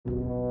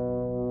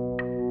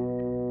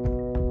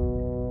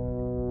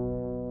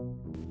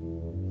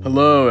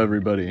Hello,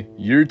 everybody.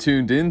 You're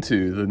tuned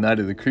into the Night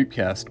of the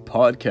Creepcast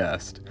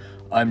podcast.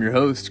 I'm your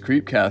host,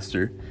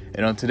 Creepcaster,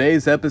 and on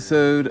today's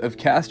episode of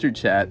Caster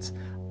Chats,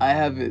 I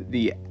have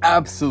the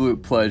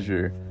absolute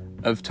pleasure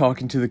of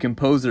talking to the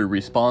composer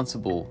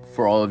responsible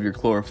for all of your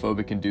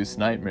chlorophobic-induced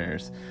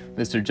nightmares,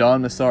 Mr.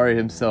 John Massari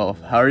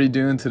himself. How are you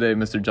doing today,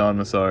 Mr. John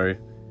Massari?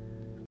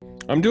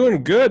 I'm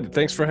doing good.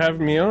 Thanks for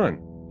having me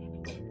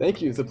on.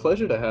 Thank you. It's a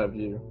pleasure to have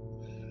you.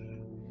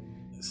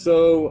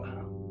 So,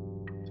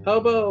 how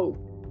about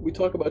we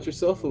talk about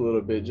yourself a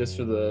little bit, just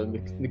for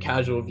the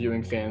casual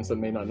viewing fans that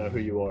may not know who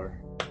you are.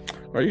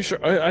 Are you sure?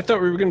 I thought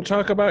we were going to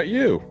talk about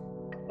you.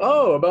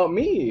 Oh, about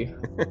me?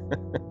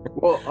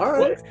 Well, all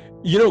right.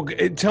 Well,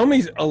 tell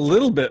me a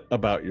little bit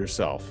about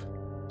yourself.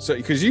 So,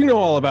 because you know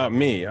all about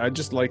me, I'd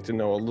just like to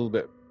know a little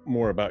bit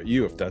more about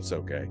you, if that's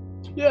okay.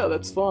 Yeah,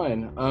 that's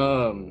fine.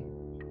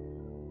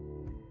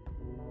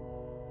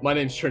 My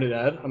name's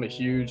Trinidad. I'm a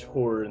huge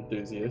horror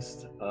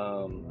enthusiast.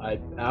 I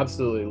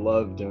absolutely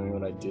love doing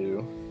what I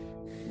do.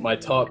 My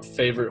top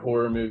favorite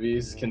horror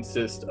movies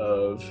consist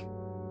of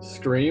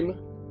Scream,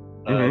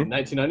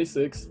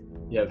 1996.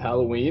 You have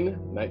Halloween,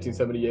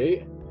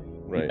 1978.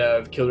 Right. You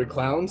have Killer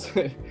Clowns,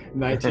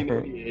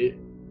 1988.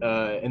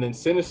 And then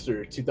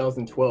Sinister,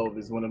 2012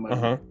 is one of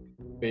my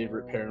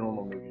favorite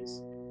paranormal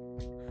movies.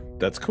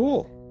 That's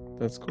cool.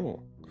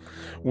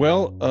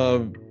 Well,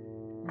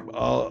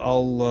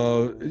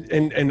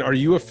 and are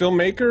you a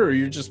filmmaker, or are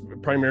you just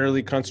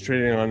primarily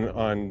concentrating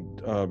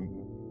on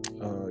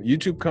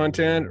YouTube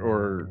content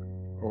or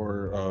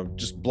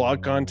just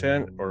blog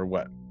content, or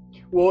what?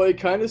 Well, it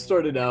kind of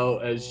started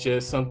out as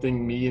just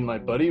something me and my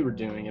buddy were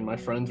doing, and my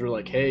friends were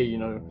like, hey,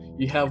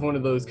 you have one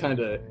of those kind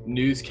of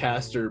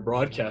newscaster,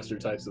 broadcaster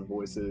types of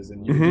voices,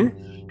 and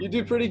you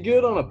do pretty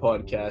good on a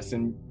podcast,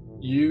 and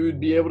you'd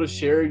be able to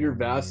share your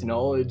vast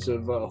knowledge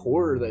of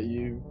horror that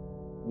you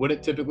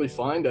wouldn't typically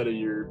find out of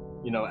your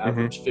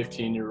average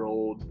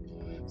 15-year-old.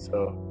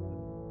 So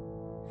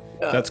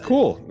yeah, that's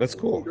cool.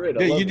 Great.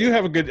 Yeah, you do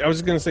have a good, I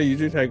was going to say,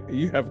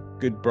 you have a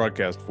good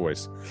broadcast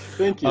voice.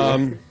 Thank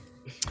you.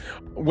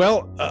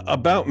 Well,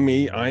 about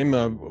me, I'm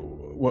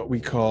what we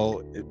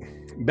call,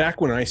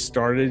 back when I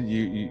started,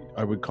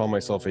 I would call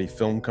myself a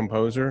film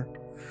composer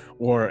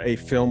or a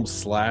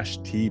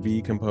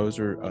film/TV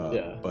composer.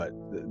 But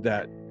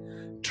that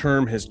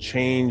term has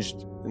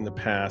changed in the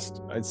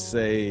past, I'd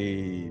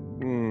say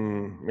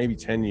maybe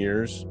 10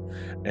 years,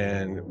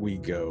 and we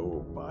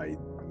go by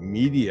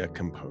media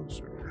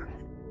composer.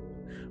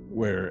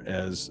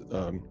 Whereas,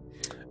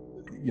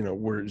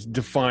 we're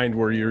defined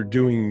where you're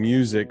doing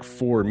music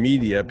for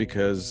media,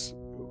 because,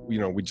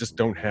 we just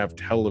don't have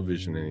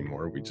television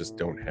anymore. We just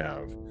don't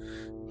have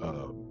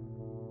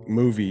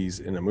movies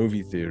in a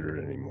movie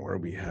theater anymore.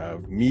 We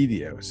have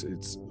media.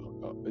 It's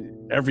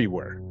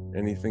everywhere.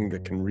 Anything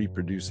that can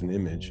reproduce an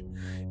image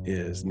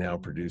is now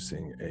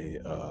producing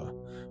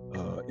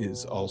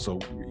is also,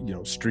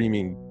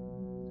 streaming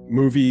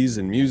movies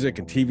and music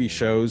and TV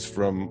shows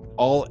from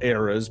all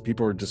eras.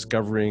 People are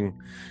discovering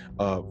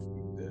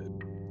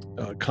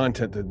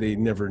content that they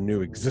never knew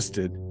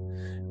existed,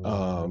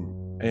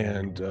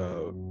 and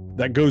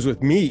that goes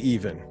with me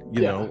even.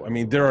 I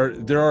mean,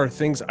 there are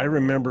things I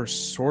remember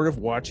sort of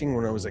watching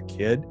when I was a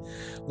kid.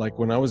 Like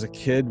when I was a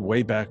kid,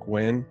 way back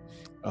when,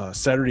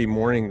 Saturday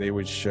morning they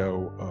would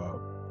show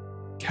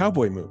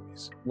cowboy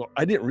movies. Well,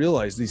 I didn't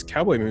realize these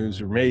cowboy movies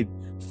were made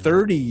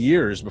 30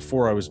 years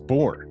before I was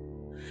born.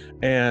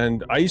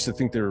 And I used to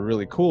think they were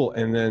really cool.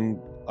 And then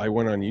I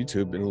went on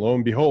YouTube, and lo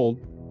and behold,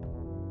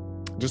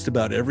 just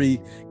about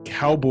every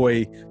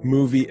cowboy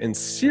movie and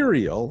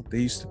serial, they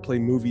used to play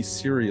movie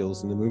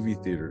serials in the movie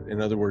theater.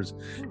 In other words,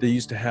 they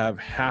used to have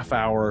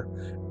half-hour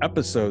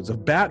episodes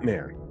of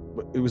Batman.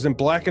 It was in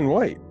black and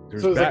white.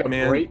 There's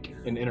Batman, like a break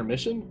in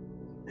intermission?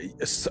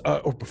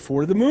 Or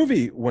before the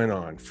movie went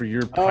on. For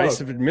your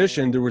price of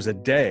admission, there was a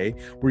day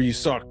where you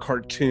saw a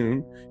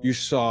cartoon, you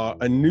saw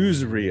a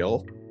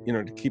newsreel,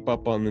 to keep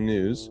up on the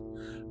news,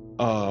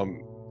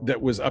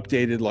 that was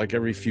updated like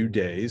every few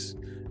days,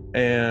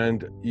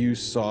 and you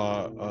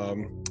saw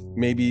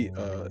maybe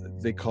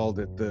they called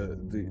them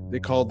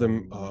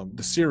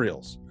the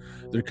serials.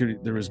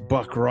 There was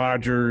Buck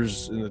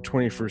Rogers in the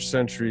 21st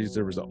centuries.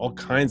 There was all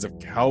kinds of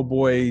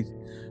cowboy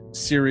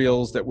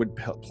serials that would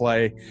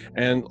play,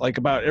 and like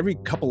about every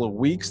couple of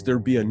weeks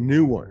there'd be a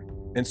new one.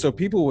 And so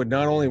people would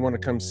not only want to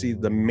come see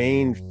the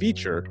main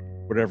feature,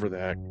 whatever the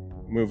heck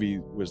movie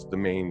was the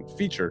main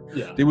feature,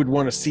 they would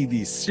want to see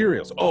these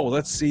serials. Oh,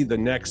 let's see the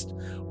next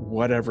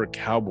whatever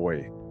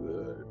cowboy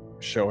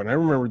show. And I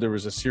remember there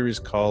was a series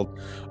called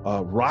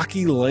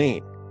Rocky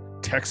Lane,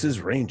 Texas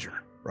Ranger,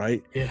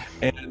 right? Yeah.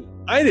 And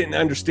I didn't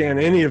understand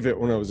any of it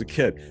when I was a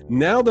kid.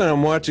 Now that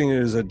I'm watching it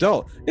as an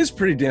adult, it's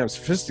pretty damn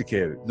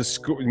sophisticated.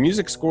 The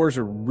music scores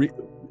are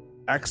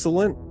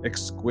excellent,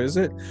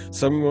 exquisite.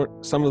 Some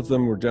of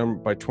them were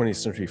done by 20th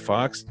Century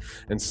Fox,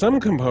 and some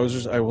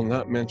composers, I will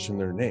not mention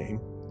their name,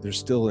 they're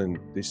still in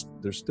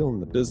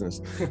the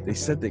business. They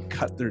said they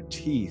cut their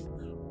teeth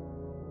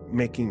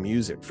making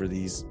music for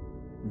these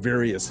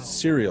various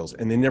serials,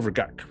 and they never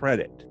got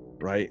credit.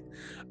 right?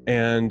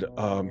 And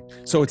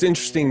so it's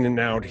interesting to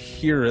now to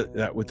hear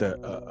that with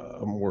a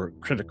more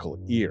critical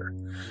ear.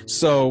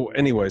 So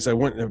anyways, I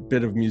went in a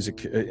bit of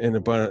music in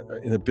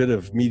a bit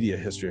of media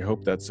history. I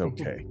hope that's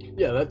okay.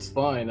 Yeah, that's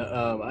fine.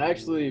 I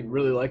actually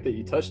really like that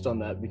you touched on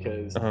that,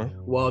 because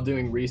while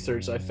doing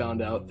research, I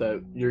found out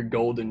that your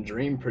golden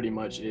dream pretty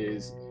much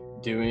is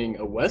doing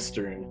a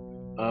Western.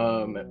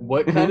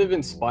 What kind of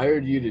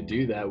inspired you to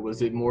do that?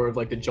 Was it more of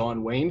like the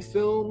John Wayne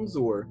films,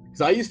 or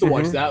because I used to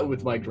watch that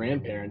with my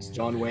grandparents,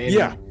 John Wayne,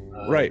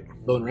 right,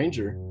 Lone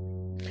Ranger.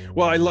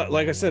 Well,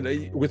 like I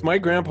said, with my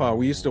grandpa,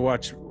 we used to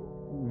watch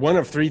one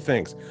of three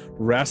things: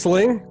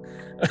 wrestling,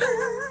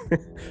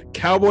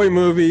 cowboy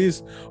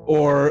movies,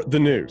 or the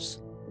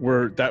news.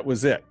 That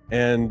was it.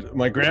 And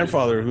my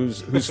grandfather,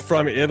 who's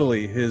from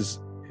Italy, his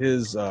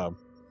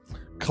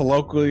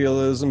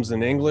colloquialisms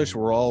in English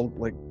were all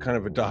like kind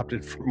of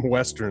adopted from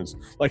Westerns.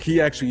 Like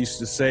he actually used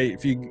to say,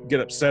 if you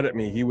get upset at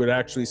me, he would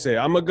actually say,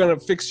 "I'm gonna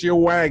fix your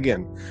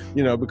wagon,"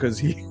 because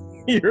he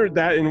heard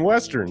that in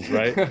Westerns,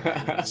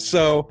 right?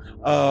 So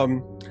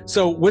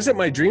was it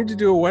my dream to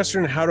do a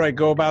Western? How do I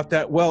go about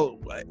that? Well,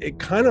 it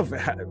kind of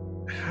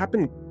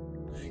happened.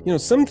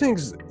 Some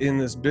things in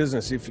this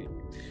business, if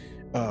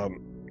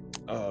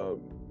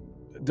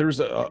there's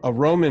a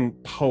Roman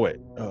poet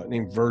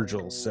named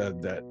Virgil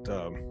said that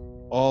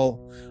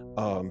all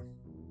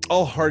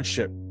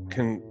hardship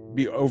can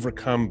be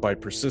overcome by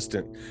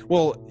persistent.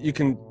 Well, you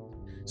can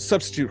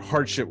substitute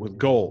hardship with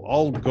goal.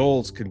 All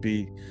goals can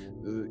be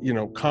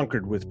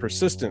conquered with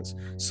persistence.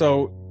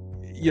 So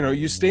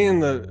you stay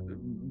in the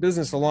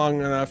business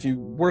long enough, you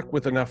work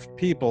with enough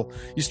people,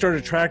 you start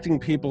attracting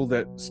people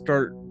that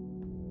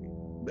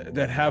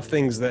have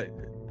things that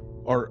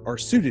are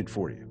suited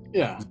for you.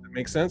 Yeah. Does that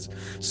make sense?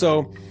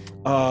 So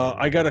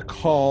I got a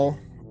call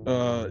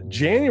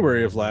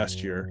January of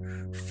last year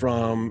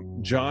from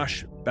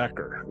Josh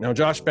Becker. Now,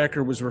 Josh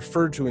Becker was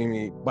referred to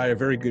me by a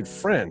very good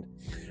friend,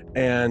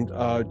 and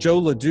Joe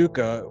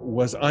LaDuca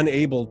was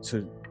unable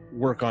to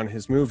work on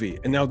his movie.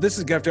 And now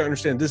you have to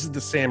understand, this is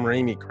the Sam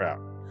Raimi crowd.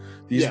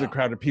 These are the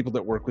crowd of people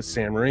that work with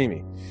Sam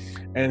Raimi.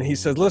 And he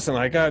said, "Listen,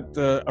 I got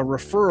a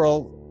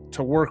referral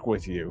to work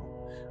with you,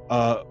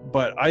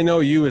 but I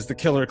know you as the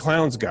Killer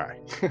Clowns guy."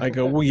 I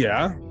go, "Well,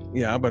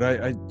 yeah, but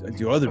I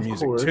do other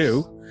music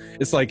too."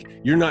 It's like,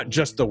 you're not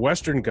just the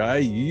Western guy.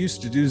 You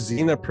used to do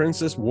Xena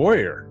Princess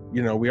Warrior.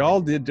 We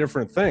all did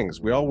different things.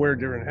 We all wear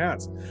different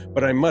hats.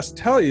 But I must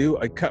tell you,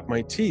 I cut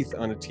my teeth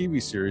on a TV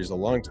series a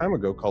long time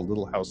ago called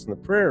Little House on the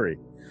Prairie,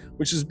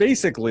 which is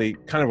basically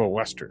kind of a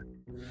Western.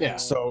 Yeah.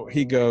 So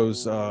he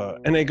goes,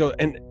 and I go,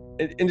 and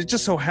it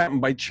just so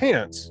happened by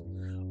chance,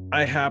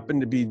 I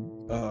happened to be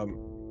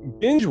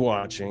binge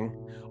watching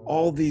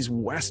all these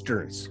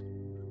Westerns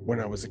when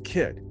I was a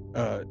kid,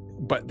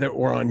 but that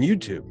were on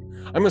YouTube.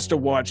 I must have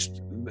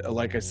watched,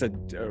 like I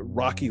said,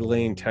 Rocky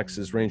Lane,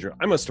 Texas Ranger.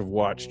 I must have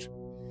watched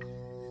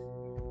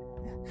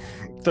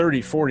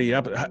 30, 40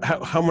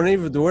 how many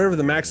of whatever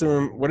the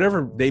maximum,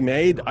 whatever they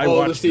made, I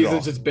watched the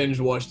seasons, just binge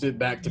watched it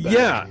back to back.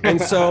 Yeah.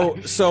 And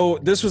so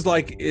this was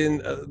like in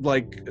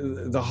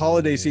the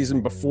holiday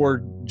season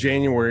before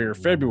January or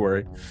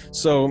February.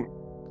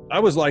 So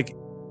I was like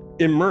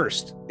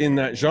immersed in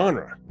that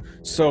genre.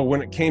 So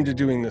when it came to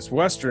doing this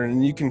Western,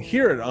 and you can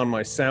hear it on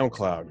my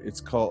SoundCloud,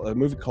 it's called a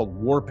movie called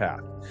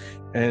Warpath.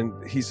 And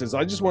he says,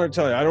 "I just want to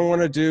tell you, I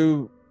want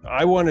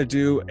to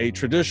do a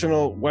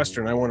traditional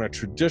Western. I want a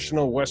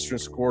traditional Western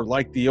score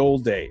like the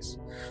old days."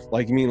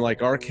 Like, you mean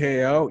like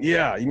RKO?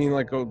 Yeah. You mean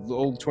like the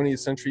old 20th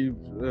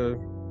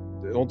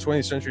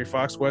century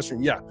Fox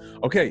Western? Yeah.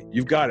 Okay,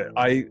 you've got it.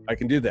 I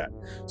can do that.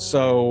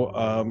 So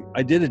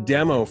I did a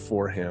demo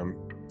for him.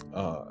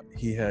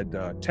 He had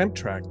temp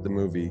tracked the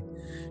movie,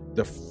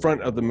 the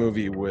front of the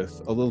movie,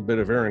 with a little bit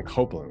of Aaron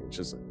Copland, which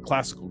is a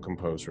classical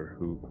composer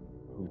who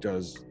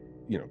does,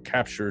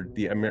 captured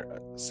the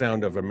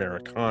sound of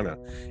Americana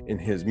in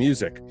his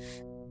music.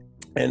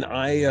 And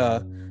I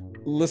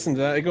listened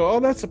to that. I go, "Oh,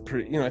 that's a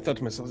pretty," I thought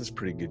to myself, "That's a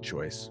pretty good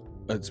choice.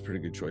 That's a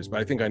pretty good choice."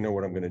 But I think I know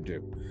what I'm going to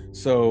do.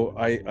 So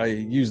I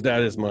used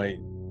that as my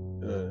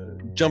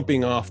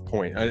jumping off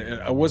point.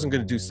 I wasn't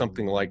going to do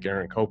something like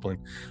Aaron Copland.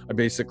 I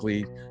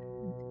basically,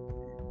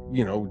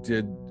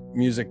 did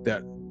music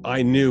that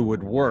I knew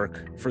would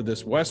work for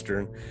this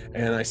Western,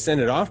 and I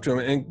sent it off to him.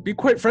 And be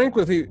quite frank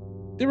with you,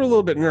 they were a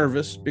little bit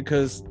nervous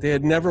because they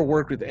had never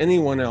worked with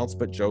anyone else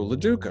but Joe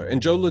LaDuca.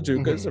 And Joe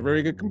LaDuca is a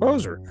very good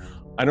composer.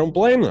 I don't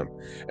blame them.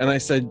 And I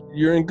said,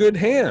 "You're in good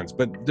hands,"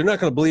 but they're not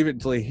going to believe it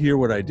until they hear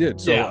what I did.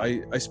 So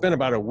I spent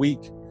about a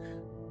week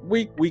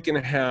and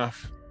a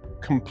half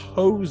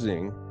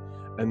composing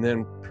and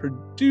then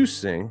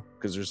producing,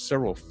 because there's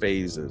several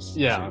phases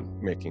to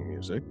making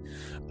music.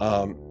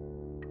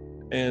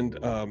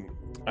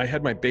 I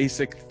had my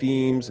basic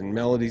themes and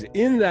melodies.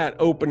 In that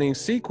opening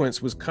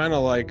sequence was kind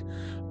of like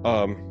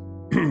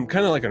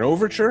an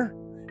overture.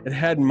 It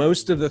had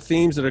most of the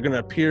themes that are going to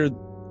appear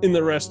in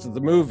the rest of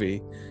the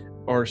movie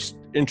are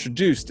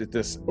introduced at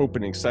this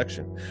opening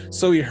section.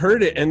 So he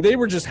heard it, and they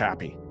were just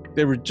happy.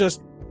 They were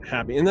just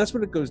happy, and that's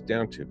what it goes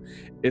down to.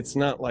 It's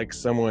not like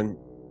someone,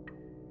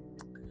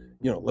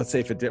 let's say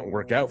if it didn't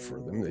work out for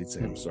them, they'd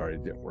say, I'm sorry,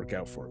 it didn't work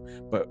out for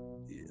them. But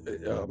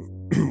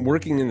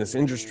working in this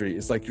industry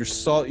is like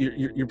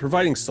you're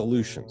providing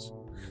solutions.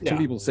 Some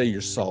people say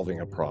you're solving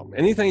a problem.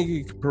 Anytime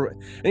you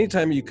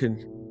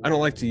can, I don't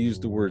like to use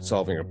the word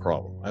solving a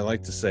problem. I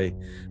like to say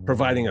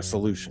providing a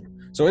solution.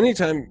 So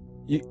anything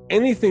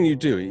you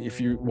do,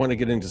 if you want to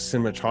get into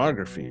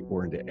cinematography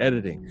or into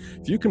editing,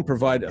 if you can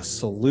provide a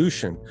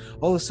solution,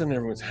 all of a sudden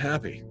everyone's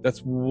happy. That's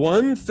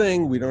one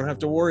thing we don't have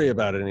to worry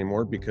about it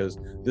anymore, because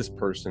this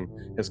person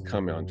has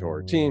come onto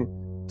our team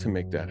to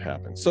make that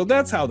happen. So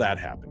that's how that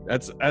happened.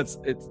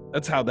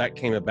 That's how that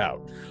came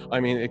about. I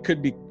mean, it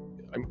could be,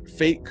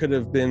 fate could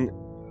have been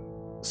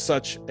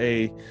such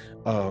a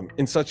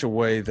in such a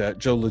way that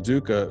Joe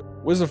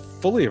LaDuca was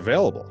fully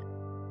available,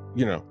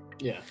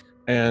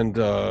 and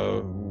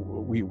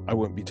I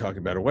wouldn't be talking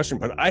about a Western,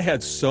 but I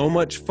had so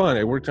much fun.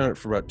 I worked on it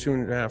for about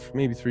 2.5,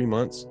 maybe 3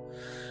 months.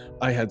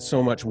 I had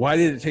so much. Why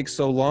did it take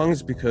so long?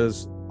 Is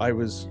because I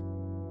was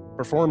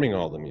performing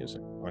all the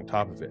music on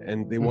top of it,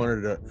 and they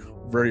wanted a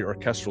very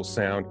orchestral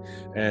sound,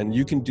 and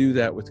you can do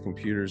that with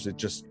computers. It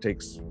just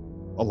takes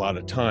a lot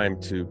of time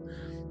to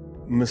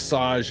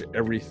massage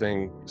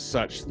everything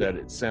such that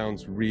it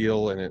sounds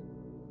real and it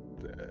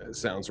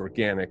sounds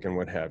organic and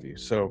what have you.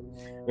 So,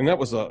 and that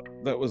was a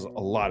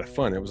lot of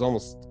fun. It was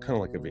almost kind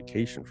of like a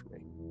vacation for me.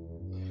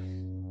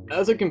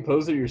 As a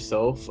composer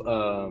yourself,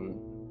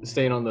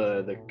 staying on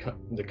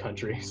the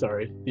country,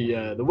 sorry,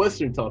 the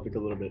Western topic a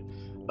little bit.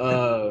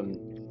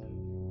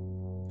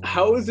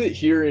 How is it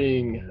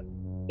hearing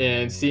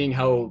and seeing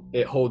how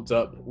it holds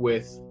up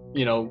with,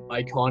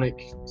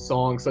 iconic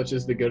songs such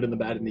as The Good and the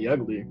Bad and the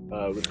Ugly?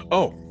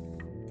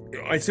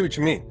 I see what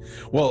you mean.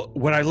 Well,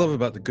 what I love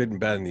about The Good and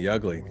Bad and the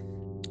Ugly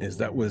is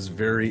that was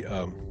very,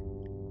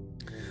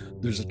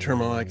 there's a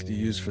term I like to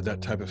use for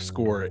that type of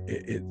score.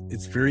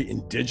 It's very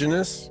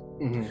indigenous,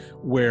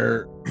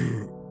 where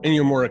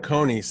Ennio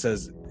Morricone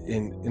says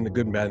in The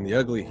Good and Bad and the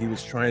Ugly, he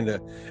was trying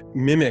to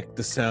mimic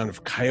the sound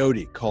of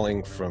coyote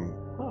calling from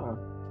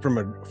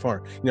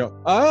afar,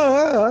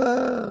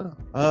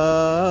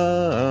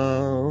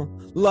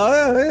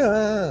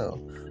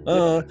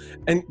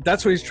 and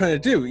that's what he's trying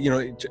to do,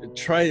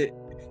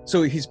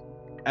 so he's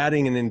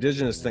adding an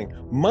indigenous thing.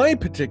 My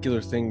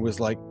particular thing was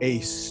like a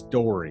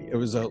story. It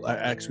was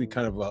actually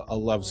kind of a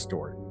love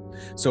story,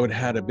 so it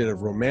had a bit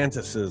of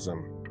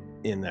romanticism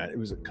in that. It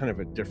was kind of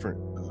a different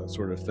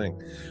sort of thing,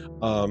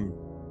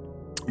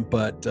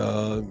 but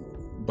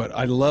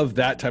I love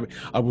that type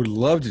I would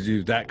love to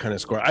do that kind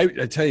of score. I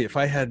tell you, if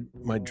I had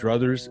my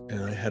druthers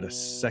and I had a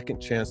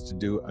second chance to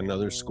do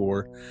another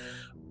score,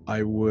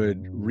 I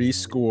would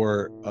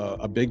rescore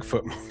a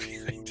Bigfoot movie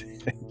I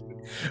did,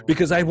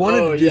 because I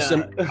wanted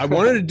I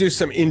wanted to do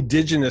some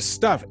indigenous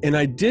stuff, and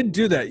I did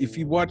do that. If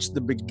you watch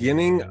the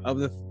beginning of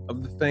the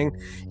thing,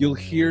 you'll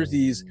hear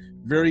these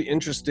very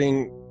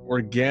interesting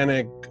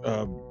organic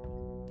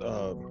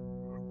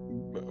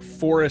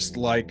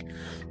forest-like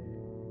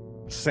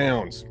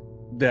sounds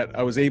that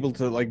I was able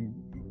to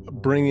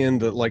bring in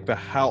the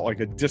howl, like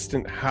a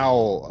distant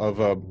howl of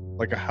a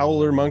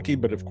howler monkey,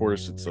 but of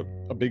course it's a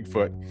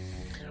Bigfoot.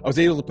 I was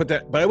able to put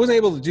that, but I wasn't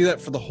able to do that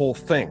for the whole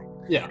thing.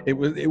 Yeah,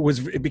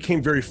 it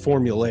became very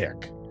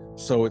formulaic.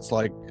 So it's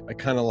like I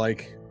kind of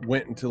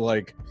went into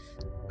a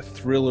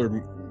thriller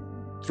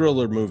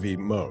movie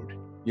mode,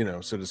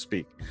 so to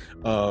speak.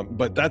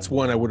 But that's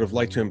one I would have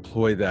liked to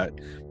employ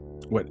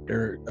what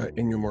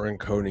Ennio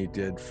Morricone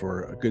did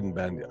for A Good and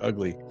Bad and the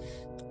Ugly.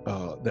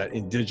 That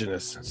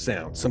indigenous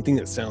sound, something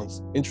that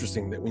sounds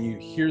interesting, that when you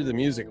hear the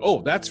music,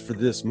 that's for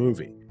this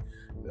movie,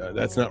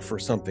 that's not for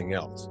something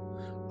else.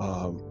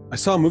 I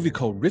saw a movie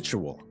called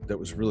Ritual that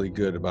was really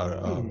good,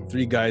 about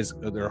 3 guys.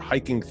 They're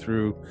hiking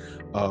through,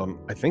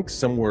 I think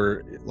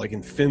somewhere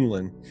in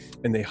Finland,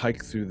 and they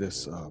hike through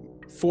this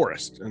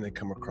forest, and they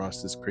come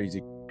across this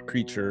crazy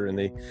creature, and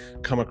they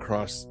come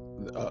across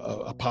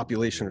a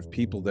population of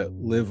people that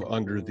live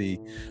under the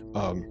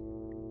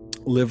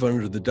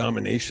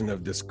domination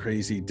of this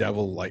crazy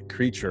devil-like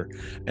creature,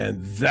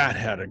 and that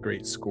had a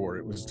great score.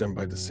 It was done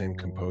by the same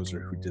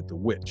composer who did The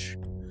Witch,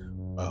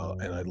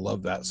 and I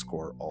love that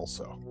score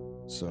also.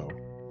 So,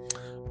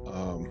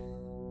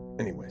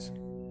 anyways.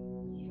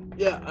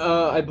 Yeah,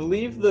 I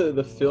believe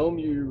the film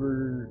you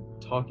were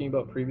talking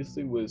about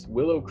previously was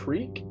Willow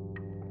Creek.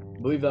 I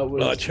believe that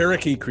was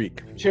Cherokee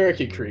Creek.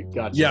 Cherokee Creek,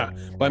 gotcha. Yeah,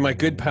 by my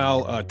good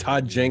pal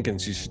Todd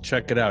Jenkins. You should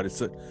check it out.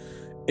 It's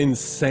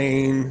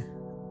insane.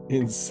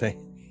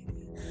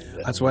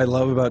 That's what I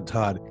love about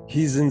Todd.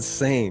 He's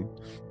insane.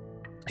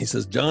 He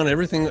says, John,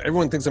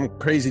 everyone thinks I'm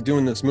crazy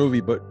doing this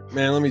movie, but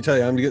man, let me tell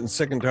you, I'm getting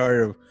sick and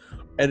tired of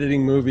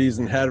editing movies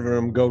and having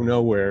them go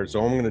nowhere, so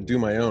I'm going to do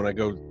my own. I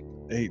go,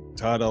 hey,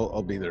 Todd,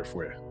 I'll be there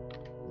for you.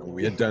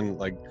 We had done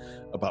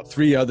about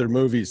 3 other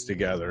movies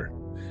together,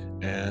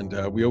 and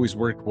we always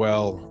worked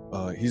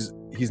well. He's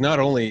not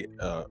only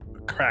a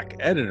crack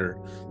editor,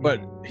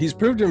 but he's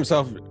proved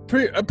himself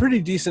a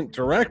pretty decent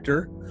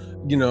director,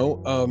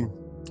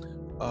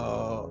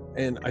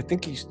 and I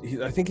think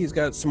he's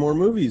got some more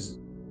movies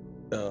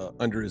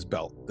under his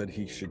belt that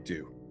he should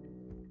do.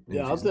 And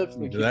Yeah, I'll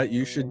definitely keep that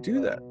you should do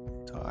that,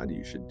 Todd.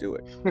 You should do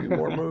it. Do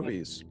more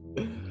movies.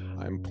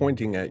 I'm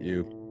pointing at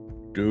you.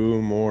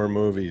 Do more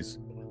movies.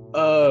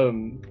 Wow,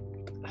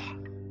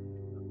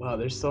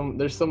 there's so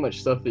much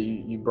stuff that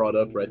you brought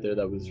up right there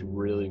that was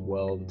really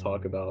well to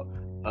talk about.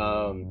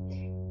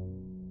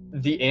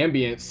 The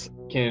ambience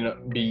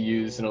can be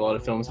used in a lot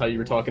of films. How you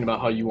were talking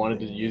about how you wanted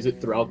to use it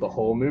throughout the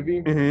whole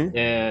movie,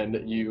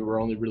 and you were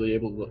only really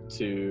able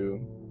to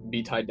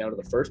be tied down to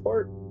the first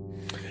part.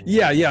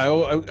 Yeah.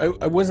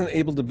 I wasn't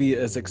able to be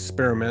as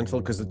experimental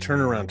because the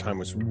turnaround time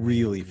was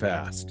really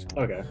fast.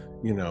 Okay.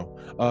 You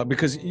know,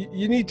 because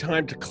you need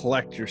time to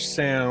collect your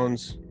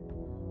sounds,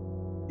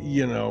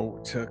 you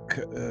know, to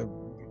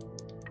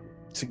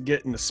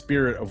get in the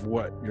spirit of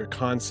what your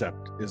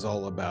concept is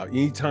all about.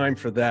 You need time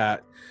for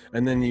that,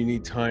 and then you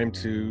need time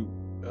to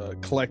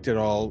collect it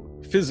all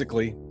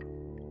physically.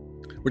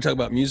 We're talking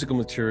about musical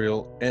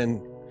material and,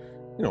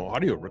 you know,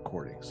 audio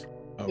recordings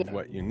of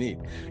what you need.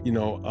 You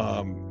know,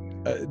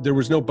 there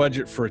was no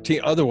budget for a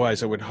team.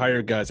 Otherwise, I would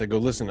hire guys. I go,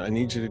 listen, I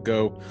need you to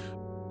go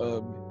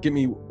give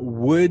me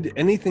wood,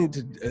 anything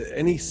to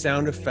any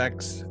sound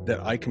effects that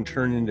I can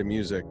turn into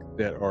music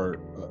that are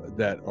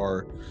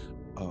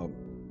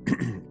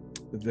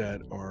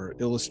that are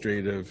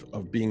illustrative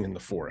of being in the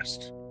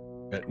forest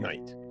at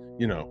night,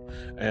 you know.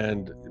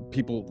 And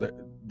people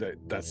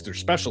that's their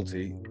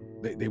specialty,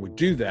 they would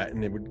do that,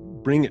 and they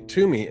would bring it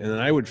to me, and then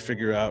I would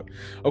figure out,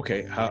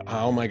 okay,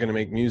 how am I going to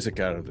make music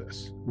out of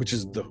this, which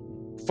is the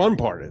fun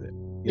part of it.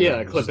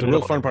 It's the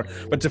real fun part.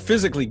 But to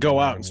physically go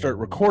out and start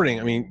recording,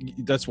 I mean,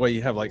 that's why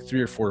you have like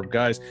 3 or 4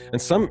 guys, and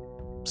some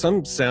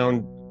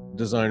sound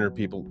designer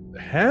people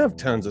have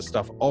tons of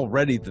stuff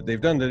already that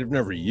they've done that they've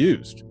never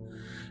used.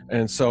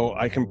 And so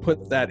I can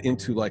put that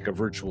into like a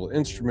virtual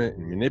instrument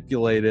and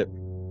manipulate it.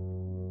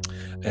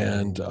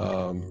 And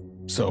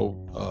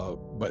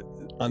but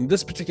on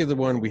this particular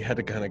one, we had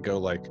to kind of go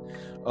like,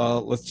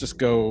 let's just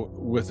go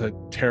with a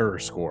terror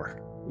score.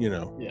 You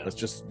know, let's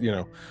just, you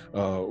know,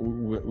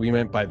 we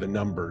meant by the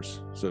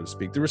numbers, so to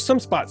speak. There were some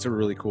spots that were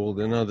really cool,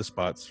 then other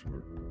spots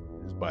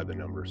is by the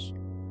numbers.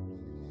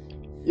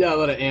 Yeah, a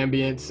lot of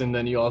ambience, and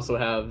then you also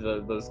have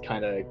those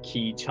kind of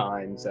key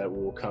chimes that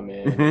will come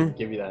in and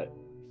give you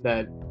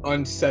that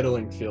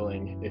unsettling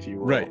feeling, if you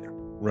will.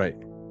 Right.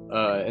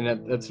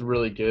 And that's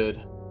really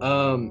good.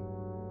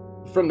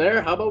 From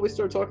there, how about we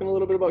start talking a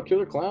little bit about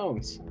Killer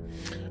Clowns?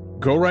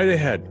 Go right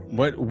ahead.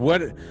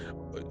 What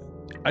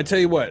I tell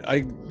you what,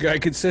 I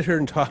could sit here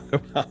and talk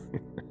about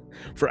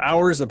for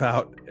hours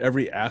about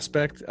every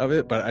aspect of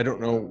it, but I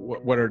don't know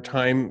what our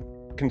time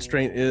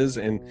constraint is,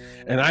 and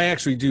I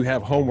actually do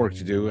have homework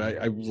to do.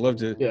 I would love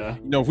to, you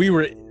know, if we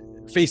were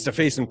face to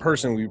face in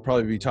person, we'd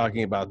probably be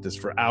talking about this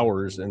for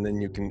hours, and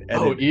then you can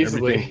edit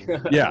easily.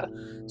 Yeah.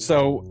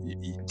 So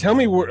tell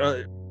me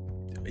where,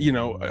 you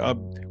know,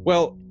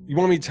 well, you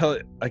want me to tell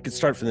it? I could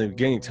start from the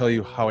beginning, tell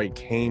you how I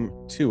came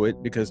to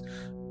it, because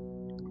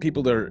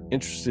people that are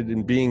interested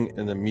in being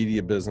in the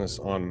media business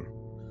on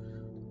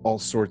all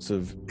sorts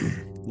of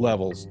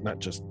levels, not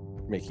just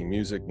making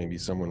music. Maybe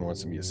someone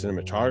wants to be a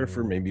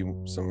cinematographer, maybe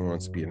someone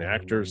wants to be an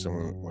actor,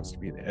 someone wants to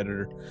be an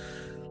editor.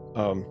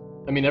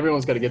 I mean,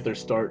 everyone's got to get their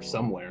start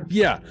somewhere.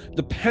 Yeah,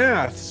 the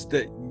paths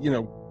that, you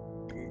know,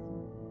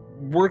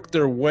 work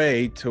their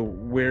way to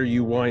where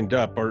you wind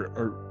up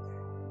are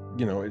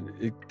you know,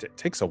 it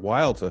takes a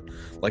while to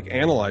like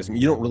analyze them.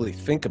 You don't really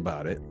think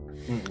about it,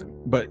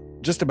 but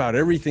just about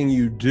everything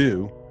you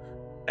do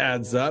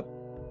adds up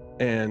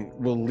and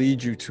will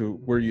lead you to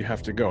where you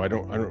have to go. I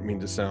don't mean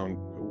to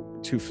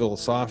sound too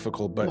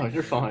philosophical, but no,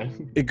 you're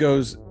fine. It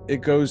goes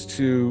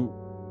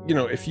to, you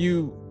know, if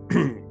you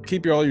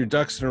keep all your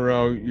ducks in a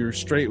row, you're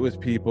straight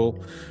with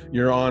people,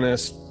 you're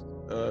honest,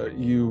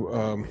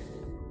 you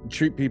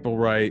treat people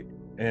right,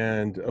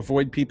 and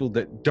avoid people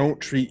that don't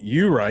treat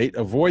you right,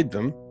 avoid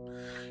them.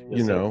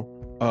 You know,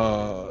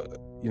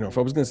 if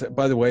I was going to say,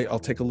 by the way, I'll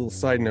take a little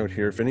side note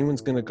here. If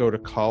anyone's going to go to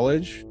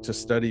college to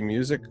study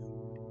music,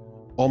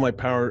 all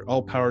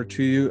power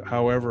to you.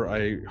 However,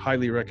 I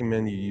highly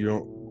recommend you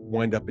don't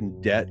wind up in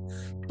debt.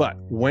 But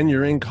when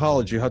you're in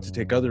college, you have to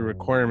take other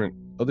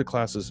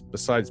classes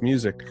besides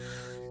music.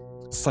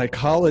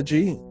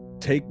 Psychology,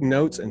 take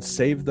notes and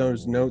save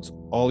those notes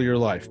all your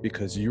life,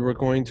 because you are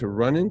going to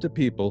run into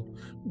people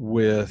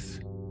with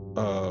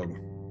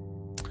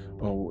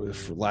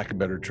for lack of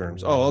better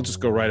terms, I'll just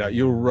go right out.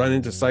 You'll run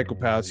into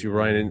psychopaths, you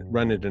run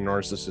into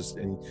narcissists,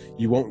 and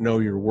you won't know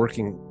you're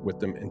working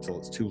with them until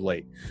it's too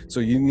late. So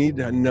you need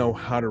to know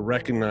how to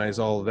recognize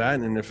all of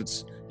that. And if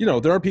it's, you know,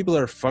 there are people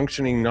that are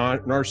functioning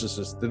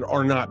narcissists that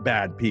are not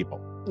bad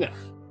people. Yeah.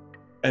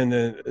 And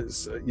then,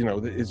 you know,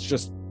 it's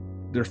just,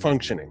 they're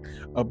functioning.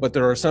 But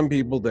there are some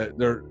people that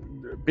they're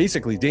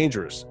basically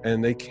dangerous,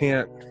 and they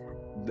can't,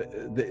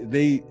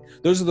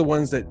 those are the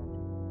ones that,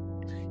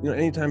 you know,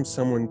 anytime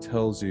someone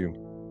tells you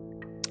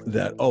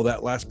that,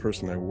 that last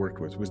person I worked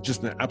with was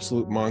just an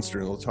absolute monster,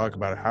 and they'll talk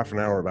about a half an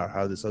hour about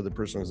how this other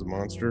person was a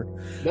monster,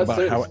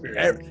 about how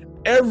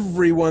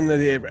everyone that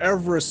they've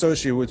ever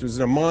associated with was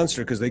a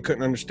monster because they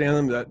couldn't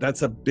understand them.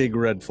 That's a big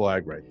red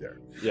flag right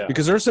there. Yeah.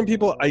 Because there are some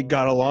people I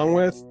got along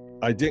with,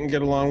 I didn't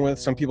get along with,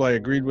 some people I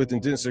agreed with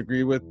and didn't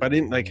disagree with, but I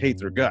didn't like hate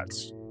their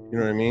guts. You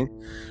know what I mean?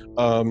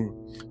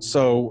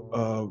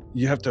 So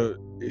you have to,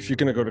 if you're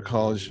going to go to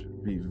college,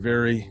 be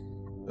very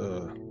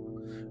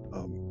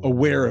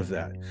aware of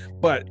that.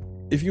 But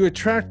if you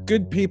attract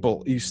good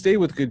people, you stay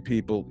with good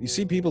people, you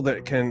see people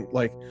that can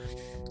like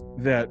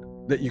that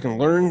you can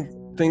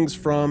learn things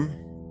from,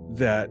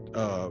 that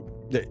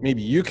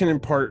maybe you can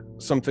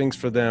impart some things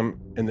for them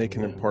and they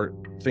can impart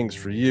things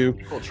for you.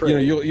 You know,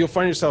 you'll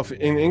find yourself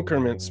in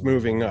increments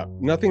moving up.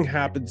 Nothing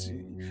happens.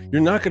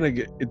 You're not going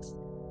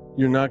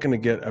to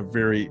get a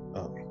very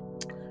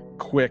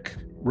quick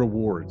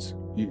rewards.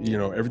 You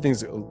know,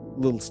 everything's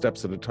little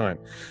steps at a time.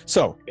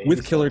 So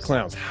with Killer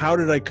Clowns, how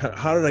did I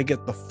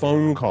get the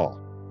phone call?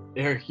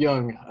 Eric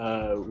Young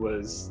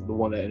was the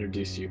one that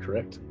introduced you,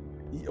 correct?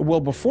 Well,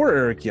 before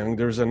Eric Young,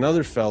 there was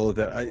another fellow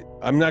that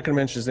I'm not going to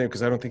mention his name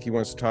because I don't think he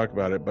wants to talk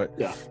about it. But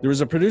yeah, there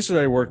was a producer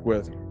that I worked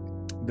with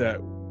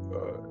that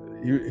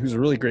he was a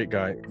really great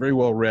guy, very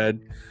well read,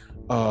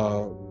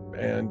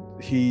 and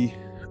he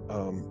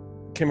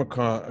came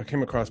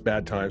across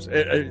bad times.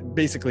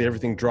 Basically,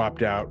 everything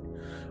dropped out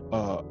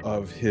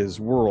of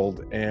his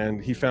world,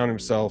 and he found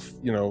himself,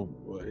 you know,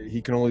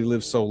 he can only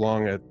live so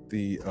long at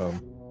the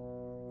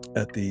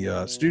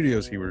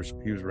studios he was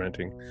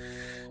renting.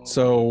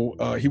 So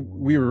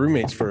we were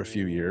roommates for a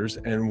few years,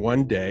 and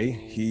one day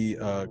he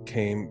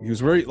came. He was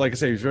very, like I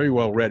say, he was very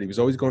well read. He was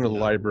always going to the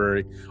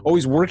library,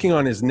 always working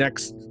on his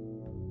next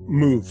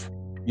move.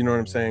 You know what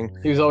I'm saying?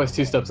 He was always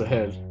 2 steps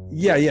ahead.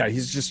 Yeah.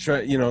 He's just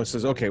trying, you know,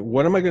 says, okay,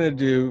 what am I going to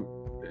do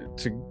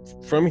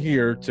from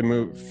here to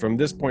move from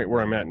this point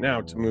where I'm at now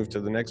to move to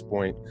the next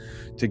point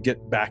to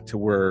get back to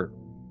where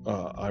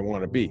I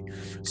want to be.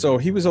 So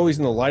he was always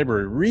in the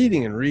library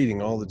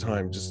reading all the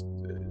time, just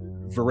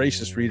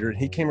voracious reader. And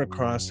he came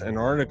across an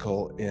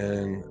article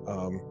in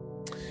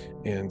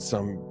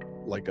some,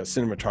 like a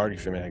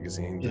cinematography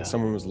magazine, that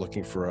someone was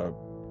looking for a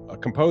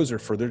composer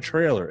for their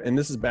trailer, and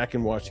this is back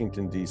in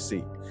Washington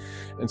DC.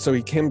 And so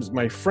he came,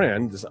 my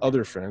friend, this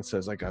other friend,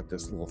 says, I got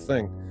this little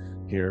thing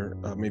here,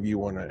 maybe you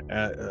want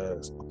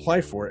to apply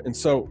for it. And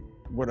so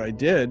what I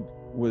did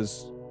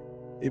was,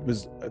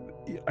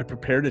 I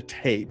prepared a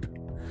tape,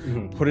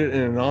 put it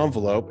in an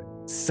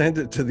envelope, sent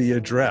it to the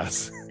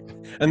address,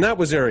 and that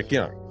was Eric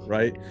Young,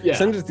 right? Yeah.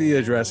 Send it to the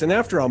address, and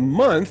after a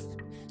month,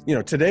 you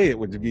know, today it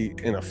would be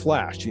in a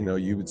flash. You know,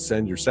 you would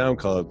send your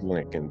SoundCloud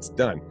link and it's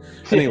done.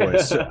 Anyway,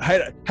 so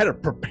I had to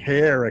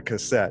prepare a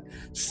cassette,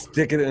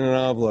 stick it in an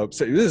envelope.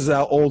 So this is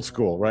how old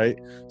school, right?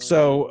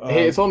 So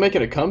hey, it's all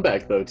making a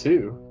comeback though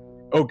too.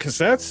 Oh,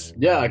 cassettes?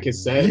 Yeah,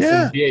 cassettes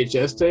and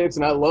VHS tapes,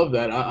 and I love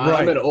that.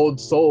 I'm an old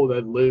soul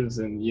that lives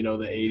in, you know,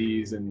 the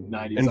 80s and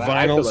 90s. And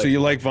vinyl, so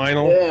you like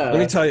vinyl? Yeah. Let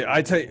me tell you,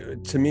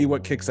 to me,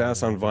 what kicks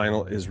ass on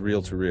vinyl is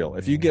reel to reel.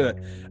 If you get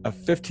a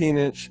 15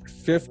 inches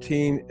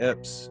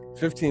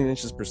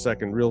per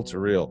second reel to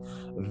reel,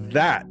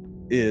 that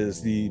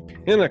is the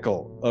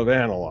pinnacle of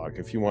analog,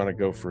 if you want to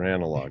go for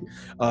analog.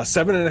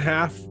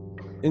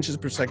 7.5 inches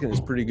per second is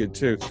pretty good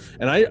too.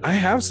 And I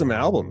have some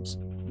albums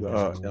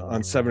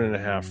on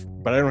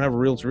 7.5, but I don't have a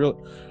reel to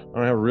reel. I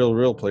don't have a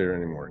reel player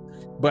anymore.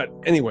 But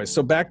anyway,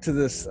 so back to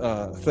this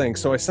thing.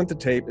 So I sent the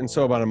tape, and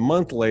so about a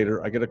month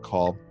later, I get a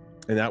call,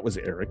 and that was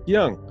Eric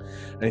Young,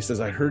 and he says,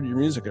 "I heard your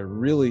music. I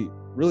really,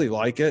 really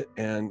like it,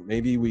 and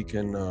maybe we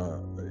can,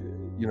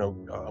 you know,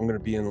 I'm going to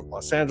be in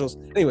Los Angeles."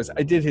 Anyways,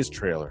 I did his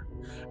trailer,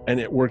 and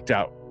it worked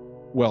out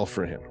well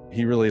for him.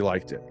 He really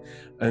liked it,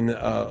 and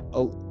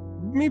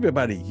maybe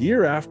about a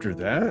year after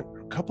that,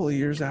 a couple of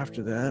years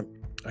after that,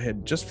 I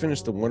had just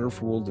finished The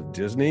Wonderful World of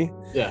Disney.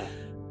 Yeah.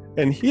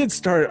 And he had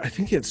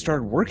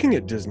started working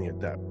at Disney at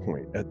that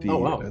point, at the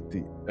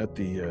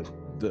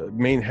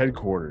main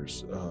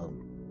headquarters.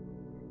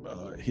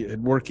 He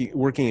had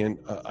working in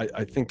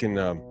I think in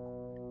an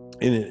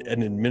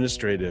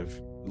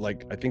administrative,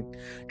 like I think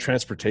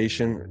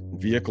transportation,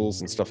 vehicles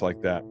and stuff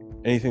like that.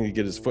 Anything to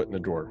get his foot in the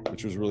door,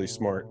 which was really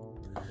smart.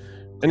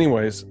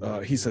 Anyways,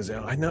 he says,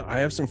 I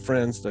have some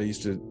friends that I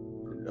used to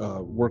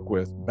work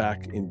with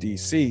back in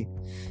DC.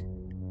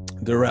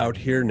 They're out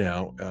here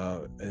now,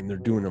 and they're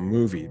doing a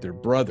movie. They're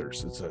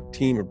brothers. It's a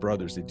team of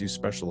brothers. They do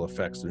special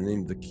effects. They're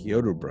named the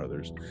Chiodo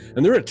Brothers,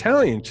 and they're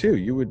Italian too.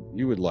 You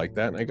would like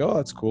that. And I go, oh,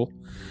 that's cool.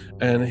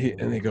 And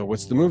they go,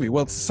 what's the movie?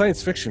 Well, it's a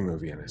science fiction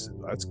movie. And I said,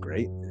 oh, that's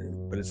great,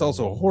 but it's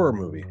also a horror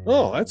movie.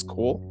 Oh, that's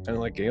cool. Kind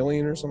of like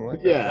Alien or something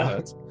like that. Yeah.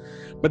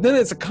 But then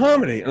it's a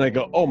comedy, and I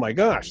go, oh my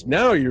gosh,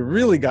 now you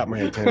really got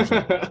my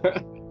attention.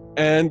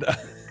 And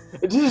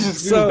it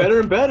just getting better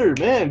and better,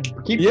 man.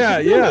 Keep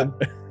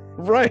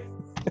right.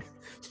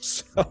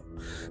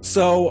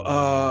 So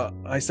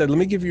I said, let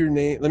me give you your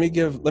name. Let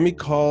me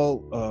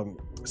call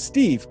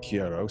Steve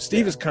Chiodo.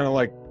 Steve is kind of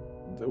like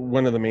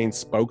one of the main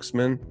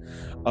spokesmen.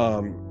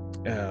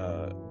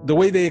 The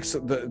way the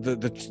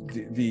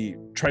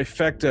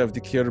trifecta of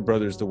the Chiodo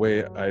brothers, the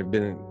way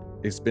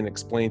it's been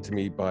explained to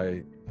me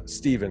by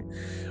Steven,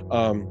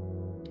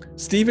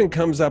 Steven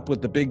comes up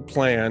with the big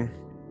plan,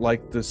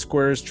 like the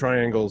squares,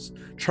 triangles.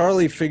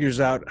 Charlie figures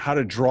out how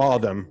to draw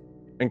them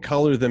and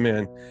color them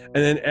in, and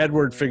then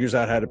Edward figures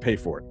out how to pay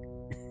for it.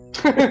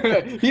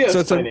 He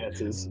has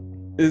finances.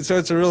 So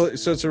it's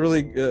a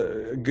really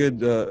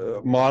good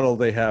model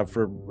they have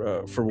for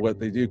what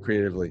they do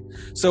creatively.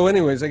 So,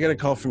 anyways, I get a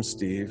call from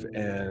Steve,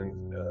 and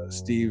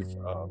Steve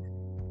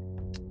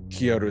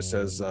Chiodo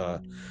says,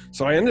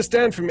 "So I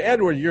understand from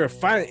Edward, you're a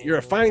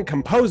fine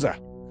composer.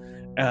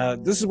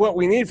 This is what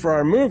we need for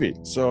our movie."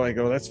 So I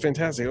go, "That's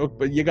fantastic. Oh,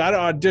 but you got to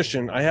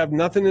audition. I have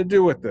nothing to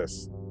do with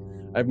this.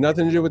 I have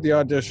nothing to do with the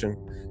audition.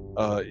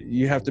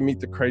 You have to meet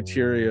the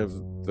criteria of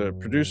the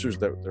producers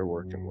that they're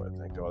working with."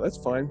 I go, "That's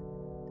fine."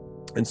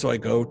 And so I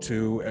go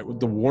to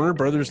the Warner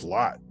Brothers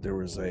lot. There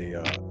was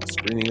a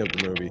screening of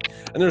the movie,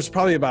 and there's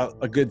probably about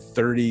a good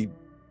 30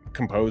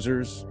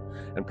 composers,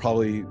 and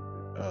probably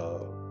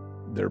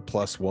their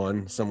plus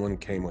one, someone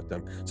came with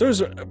them. So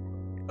there's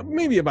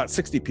maybe about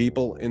 60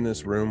 people in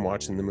this room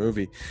watching the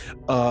movie.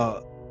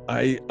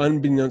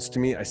 Unbeknownst to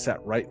me, I sat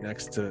right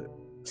next to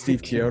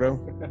Steve Chiodo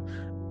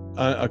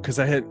because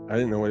I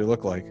didn't know what he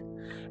looked like.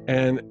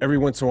 And every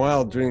once in a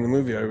while during the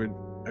movie, I would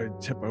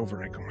tip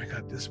over and I go, "Oh my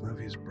God, this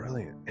movie is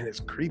brilliant. And it's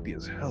creepy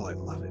as hell. I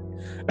love it."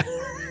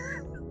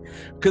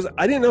 Because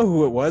I didn't know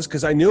who it was,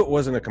 because I knew it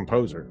wasn't a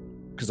composer,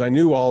 because I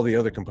knew all the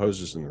other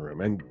composers in the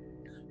room. And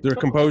there are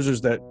composers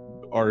that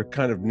are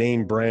kind of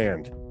name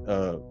brand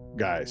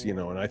guys, you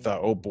know, and I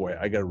thought, oh boy,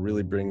 I got to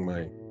really bring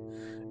my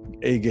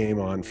A game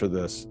on for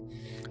this.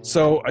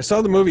 So I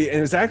saw the movie, and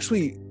it's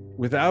actually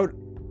with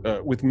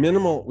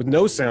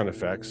no sound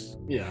effects.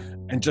 Yeah.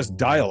 And just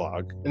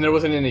dialogue. And there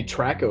wasn't any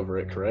track over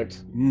it,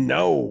 correct?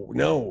 No.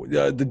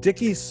 The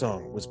Dickies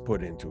song was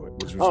put into it,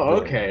 which was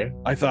okay.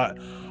 I thought,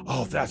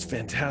 oh, that's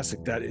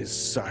fantastic. That is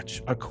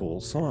such a cool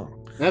song.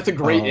 And that's a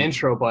great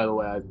intro, by the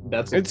way.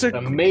 That's an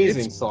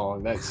amazing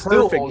song. That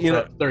still holds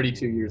up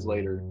 32 years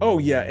later. Oh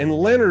yeah, and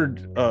Leonard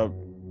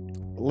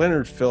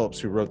Phillips,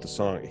 who wrote the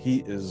song,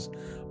 he is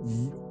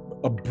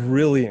a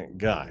brilliant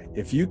guy.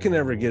 If you can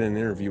ever get an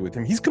interview with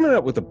him, he's coming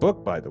out with a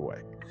book, by the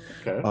way.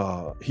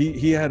 Okay.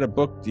 He had a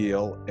book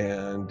deal,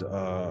 and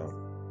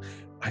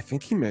I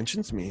think he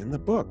mentions me in the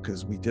book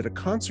because we did a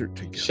concert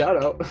together.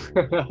 Shout out.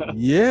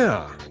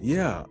 Yeah.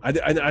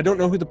 I don't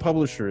know who the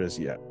publisher is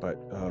yet, but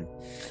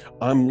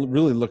I'm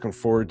really looking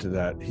forward to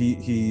that.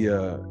 He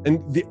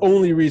and the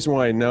only reason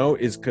why I know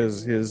is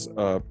because his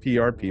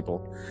PR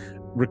people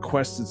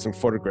requested some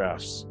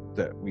photographs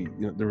that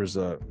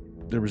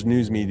there was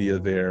news media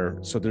there,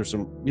 so there's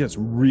some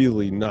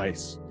really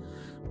nice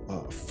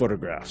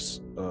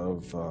photographs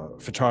of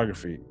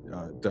photography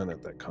done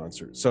at that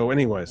concert. So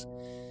anyways,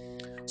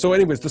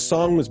 the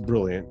song was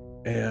brilliant,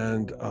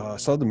 and I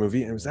saw the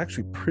movie, and it was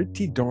actually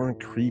pretty darn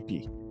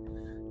creepy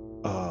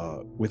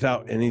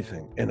without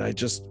anything. And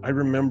I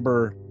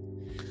remember,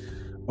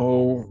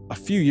 a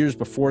few years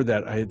before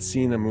that, I had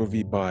seen a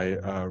movie by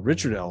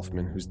Richard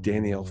Elfman, who's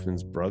Danny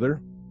Elfman's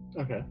brother.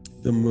 Okay.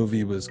 The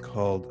movie was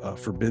called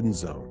Forbidden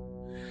Zone.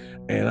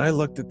 And I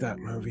looked at that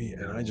movie,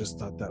 and I just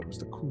thought that was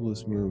the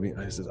coolest movie.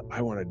 I said,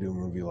 I want to do a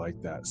movie like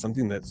that.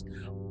 Something that's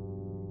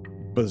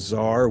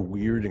bizarre,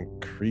 weird,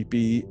 and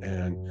creepy,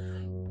 and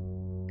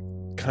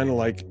kind of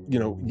like,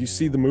 you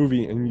see the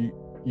movie and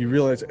you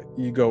realize,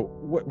 you go,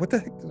 what the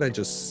heck did I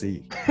just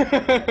see?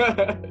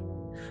 I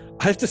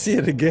have to see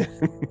it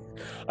again.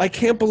 I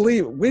can't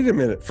believe it. Wait a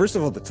minute. First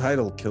of all, the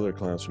title, Killer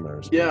Clowns from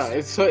Outer Space. Yeah,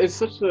 it's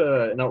such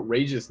an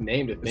outrageous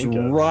name to think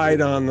of. Right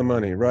on the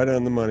money.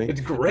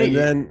 It's great.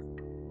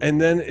 And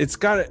then it's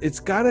got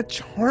a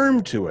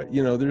charm to it.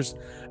 There's,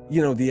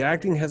 the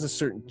acting has a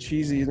certain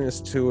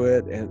cheesiness to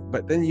it,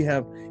 but then you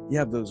have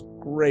those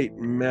great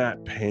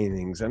matte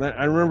paintings. And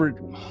I remember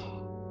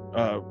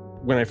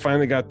when I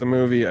finally got the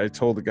movie, I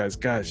told the guys,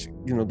 gosh,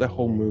 that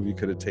whole movie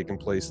could have taken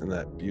place in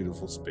that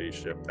beautiful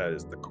spaceship. That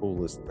is the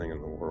coolest thing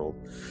in the world.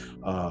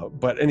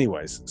 But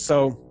anyways,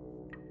 so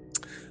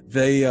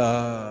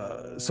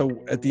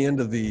at the end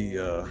of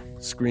the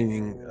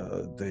screening,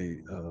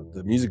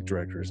 the music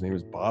director, his name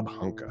is Bob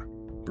Hunka,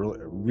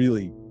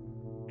 really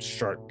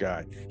sharp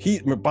guy.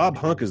 Bob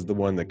Hunka is the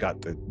one that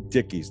got the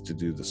Dickies to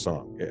do the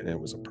song, and it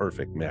was a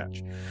perfect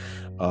match.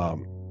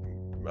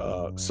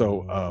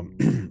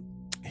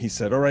 He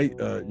said, all right,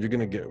 you're going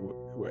to get,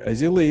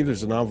 as you leave,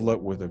 there's an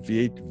envelope with a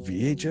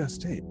VHS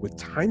tape with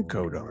time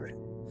code on it,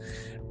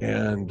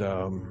 and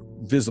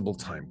visible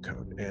time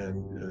code.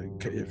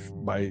 And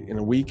in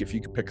a week, if you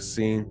could pick a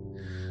scene.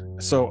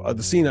 So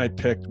the scene I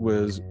picked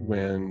was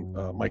when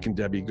Mike and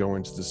Debbie go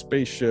into the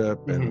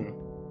spaceship, and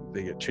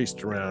they get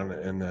chased around,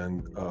 and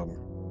then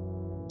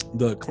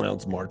the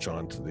clowns march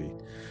onto the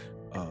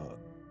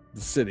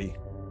city.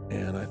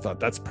 And I thought,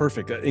 that's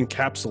perfect. That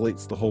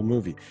encapsulates the whole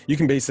movie. You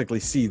can basically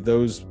see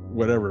those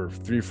 3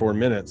 or 4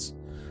 minutes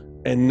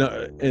and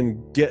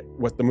get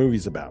what the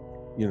movie's about,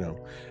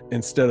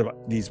 instead of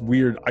these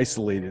weird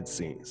isolated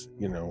scenes,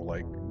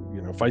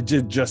 if I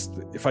did just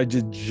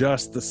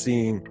the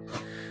scene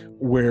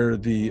where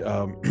the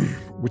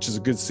which is a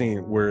good scene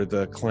where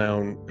the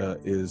clown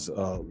is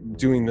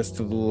doing this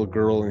to the little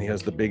girl, and he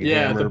has the big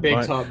hammer, the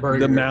big top burger,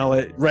 the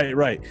mallet.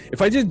 Right.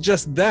 If I did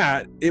just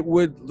that, it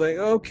would like,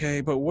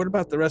 okay, but what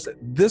about the rest?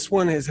 This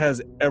one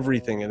has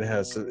everything. It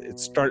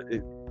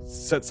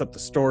sets up the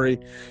story.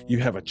 You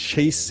have a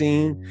chase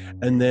scene,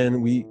 and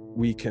then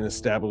we can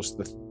establish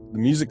the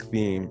music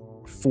theme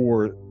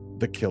for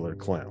the killer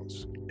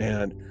clowns.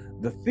 And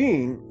the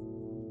theme,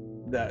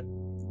 that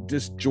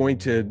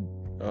disjointed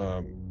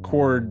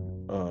chord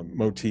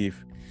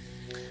motif,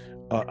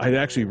 I'd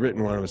actually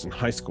written when I was in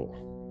high school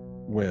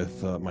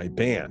with my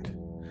band.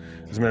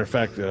 As a matter of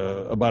fact,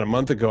 about a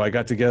month ago, I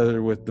got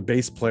together with the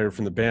bass player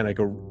from the band. I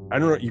don't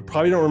know, you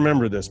probably don't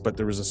remember this, but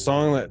there was a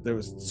song I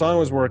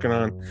was working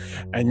on,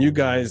 and you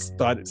guys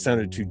thought it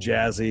sounded too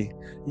jazzy.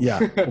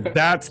 Yeah,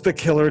 that's the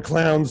Killer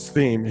Clowns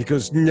theme. He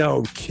goes,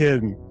 no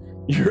kidding,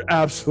 you're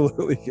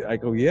absolutely. I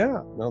go,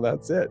 yeah, no,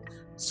 that's it.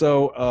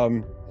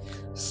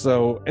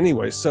 So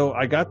anyway, so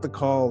I got the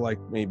call like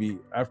maybe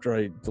after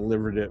I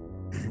delivered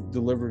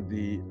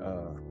the.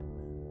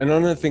 And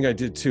another thing I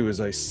did too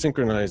is I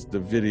synchronized the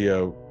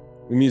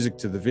music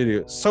to the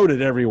video. So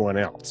did everyone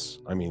else.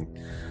 I mean,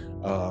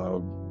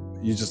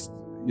 it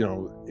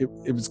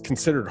was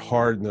considered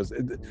hard.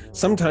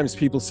 Sometimes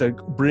people said,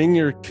 bring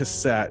your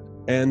cassette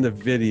and the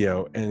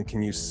video, and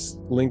can you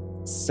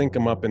sync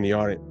them up in the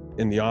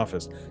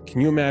office? Can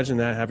you imagine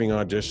that, having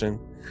audition?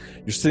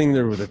 You're sitting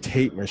there with a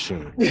tape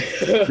machine.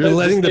 You're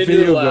letting the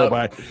video go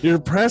by. You're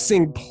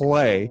pressing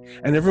play,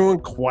 and everyone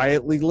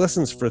quietly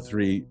listens for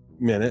 3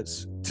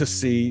 minutes to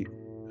see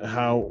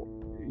how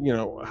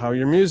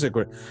your music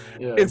would.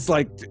 Yeah. It's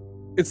like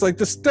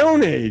the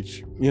Stone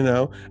Age,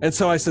 And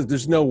so I said,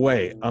 there's no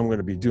way I'm going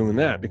to be doing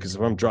that, because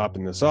if I'm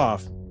dropping this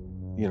off,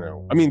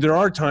 I mean, there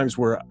are times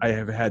where I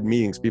have had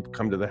meetings, people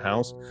come to the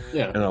house,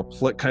 and I'll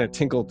kind of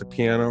tinkle at the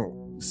piano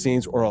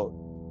scenes, or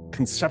I'll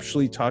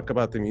conceptually talk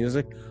about the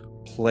music,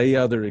 play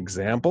other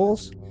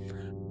examples.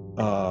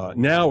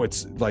 Now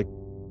it's like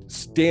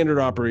standard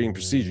operating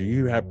procedure.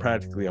 You have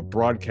practically a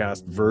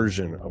broadcast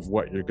version of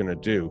what you're going to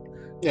do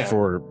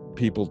for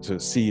people to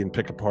see and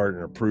pick apart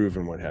and approve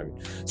and what have you.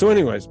 So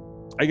anyways,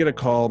 I get a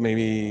call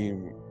maybe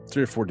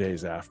 3 or 4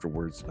 days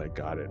afterwards that I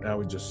got it, and I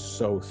was just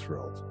so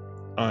thrilled.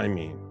 I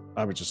mean,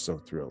 I was just so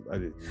thrilled.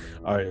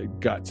 I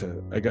got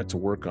to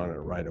work on it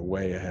right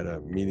away. I had a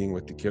meeting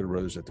with the Kidder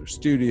Brothers at their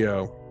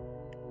studio.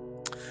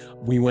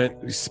 We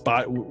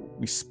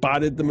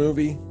spotted the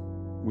movie,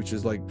 which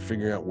is like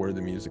figuring out where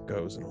the music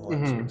goes and all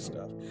that sort of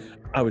stuff.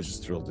 I was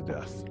just thrilled to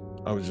death.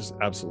 I was just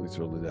absolutely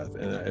thrilled to death.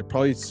 And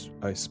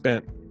I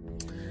spent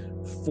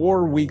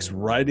 4 weeks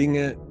writing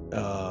it,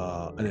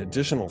 an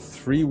additional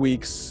 3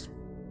 weeks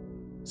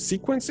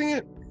sequencing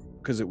it,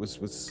 because it was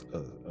with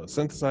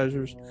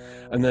synthesizers,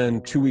 and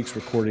then 2 weeks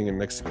recording and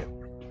mixing it.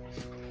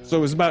 So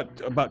it was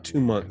about 2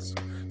 months.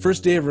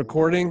 First day of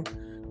recording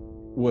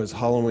was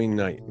Halloween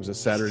night. It was a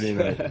Saturday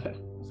night. It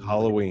was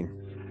Halloween.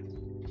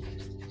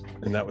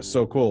 And that was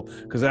so cool,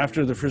 because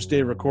after the first day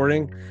of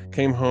recording,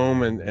 came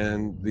home and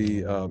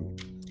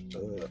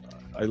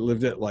I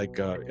lived at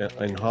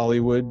in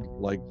Hollywood,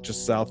 like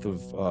just south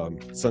of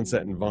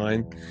Sunset and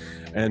Vine,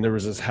 and there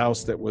was this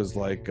house that was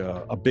like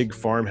a big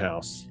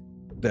farmhouse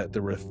that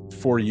there were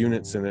 4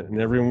 units in it, and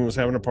everyone was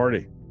having a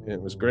party. And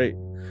it was great.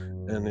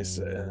 And I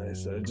said,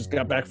 I just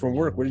got back from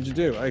work. What did you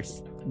do? I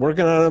was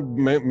working on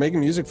making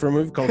music for a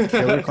movie called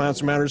Killer Clowns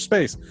from Outer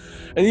Space.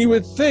 And you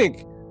would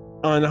think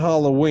on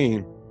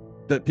Halloween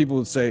that people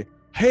would say,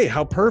 hey,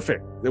 how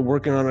perfect, they're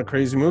working on a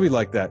crazy movie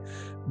like that.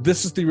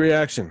 This is the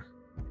reaction.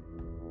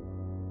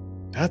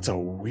 That's a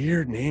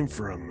weird name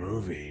for a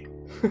movie.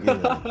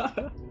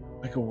 I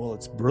go, well,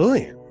 it's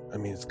brilliant. I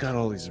mean, it's got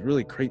all these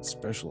really great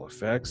special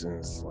effects, and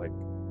it's like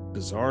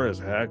bizarre as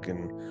heck,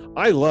 and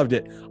I loved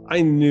it.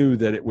 I knew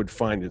that it would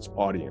find its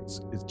audience.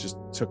 It just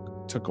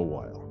took a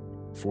while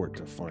for it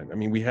to find. I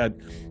mean,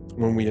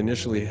 when we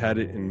initially had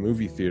it in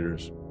movie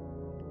theaters,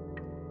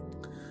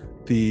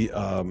 the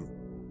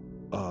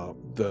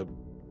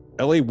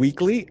LA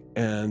Weekly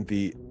and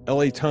the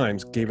LA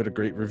Times gave it a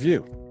great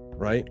review,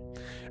 right?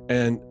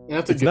 And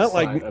that's a good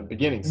sign, a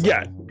beginning sign.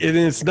 Yeah,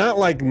 it's not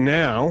like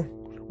now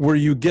where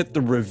you get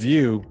the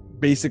review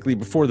basically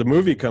before the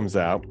movie comes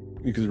out,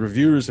 because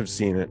reviewers have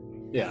seen it.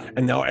 Yeah.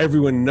 And now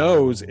everyone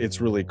knows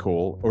it's really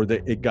cool, or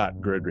that it got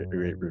great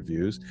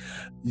reviews.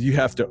 You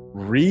have to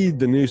read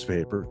the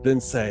newspaper, then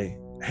say,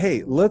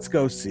 hey, let's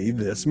go see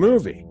this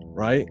movie,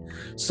 right?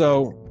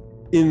 So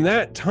in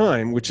that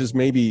time, which is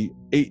maybe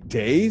 8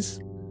 days,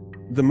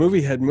 the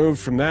movie had moved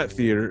from that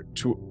theater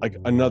to like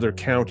another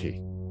county,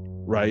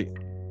 right?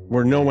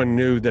 Where no one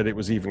knew that it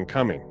was even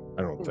coming,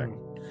 I don't think.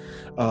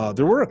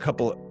 There were a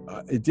couple,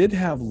 it did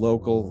have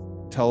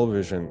local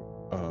television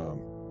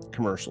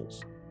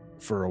commercials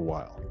for a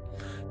while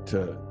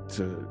to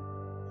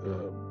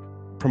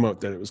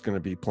promote that it was going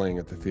to be playing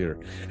at the theater.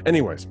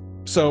 Anyways,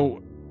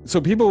 so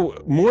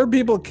more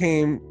people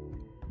came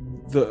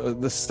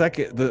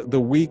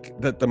the week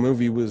that the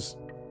movie was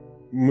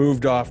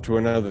moved off to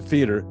another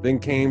theater than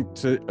came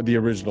to the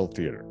original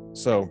theater.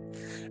 So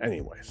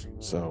anyways,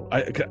 so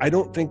I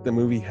don't think the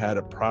movie had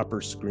a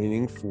proper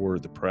screening for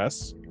the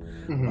press.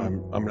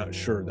 I'm not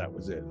sure that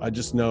was it. I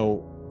just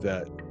know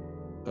that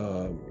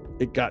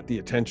it got the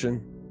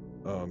attention.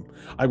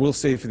 I will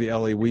say for the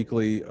LA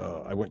Weekly,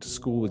 I went to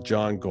school with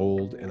John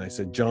Gold, and I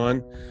said,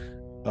 John,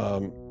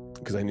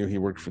 because I knew he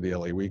worked for the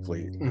LA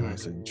Weekly, and I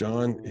said,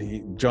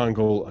 John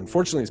Gold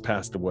unfortunately has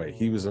passed away.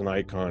 He was an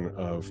icon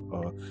of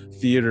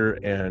theater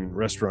and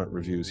restaurant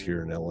reviews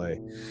here in LA.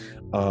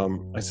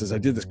 I says, I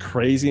did this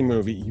crazy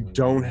movie. You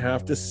don't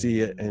have to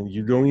see it, and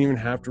you don't even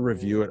have to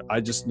review it.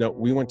 I just know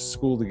we went to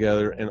school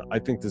together, and I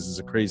think this is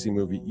a crazy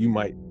movie. You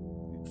might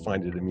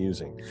find it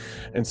amusing.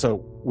 And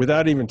so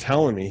without even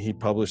telling me, he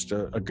published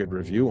a good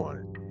review on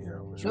it. You know,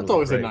 it was that's really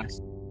always great. a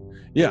nice.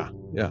 Yeah.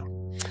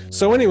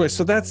 So anyway,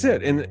 so that's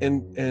it. And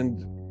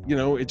you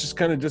know, it just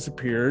kind of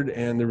disappeared,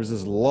 and there was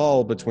this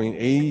lull between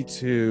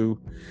 82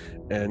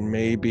 and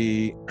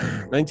maybe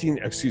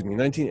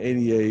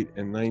 1988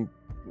 and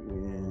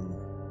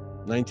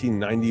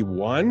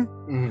 1991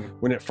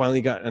 when it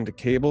finally got onto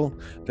cable.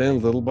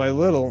 Then little by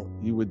little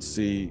you would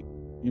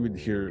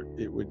hear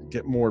it would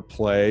get more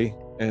play,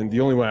 and the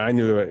only way I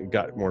knew it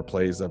got more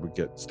play is I would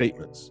get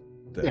statements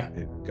that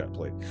it got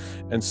played.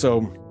 And so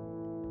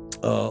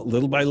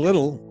little by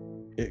little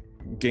it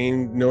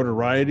gained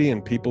notoriety,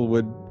 and people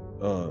would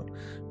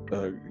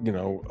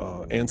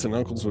aunts and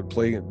uncles would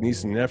play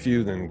niece and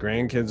nephew, then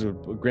grandparents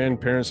would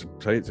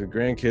play it to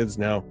grandkids.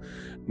 Now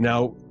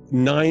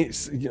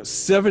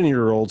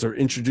 7-year-olds are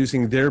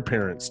introducing their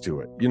parents to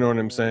it. You know what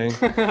I'm saying?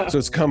 So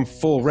it's come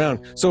full round.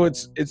 So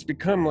it's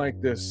become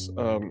like this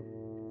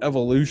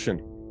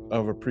evolution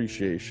of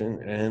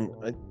appreciation, and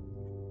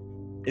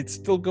it's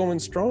still going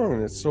strong,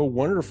 and it's so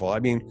wonderful. I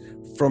mean,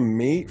 from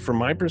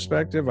my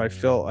perspective, I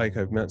felt like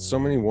I've met so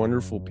many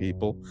wonderful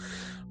people.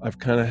 I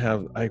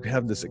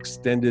have this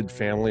extended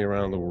family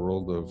around the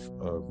world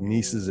of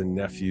nieces and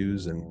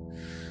nephews and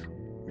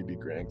maybe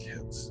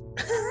grandkids.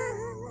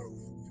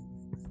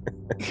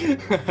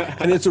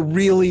 And it's a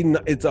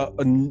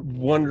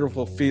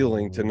wonderful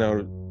feeling to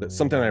know that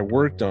something I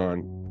worked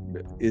on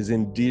is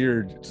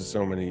endeared to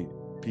so many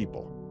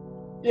people.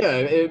 Yeah,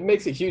 it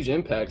makes a huge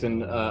impact.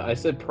 And I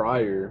said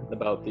prior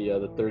about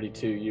the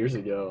 32 years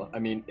ago. I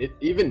mean,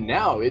 even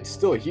now it's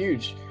still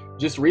huge.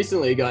 Just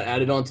recently it got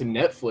added onto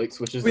Netflix,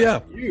 which is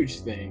a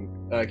huge thing.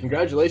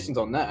 Congratulations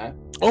on that.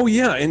 Oh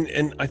yeah,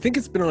 and I think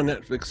it's been on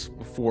Netflix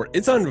before.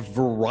 It's on a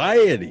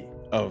variety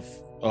of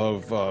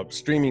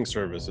streaming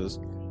services.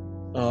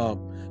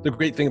 The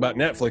great thing about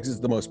Netflix is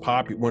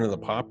one of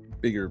the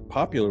bigger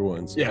popular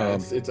ones. Yeah,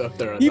 it's up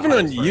there. Even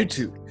on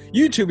YouTube.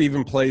 YouTube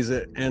even plays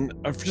it, and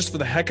just for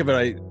the heck of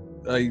it,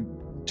 I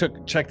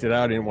checked it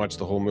out. I didn't watch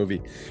the whole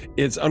movie.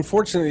 It's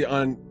unfortunately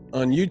on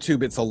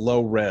YouTube. It's a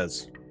low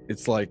res.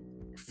 It's like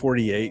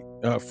 480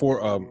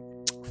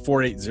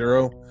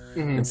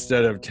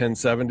 instead of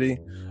 1070.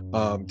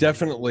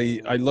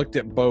 Definitely, I looked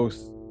at both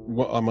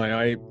on my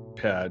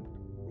iPad,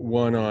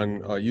 one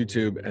on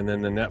YouTube, and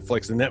then the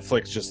Netflix. The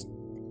Netflix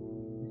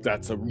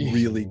that's a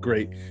really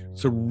great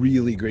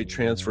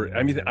transfer.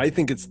 I mean, I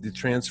think it's the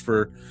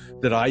transfer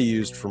that I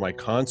used for my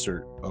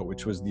concert,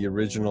 which is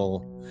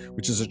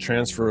a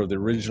transfer of the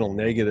original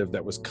negative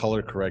that was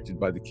color corrected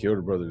by the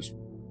Chiodo Brothers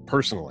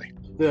personally.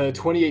 The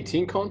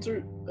 2018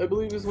 concert, I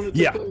believe, is when it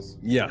took place?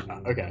 Yeah.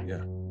 Okay.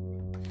 Yeah.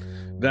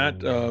 That,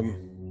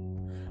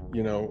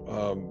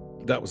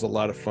 that was a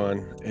lot of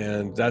fun,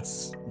 and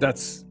that's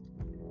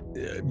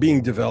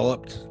being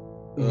developed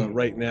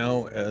right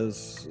now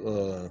as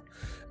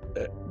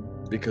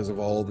because of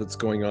all that's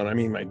going on. I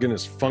mean, my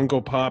goodness,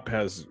 Funko Pop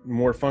has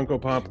more Funko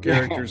Pop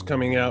characters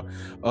coming out.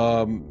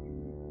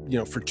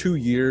 For 2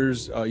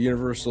 years,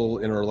 Universal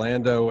in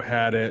Orlando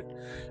had it,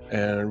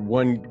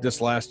 and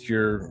this last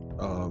year,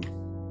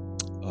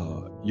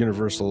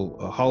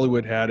 Universal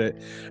Hollywood had it,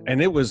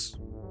 and it was,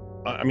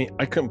 I mean,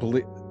 I couldn't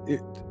believe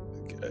it.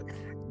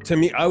 To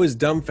me, I was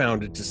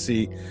dumbfounded to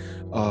see.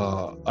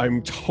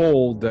 I'm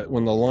told that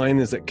when the line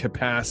is at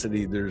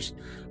capacity, there's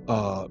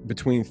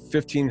between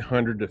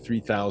 1,500 to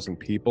 3,000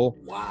 people.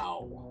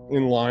 Wow.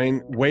 In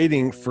line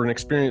waiting for an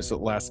experience that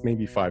lasts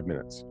maybe 5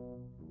 minutes.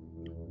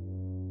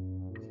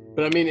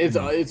 But I mean, it's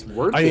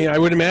worth it. I mean, I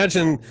would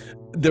imagine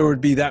there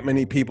would be that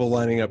many people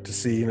lining up to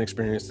see an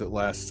experience that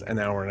lasts an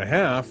hour and a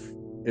half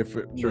if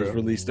it was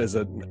released as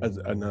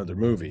another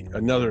movie,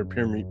 another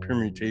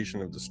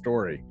permutation of the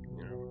story.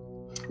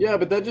 Yeah,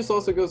 but that just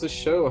also goes to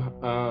show,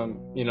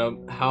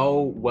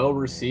 how well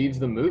received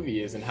the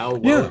movie is and how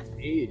well it's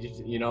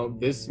aged.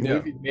 This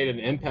movie made an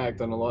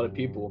impact on a lot of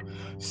people.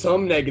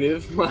 Some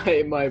negative,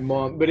 my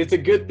mom, but it's a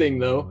good thing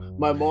though.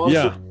 My mom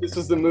said this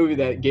was the movie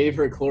that gave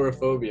her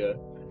chlorophobia,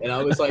 and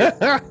I was like,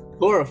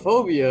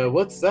 chlorophobia?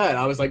 What's that?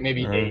 I was like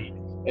maybe 8.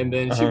 And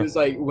then she was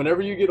like,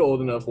 whenever you get old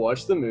enough,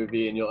 watch the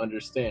movie and you'll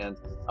understand.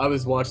 I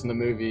was watching the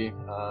movie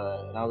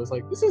and I was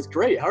like, this is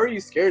great. How are you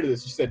scared of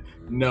this? She said,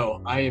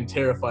 no, I am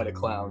terrified of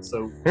clowns.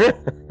 So,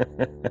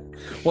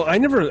 well, I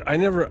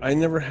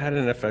never had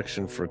an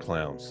affection for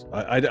clowns.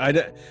 I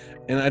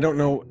don't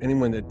know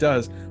anyone that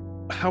does.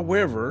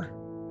 However,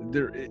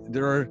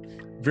 there are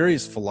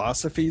various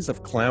philosophies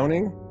of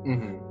clowning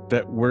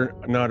that we're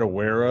not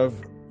aware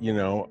of. You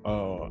know,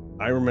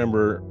 I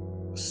remember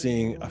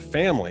seeing a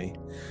family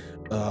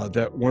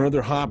that one of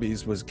their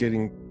hobbies was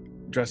getting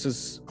dressed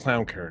as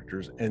clown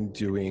characters and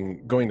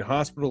going to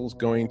hospitals,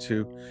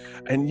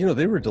 and you know,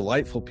 they were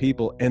delightful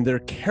people, and their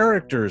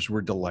characters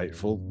were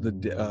delightful. The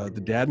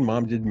dad and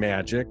mom did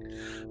magic,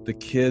 the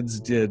kids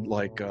did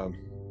like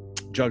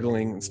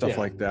juggling and stuff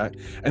like that,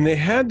 and they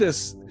had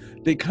this.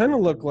 They kind of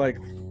look like,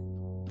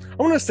 I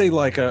want to say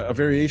like a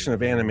variation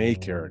of anime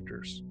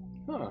characters.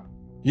 Huh.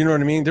 You know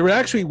what I mean? They were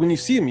actually, when you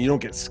see them, you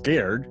don't get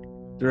scared.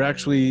 They're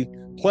actually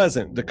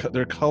pleasant.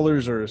 Their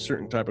colors are a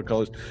certain type of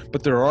colors,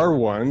 but there are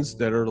ones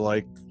that are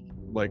like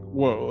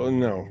whoa,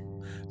 no.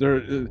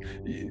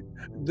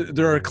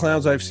 There are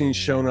clowns I've seen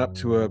shown up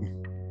to a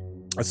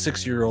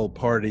 6-year-old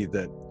party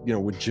that, you know,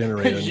 would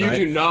generate you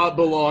do not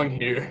belong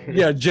here.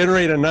 Yeah,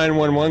 generate a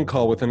 911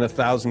 call within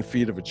 1,000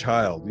 feet of a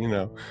child, you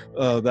know,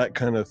 that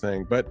kind of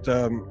thing. But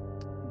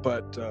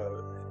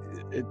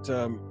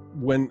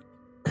when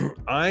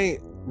I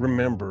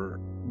remember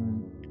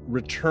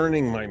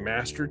returning my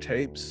master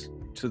tapes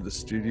to the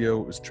studio,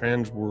 it was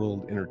Trans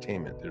World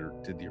Entertainment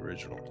that did the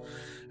original,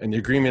 and the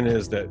agreement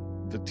is that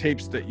the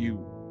tapes that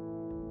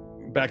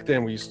back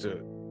then there used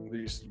to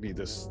be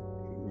this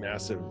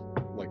massive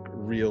like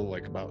reel,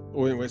 like about,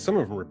 well, some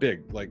of them were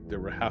big, like they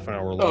were half an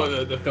hour long.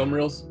 Oh, the film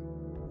reels?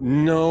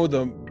 No,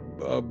 the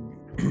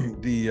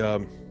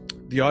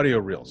audio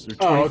reels.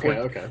 Oh,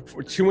 okay.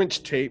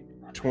 2-inch tape.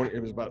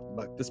 It was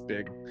about this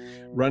big,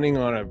 running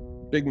on a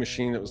big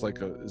machine that was like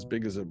as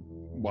big as a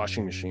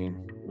washing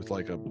machine with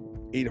like a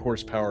 8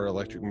 horsepower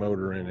electric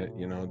motor in it,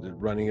 you know,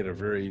 running at a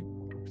very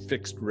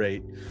fixed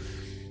rate.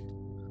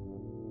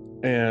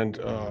 And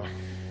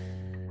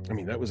I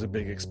mean, that was a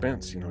big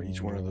expense, you know.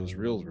 Each one of those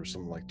reels were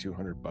something like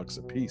 $200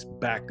 a piece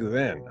back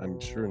then. I'm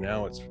sure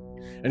now it's,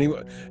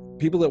 anyway,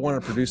 people that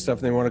want to produce stuff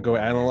and they want to go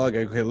analog,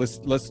 okay, let's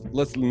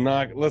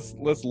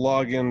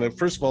log in.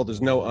 First of all,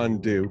 there's no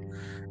undo.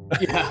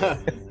 Yeah,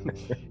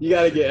 you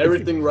got to get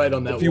everything right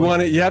on that. If you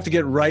want it, you have to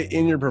get right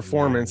in your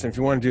performance. And if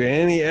you want to do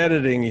any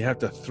editing, you have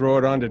to throw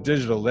it onto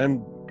digital,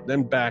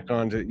 then back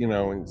onto, you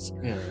know.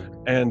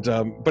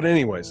 But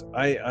anyways,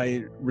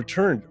 I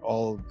returned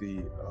all of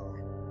the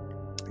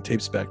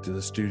tapes back to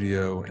the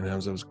studio, and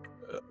as I was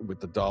with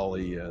the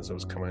dolly, as I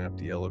was coming up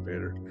the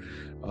elevator,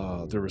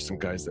 there were some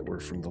guys that were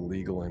from the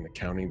legal and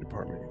accounting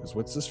department. He goes,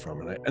 "What's this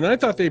from?" And I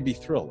thought they'd be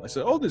thrilled. I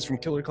said, "Oh, this is from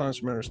Killer Clowns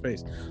from Outer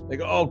Space." They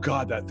go, "Oh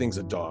God, that thing's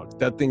a dog.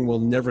 That thing will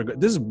never go."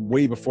 This is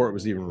way before it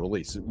was even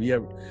released. We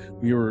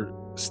were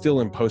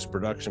still in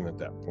post-production at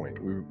that point.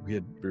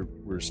 We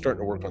were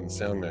starting to work on the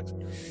sound mix.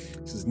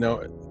 He says,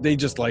 "No, they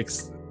just like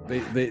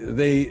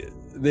they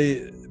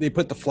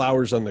put the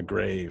flowers on the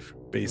grave,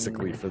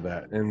 basically, for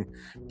that." And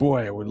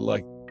boy,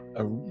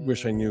 I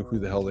wish I knew who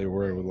the hell they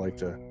were. I would like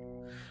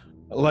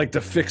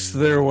to fix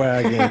their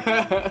wagon.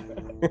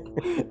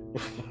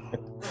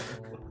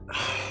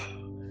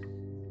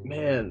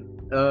 Man,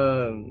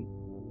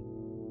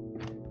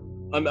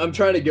 I'm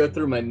trying to go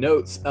through my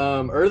notes.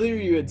 Earlier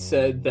you had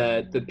said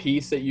that the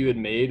piece that you had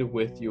made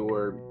with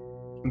your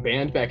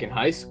band back in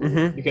high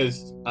school,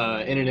 because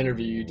in an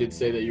interview you did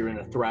say that you were in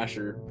a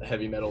thrasher, a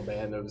heavy metal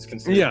band that was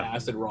considered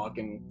acid rock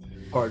and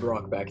hard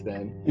rock back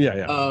then.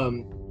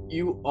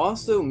 You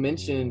also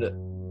mentioned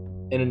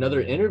in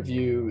another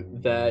interview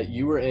that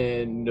you were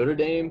in Notre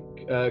Dame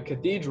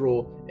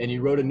Cathedral and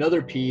you wrote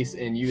another piece,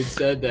 and you had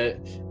said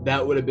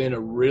that would have been a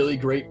really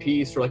great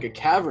piece for like a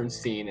cavern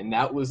scene, and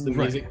that was the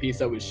music piece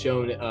that was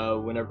shown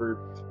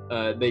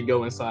whenever they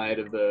go inside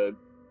of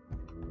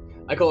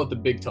I call it the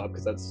big tub,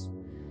 because that's,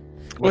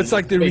 well, it's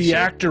like the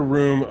reactor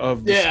room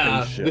of the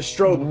spaceship. The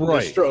strobe.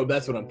 Right. The strobe,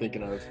 that's what I'm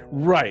thinking of.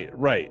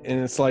 Right. And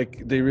it's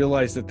like they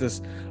realize that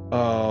this,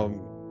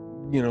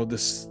 you know,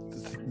 this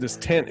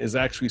tent is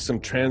actually some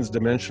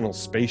trans-dimensional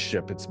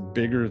spaceship. It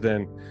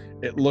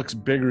looks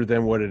bigger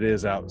than what it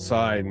is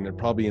outside, and they're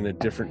probably in a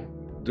different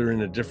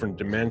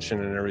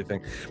dimension and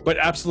everything. But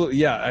absolutely,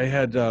 yeah, I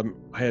had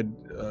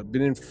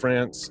been in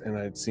France, and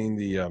I had seen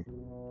the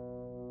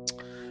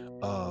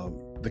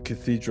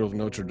Cathedral of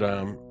Notre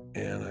Dame,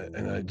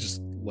 and I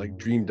just like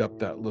dreamed up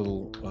that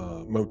little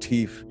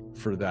motif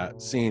for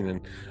that scene,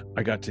 and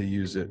I got to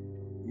use it.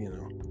 You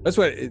know, that's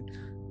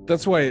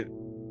why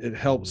it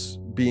helps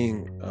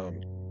being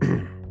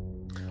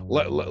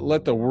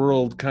let the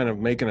world kind of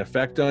make an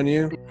effect on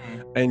you,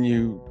 and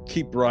you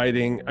keep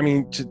writing. I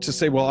mean, to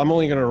say, well, I'm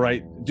only going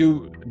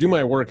to do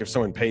my work if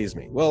someone pays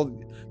me. Well,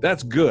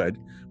 that's good,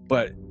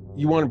 but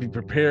you want to be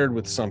prepared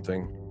with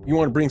something. You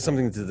want to bring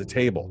something to the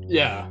table.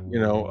 Yeah. You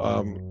know,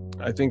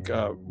 I think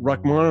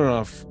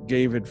Rachmaninoff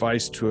gave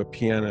advice to a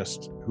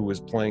pianist who was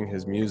playing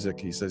his music.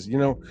 He says, you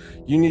know,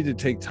 you need to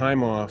take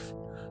time off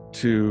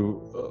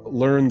to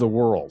learn the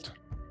world.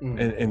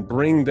 And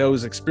bring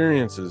those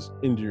experiences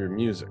into your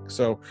music.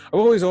 So I'm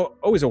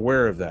always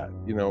aware of that.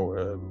 You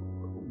know,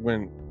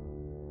 when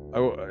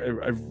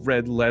I've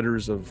read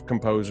letters of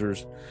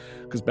composers,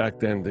 because back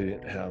then they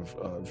didn't have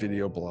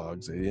video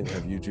blogs, they didn't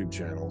have YouTube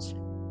channels,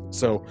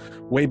 So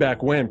way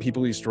back when,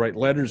 people used to write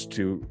letters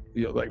to,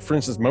 like for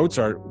instance,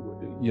 Mozart,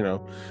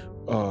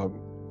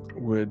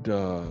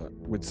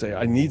 would say,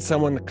 I need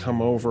someone to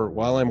come over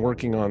while I'm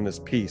working on this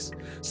piece.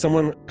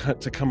 Someone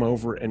to come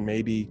over and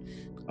maybe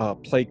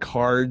play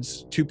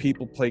cards. Two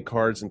people play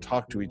cards and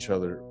talk to each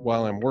other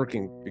while I'm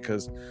working,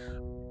 because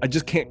I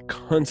just can't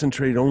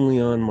concentrate only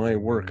on my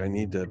work. I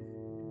need to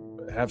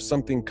have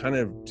something kind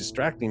of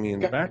distracting me in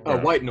the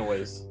background. White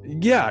noise.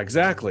 Yeah,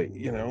 exactly.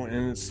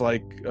 And it's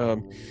like,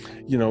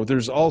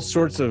 there's all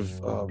sorts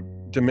of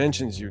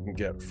dimensions you can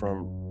get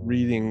from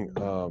reading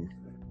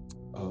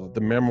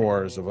the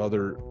memoirs of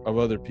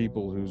other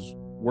people whose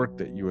work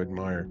that you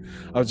admire.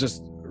 I was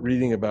just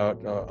reading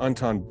about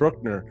Anton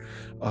Bruckner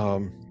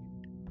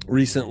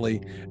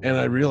recently, and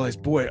I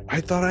realized, boy, I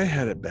thought I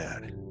had it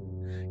bad.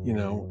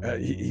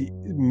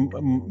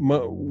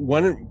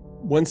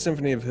 One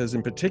symphony of his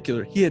in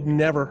particular, he had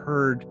never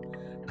heard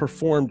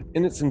performed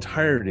in its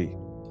entirety,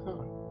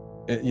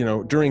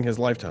 during his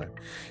lifetime.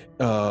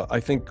 I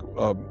think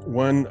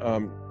one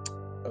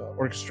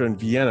orchestra in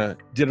Vienna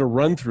did a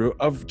run through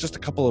of just a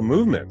couple of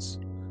movements,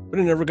 but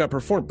it never got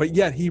performed. But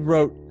yet he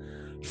wrote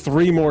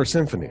 3 more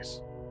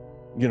symphonies,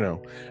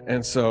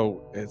 and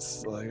so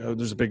it's like,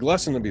 there's a big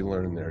lesson to be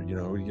learned there.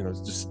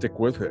 Just stick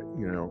with it.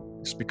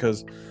 Just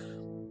because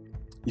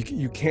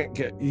you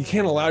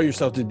can't allow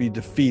yourself to be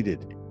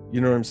defeated. You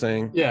know what I'm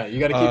saying? Yeah,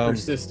 you got to keep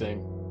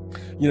persisting.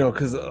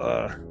 Because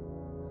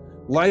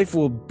life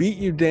will beat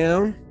you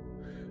down.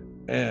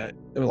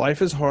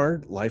 Life is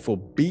hard. Life will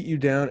beat you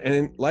down,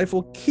 and life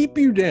will keep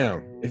you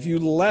down if you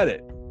let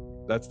it.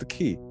 That's the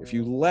key. If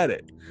you let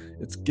it,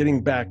 it's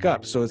getting back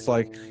up. So it's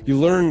like you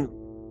learn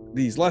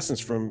these lessons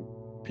from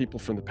people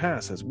from the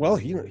past. As well,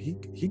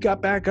 he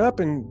got back up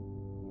and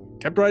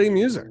kept writing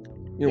music.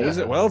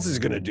 What else is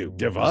he gonna do?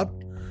 Give up?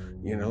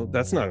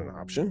 That's not an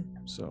option.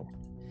 So.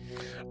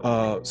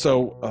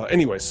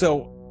 Anyway,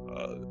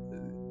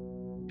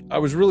 I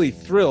was really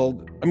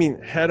thrilled. I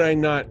mean, had I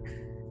not,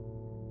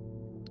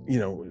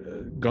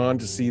 gone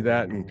to see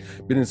that and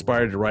been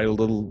inspired to write a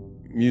little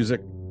music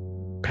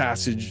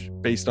passage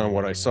based on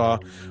what I saw,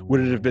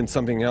 would it have been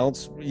something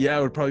else? Yeah,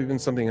 it would probably have been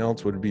something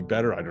else. Would it be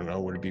better? I don't know.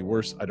 Would it be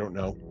worse? I don't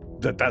know.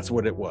 That's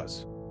what it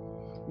was.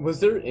 Was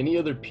there any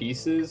other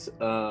pieces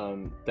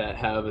that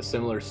have a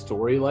similar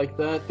story like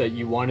that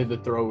you wanted to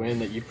throw in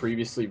that you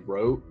previously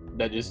wrote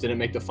that just didn't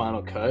make the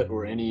final cut,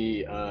 or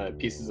any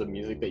pieces of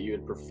music that you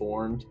had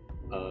performed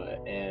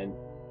and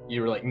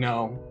you were like,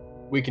 no,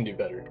 we can do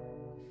better?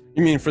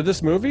 You mean for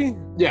this movie?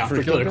 Yeah,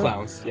 for Killer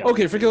Clowns. Yeah.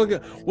 Okay, for Killer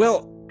Clowns.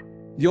 Well,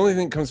 the only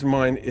thing that comes to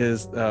mind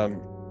is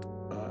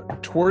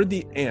toward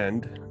the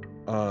end,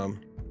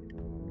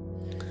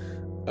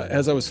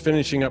 as I was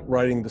finishing up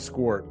writing the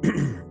score,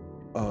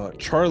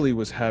 Charlie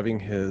was having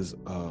his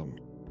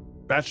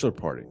bachelor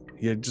party.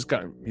 He's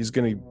going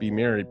to be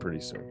married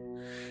pretty soon.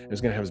 He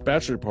was going to have his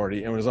bachelor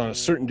party, and it was on a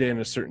certain day and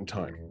a certain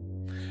time.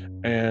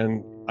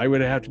 And I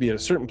would have to be at a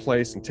certain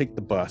place and take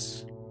the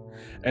bus.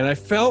 And I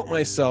felt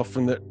myself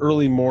from the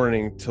early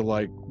morning to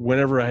like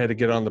whenever I had to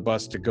get on the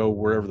bus to go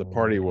wherever the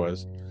party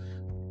was,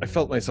 I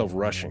felt myself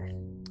rushing.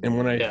 And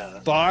when I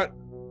thought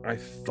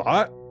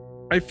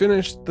I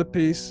finished the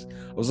piece,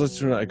 I was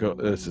listening to it, I go,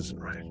 this isn't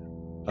right.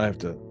 I have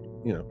to,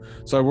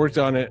 So I worked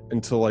on it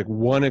until like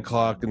 1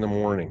 o'clock in the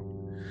morning.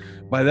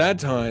 By that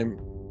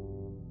time,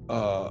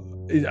 I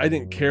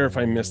didn't care if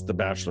I missed the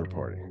bachelor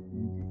party,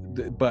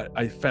 but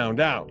I found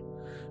out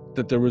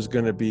that there was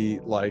going to be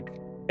like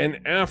an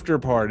after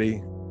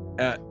party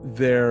at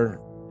their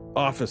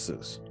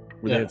offices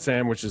where they had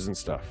sandwiches and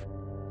stuff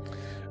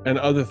and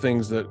other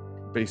things that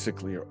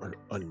basically are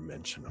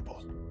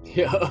unmentionable.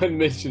 Yeah,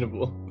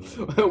 unmentionable.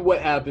 What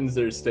happens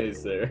there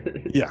stays there.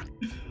 Yeah.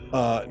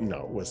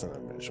 No, it wasn't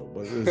unmentionable,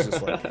 but it was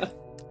just like,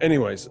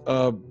 anyways,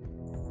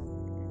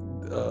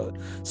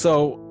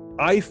 so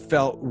I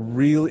felt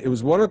really, it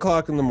was 1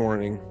 o'clock in the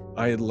morning.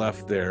 I had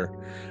left there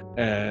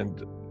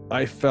and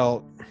I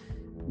felt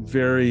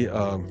very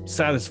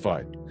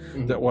satisfied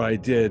that what I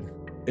did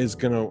is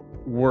going to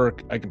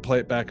work. I can play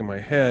it back in my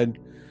head.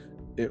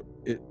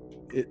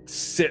 It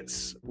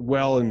sits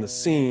well in the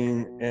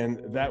scene,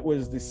 and that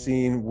was the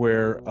scene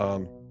where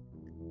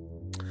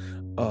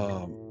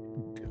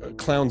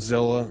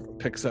Clownzilla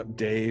picks up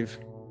Dave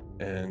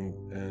and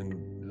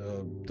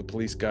the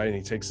police guy, and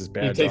he takes his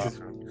badge off.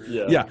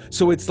 Yeah.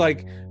 So it's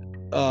like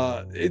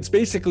it's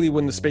basically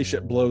when the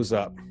spaceship blows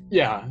up.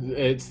 Yeah,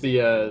 it's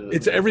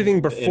it's everything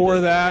before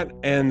that,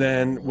 and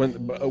then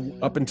when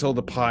up until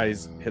the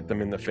pies hit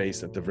them in the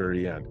face at the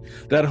very end.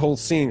 That whole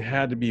scene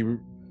had to be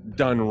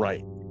done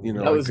right.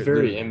 That was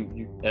very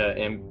ambiguous.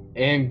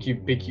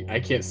 I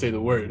can't say the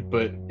word,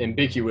 but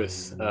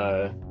ambiguous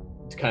to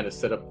kind of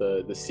set up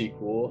the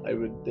sequel, I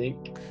would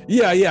think.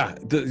 Yeah.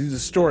 The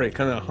story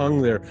kind of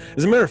hung there.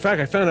 As a matter of fact,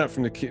 I found out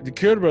from the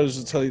Kyoto Brothers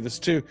will tell you this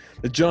too.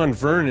 That John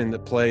Vernon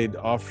that played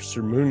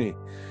Officer Mooney,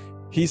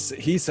 he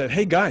said,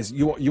 "Hey guys,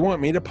 you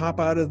want me to pop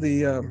out of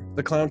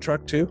the clown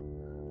truck too?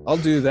 I'll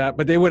do that."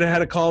 But they would have had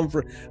to call him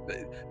for.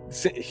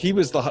 He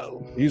was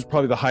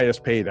probably the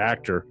highest paid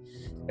actor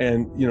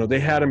And they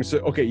had him say,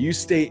 okay, you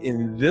stay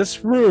in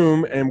this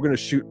room and I'm going to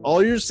shoot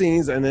all your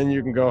scenes and then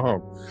you can go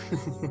home.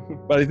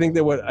 But I think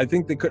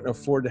they couldn't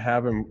afford to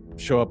have him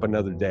show up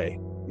another day,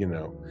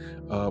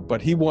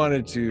 but he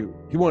wanted to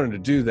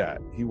do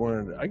that.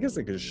 I guess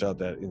they could have shot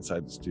that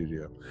inside the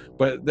studio,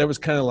 but that was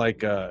kind of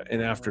like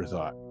an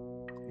afterthought,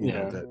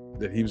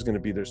 that he was going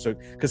to be there. So,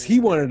 cause he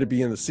wanted to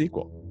be in the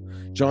sequel.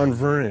 John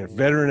Vernon,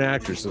 veteran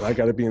actor, said, I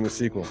got to be in the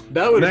sequel.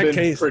 That would have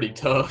been pretty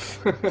tough.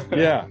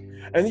 Yeah.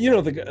 And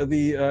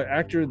the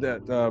actor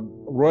that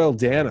Royal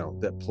Dano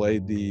that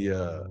played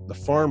the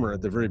farmer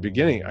at the very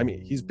beginning. I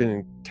mean, he's been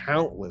in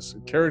countless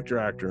character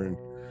actor in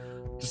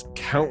just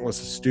countless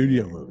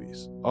studio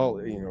movies. All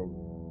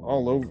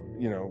over.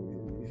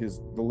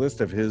 The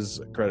list of his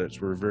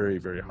credits were very,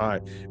 very high.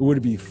 It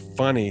would be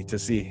funny to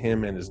see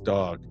him and his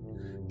dog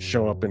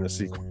show up in a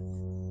sequel.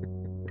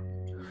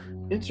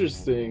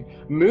 Interesting.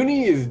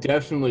 Mooney is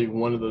definitely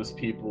one of those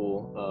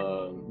people.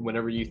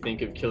 Whenever you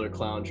think of Killer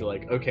Clowns, you're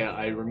like, okay,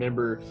 I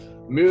remember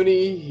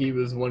Mooney. He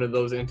was one of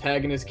those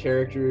antagonist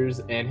characters,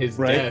 and his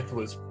death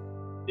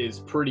is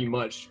pretty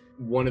much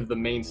one of the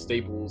main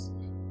staples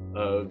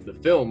of the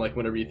film. Like,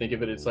 whenever you think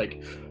of it, it's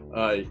like,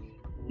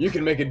 you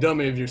can make a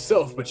dummy of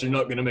yourself, but you're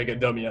not going to make a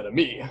dummy out of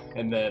me.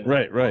 And then,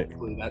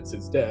 hopefully that's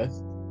his death.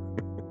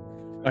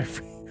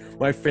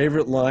 My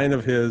favorite line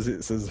of his,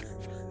 it says,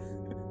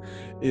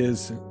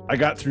 is, I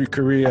got through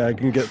Korea, I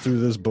can get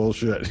through this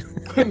bullshit.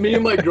 Me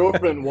and my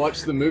girlfriend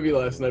watched the movie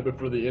last night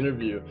before the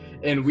interview,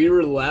 and we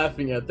were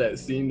laughing at that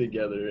scene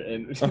together,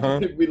 and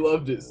we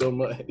loved it so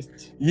much.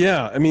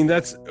 Yeah, I mean,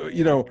 that's,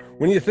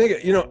 when you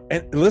think,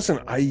 and listen,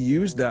 I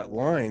used that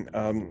line.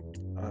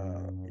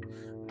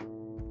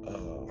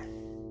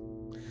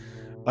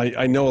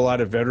 I know a lot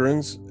of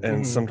veterans,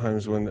 and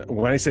sometimes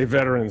when I say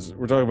veterans,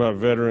 we're talking about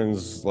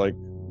veterans like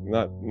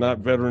not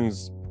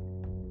veterans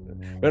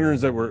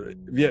that were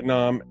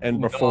Vietnam and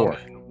before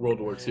World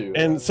War II.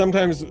 And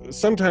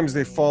sometimes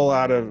they fall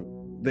out of,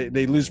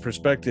 they lose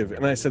perspective.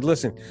 And I said,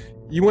 listen,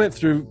 you went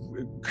through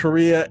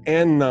Korea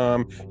and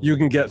Nam, you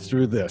can get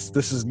through this.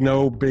 This is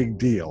no big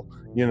deal,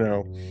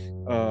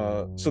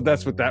 so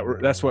that's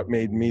what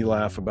made me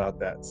laugh about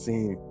that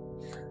scene.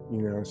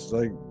 It's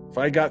like, if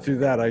I got through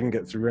that, I can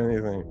get through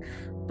anything.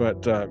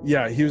 But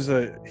he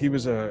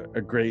was a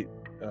great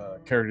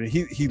character.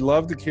 He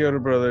loved the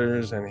Chiodo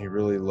Brothers, and he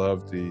really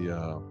loved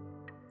the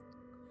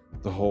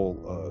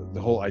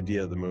whole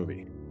idea of the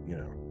movie.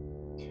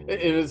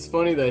 It was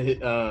funny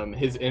that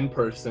his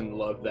in-person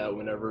loved that.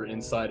 Whenever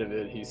inside of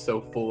it, he's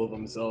so full of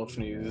himself,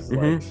 and he's just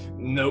like,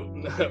 nope,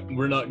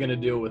 we're not gonna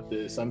deal with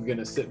this. I'm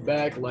gonna sit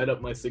back, light up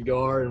my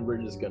cigar, and we're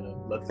just gonna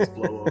let this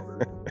blow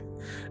over.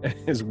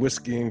 His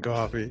whiskey and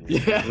coffee.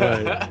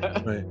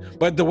 Yeah. Right.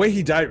 But the way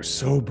he died was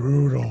so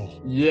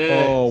brutal.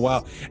 Yeah. Oh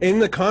wow. In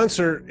the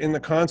concert,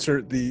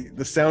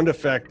 the sound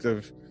effect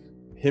of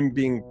him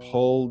being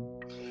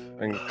pulled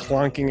and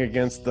clonking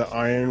against the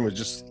iron was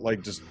just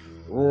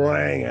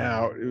rang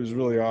out. It was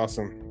really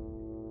awesome.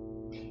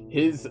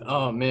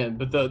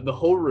 But the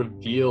whole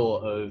reveal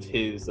of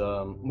his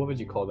what would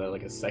you call that,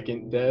 like a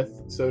second death,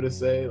 so to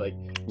say, like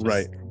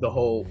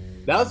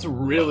that's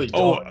really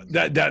dark.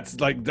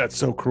 That's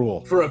so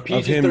cruel for a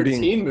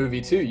PG-13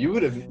 movie too. You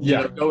would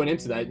have going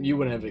into that, you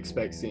wouldn't have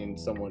expected seeing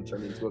someone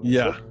turn into a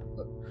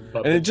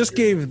and it just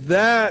gave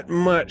that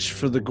much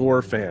for the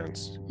gore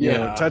fans.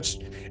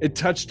 It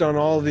touched on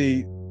all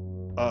the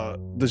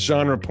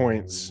genre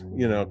points,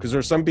 because there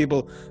are some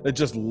people that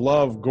just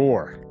love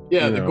gore.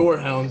 The gore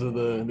hounds of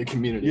the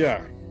community.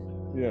 Yeah.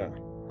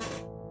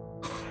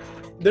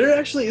 There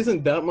actually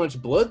isn't that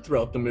much blood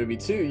throughout the movie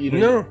too. You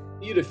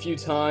see it a few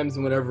times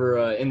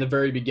whenever in the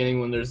very beginning,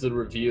 when there's the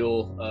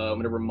reveal,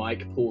 whenever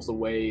Mike pulls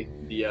away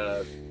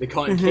the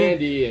cotton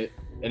candy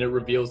and it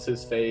reveals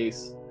his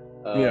face.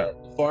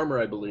 Farmer,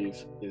 I believe,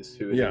 is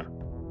who it is.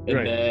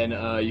 And then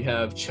you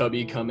have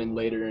Chubby coming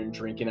later and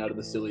drinking out of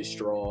the silly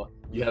straw.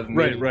 You have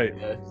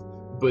death,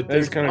 but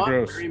there's not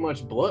very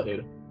much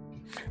blood.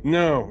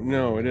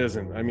 No, it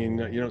isn't. I mean,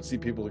 you don't see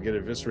people get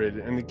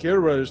eviscerated. And the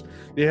Chiodo Brothers,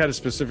 they had a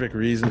specific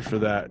reason for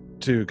that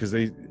too, because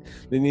they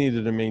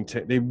needed to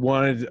maintain. They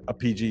wanted a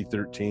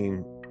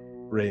PG-13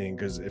 rating,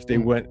 because if they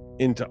went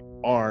into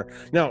R,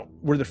 now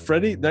were the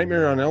Freddy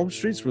Nightmare on Elm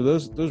Streets, were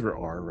those were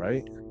R,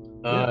 right?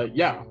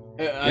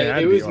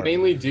 It was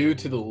mainly due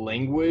to the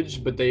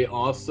language, but they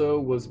also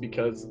was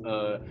because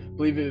I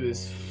believe it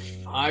was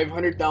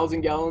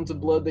 500,000 gallons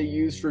of blood they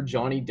used for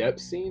Johnny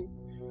Depp's scene.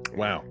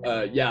 Wow.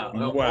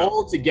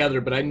 All together,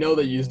 but I know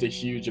they used a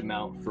huge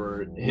amount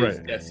for his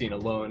death scene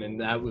alone, and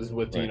that was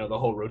with the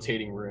whole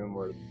rotating room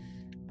where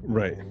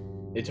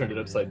they turned it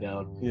upside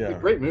down. Yeah, it's a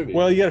great movie.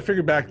 Well, you got to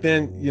figure back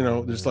then,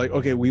 there's like,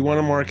 okay, we want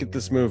to market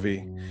this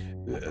movie.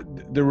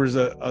 There was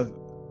a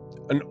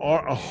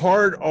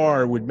hard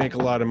R would make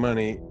a lot of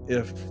money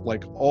if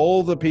like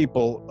all the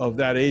people of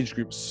that age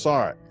group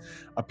saw it.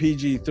 A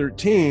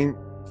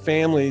PG-13,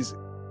 families,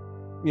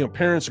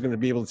 parents are going to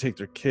be able to take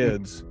their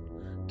kids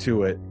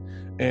to it,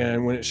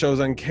 and when it shows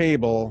on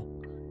cable,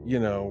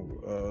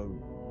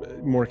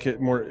 more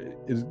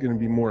is going to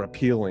be more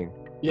appealing.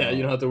 Yeah,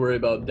 you don't have to worry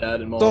about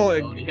dad and mom. So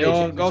telling you, "Hey,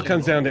 change it the all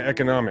comes channel." down to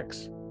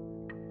economics,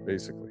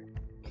 basically.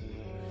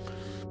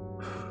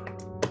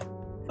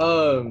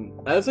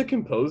 As a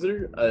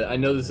composer, I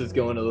know this is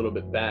going a little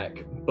bit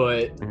back,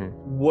 but Mhm.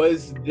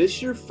 was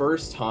this your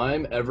first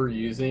time ever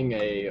using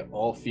a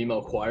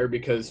all-female choir?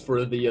 Because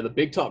for the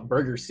Big Top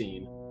Burger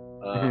scene,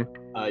 uh,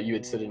 you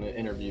had said in an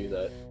interview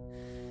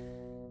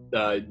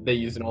that they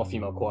used an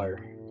all-female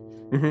choir.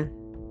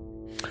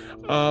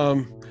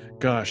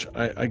 Gosh,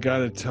 I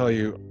gotta tell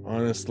you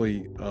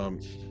honestly,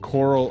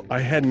 choral. I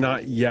had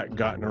not yet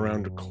gotten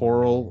around to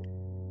choral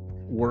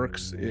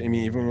works. I mean,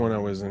 even when I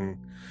was in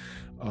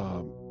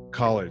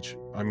college,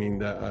 I mean,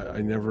 that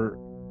I never.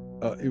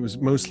 It was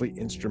mostly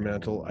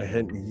instrumental. I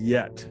hadn't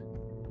yet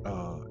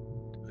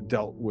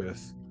dealt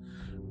with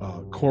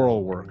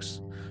choral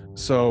works.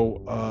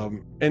 So,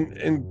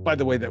 and by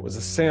the way, that was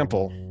a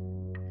sample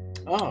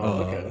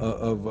Okay.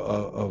 of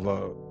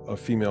a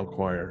female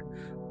choir.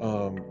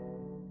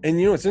 And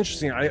you know, it's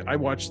interesting. I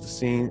watched the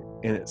scene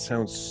and it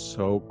sounds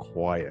so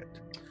quiet.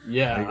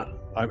 Yeah.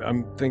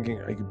 I'm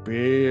thinking I could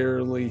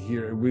barely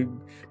hear. It would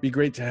be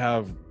great to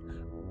have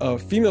a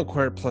female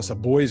choir plus a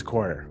boys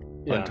choir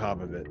on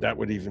top of it. That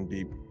would even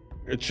be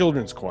a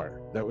children's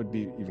choir. That would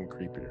be even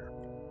creepier.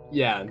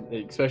 Yeah,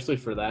 especially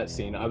for that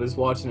scene. I was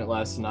watching it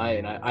last night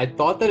and I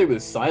thought that it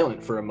was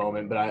silent for a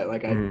moment, but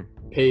I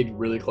paid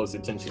really close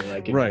attention and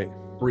I could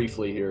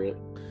briefly hear it.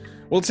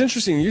 Well, it's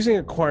interesting using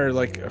a choir,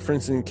 like for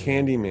instance,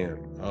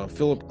 Candyman.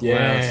 Philip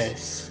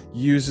Glass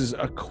uses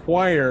a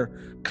choir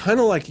kind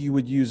of like you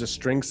would use a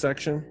string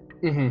section,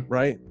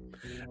 right?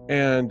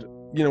 And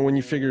you know, when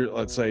you figure,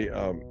 let's say,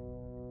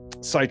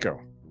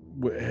 Psycho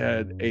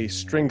had a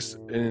strings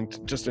and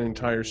just an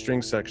entire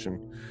string section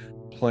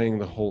playing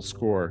the whole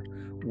score,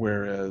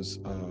 whereas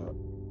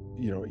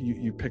you know,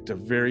 you picked a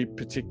very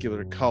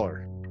particular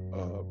color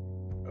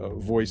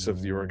voice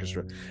of the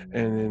orchestra,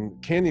 and in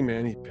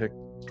Candyman he picked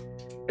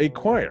a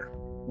choir,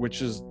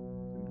 which is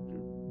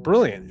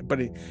brilliant, but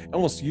he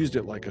almost used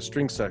it like a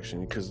string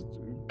section because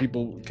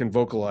people can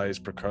vocalize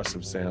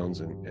percussive sounds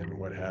and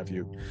what have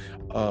you.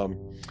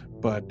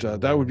 But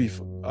that would be,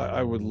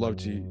 I would love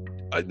to.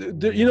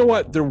 You know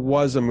what? There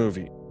was a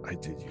movie I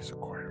did use a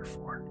choir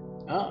for,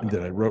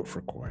 that I wrote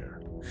for choir.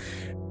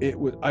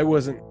 I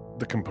wasn't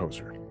the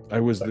composer. I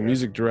was the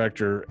music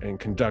director and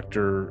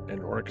conductor and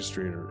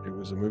orchestrator. It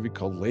was a movie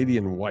called Lady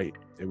in White.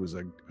 It was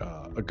a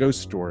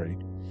ghost story.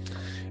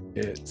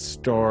 It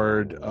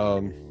starred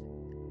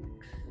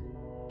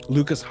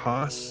Lucas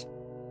Haas,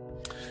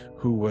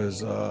 who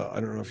was I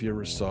don't know if you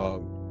ever saw.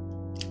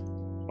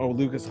 Oh,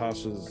 Lucas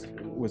Haas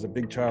was a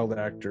big child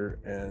actor,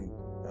 and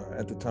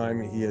at the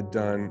time he had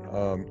done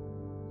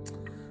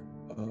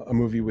a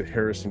movie with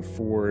Harrison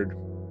Ford,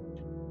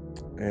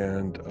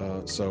 and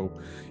so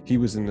he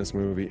was in this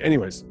movie.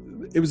 Anyways,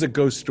 it was a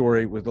ghost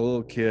story with a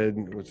little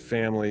kid with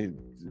family.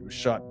 It was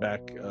shot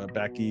back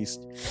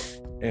east,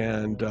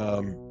 and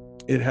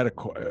it had a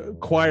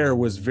choir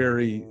was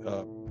very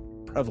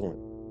prevalent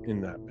in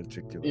that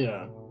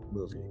particular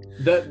movie.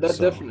 That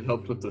definitely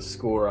helped with the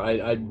score.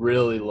 I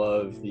really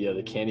love the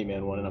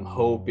Candyman one, and I'm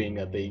hoping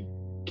that they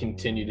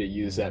continue to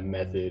use that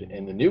method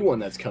in the new one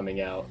that's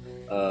coming out,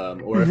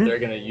 or if they're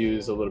going to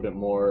use a little bit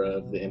more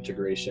of the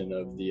integration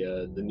of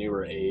the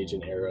newer age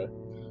and era.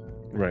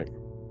 Right.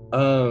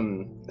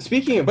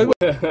 Speaking of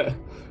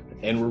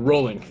and we're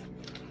rolling.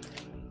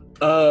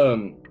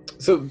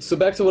 So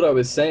back to what I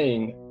was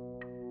saying.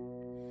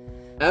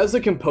 As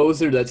a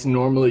composer that's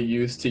normally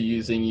used to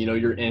using, you know,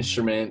 your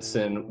instruments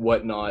and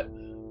whatnot,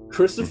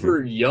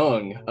 Christopher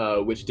Young,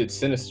 which did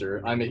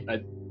Sinister,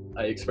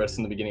 I expressed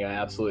in the beginning, I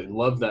absolutely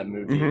love that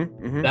movie.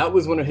 That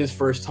was one of his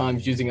first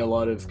times using a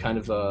lot of kind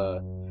of,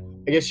 I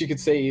guess you could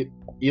say,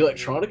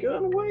 electronica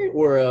in a way,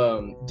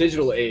 or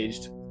digital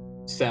aged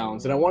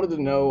sounds. And I wanted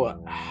to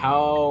know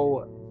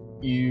how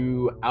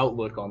you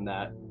outlook on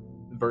that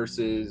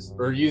versus,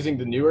 or using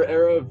the newer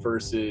era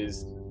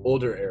versus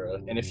older era,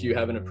 and if you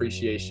have an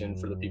appreciation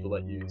for the people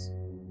that use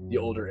the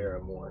older era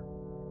more.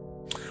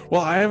 Well,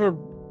 I have an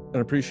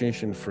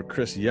appreciation for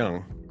Chris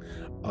Young.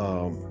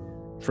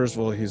 First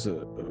of all, he's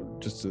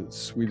just the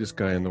sweetest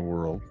guy in the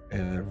world,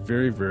 and a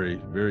very, very,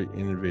 very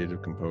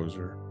innovative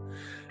composer.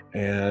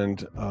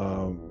 And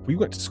we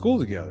went to school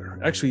together.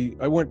 Actually,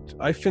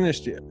 I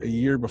finished a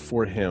year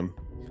before him,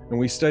 and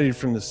we studied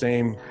from the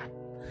same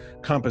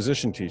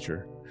composition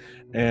teacher.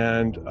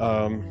 And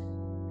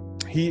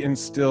he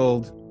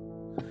instilled.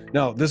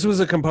 Now, this was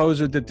a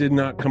composer that did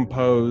not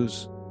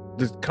compose.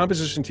 The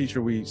composition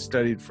teacher we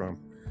studied from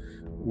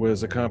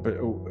was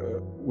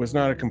was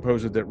not a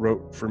composer that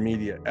wrote for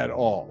media at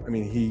all. I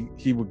mean,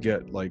 he would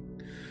get like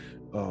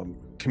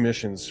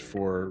commissions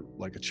for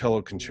like a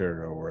cello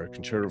concerto or a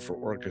concerto for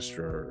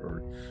orchestra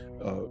or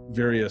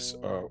various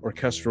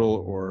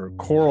orchestral or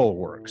choral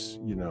works,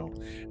 you know.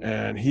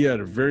 And he had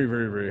a very,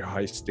 very, very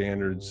high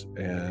standards,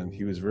 and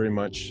he was very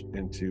much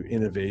into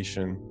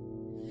innovation,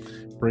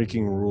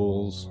 breaking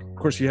rules. Of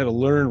course, you had to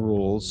learn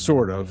rules,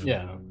 sort of.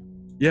 Yeah.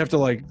 You have to,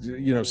 like,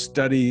 you know,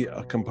 study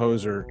a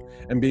composer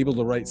and be able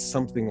to write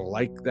something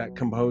like that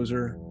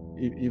composer.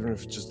 even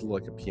if it's just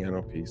like a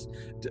piano piece,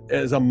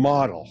 as a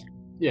model.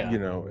 Yeah. You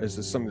know, as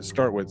something to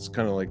start with. It's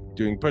kind of like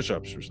doing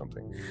push-ups or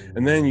something,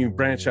 and then you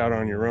branch out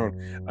on your own.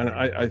 And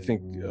I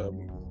think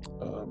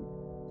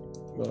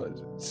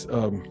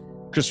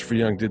Christopher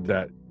Young did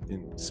that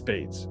in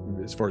spades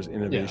as far as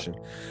innovation.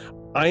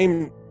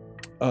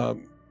 Yeah.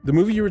 The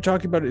movie you were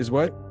talking about is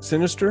what?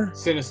 Sinister?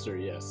 Sinister,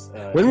 yes.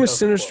 When was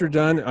Sinister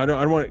done? I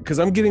don't want, because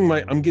I'm getting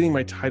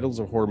my titles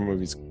of horror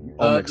movies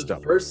all mixed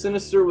up. The first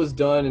Sinister was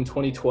done in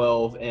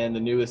 2012, and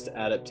the newest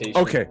adaptation.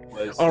 Okay,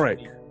 was all right.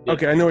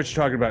 Okay, I know what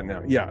you're talking about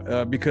now.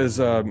 Yeah, because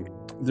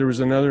there was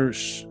another.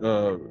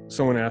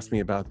 Someone asked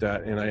me about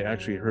that, and I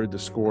actually heard the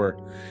score,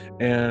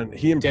 and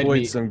he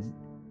employed some.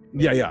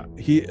 Yeah.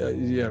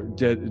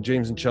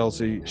 James and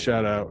Chelsea,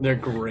 shout out. They're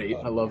great.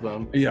 I love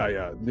them.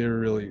 Yeah, they're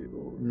really,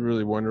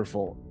 really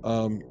wonderful.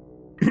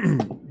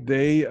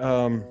 They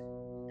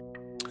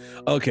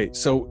okay,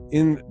 so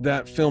in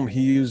that film,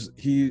 he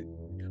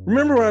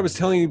remember what I was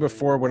telling you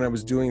before when I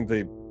was doing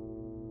the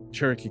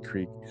Cherokee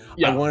Creek.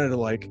 Yeah. I wanted to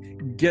like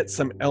get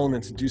some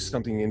elements to do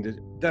something into.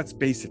 That's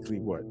basically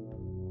what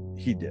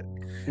he did.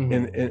 Mm-hmm.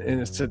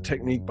 And it's a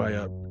technique by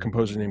a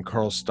composer named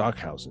Carl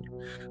Stockhausen,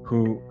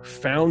 who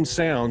found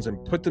sounds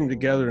and put them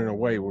together in a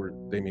way where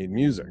they made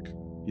music,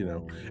 you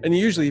know. And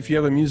usually if you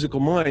have a musical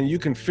mind, you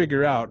can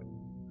figure out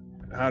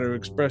how to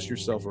express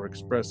yourself or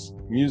express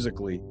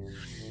musically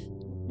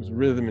with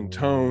rhythm and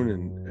tone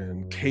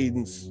and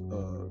cadence,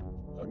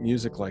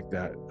 music like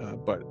that.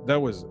 But that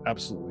was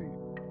absolutely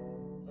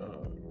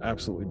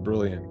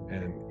brilliant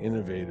and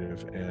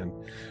innovative. And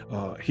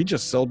he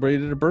just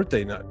celebrated a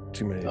birthday not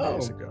too many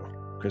days ago.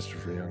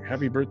 Christopher Young.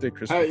 Happy birthday,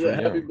 Christopher Young.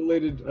 Happy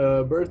belated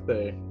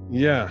birthday.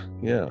 Yeah.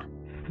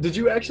 Did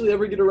you actually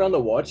ever get around to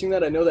watching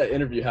that? I know that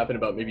interview happened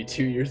about maybe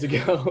 2 years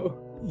ago.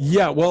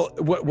 Yeah, well,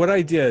 what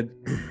I did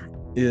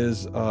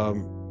is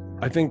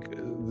I think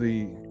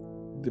the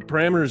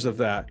parameters of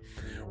that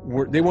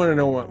were, they want to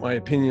know what my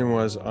opinion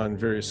was on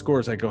various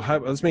scores. I go,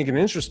 let's make it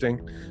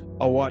interesting.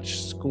 I'll watch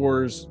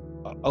scores.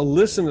 I'll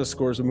listen to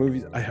scores of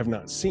movies I have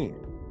not seen.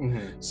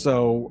 Mm-hmm.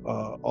 So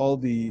all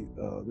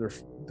their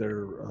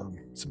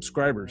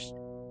subscribers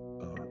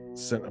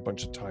sent a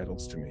bunch of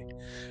titles to me,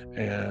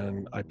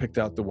 and I picked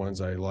out the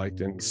ones I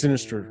liked, and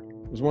Sinister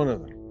was one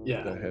of them.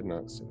 Yeah, that I had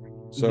not seen.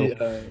 So,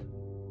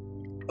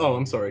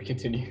 I'm sorry.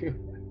 Continue.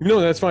 No,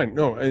 that's fine.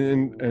 No,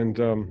 and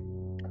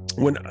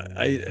when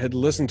I had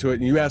listened to it,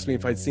 and you asked me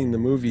if I'd seen the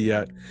movie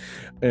yet,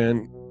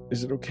 and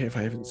is it okay if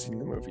I haven't seen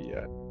the movie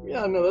yet?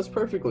 Yeah, no, that's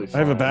perfectly fine. I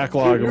have a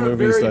backlog of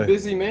movies. You're a very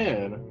busy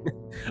man.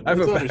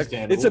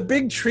 It's a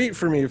big treat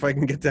for me if I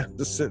can get down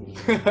to sit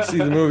and see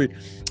the movie.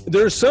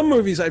 There are some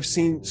movies I've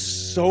seen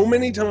so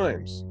many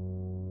times.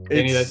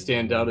 Any that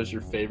stand out as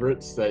your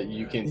favorites that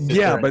you can?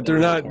 Yeah, but they're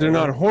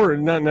not horror,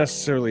 not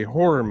necessarily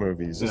horror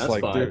movies. It's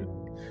like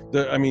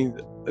I mean,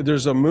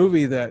 there's a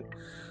movie that,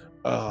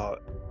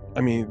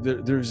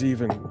 there's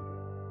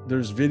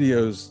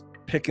videos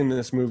picking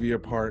this movie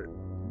apart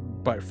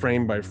by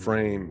frame.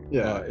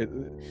 Yeah,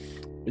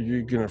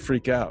 you're gonna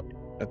freak out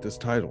at this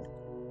title,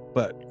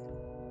 but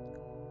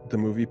the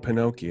movie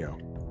Pinocchio,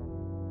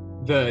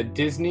 the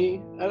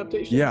Disney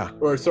adaptation. Yeah,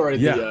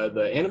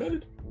 the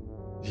animated.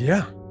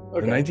 Yeah,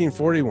 okay. The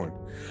 1941.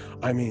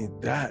 I mean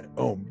that.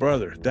 Oh,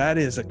 brother, that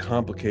is a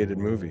complicated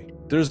movie.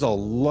 There's a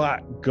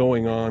lot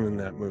going on in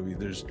that movie.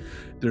 There's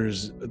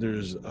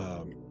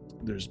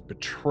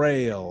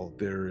betrayal.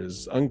 There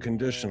is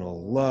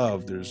unconditional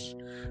love. There's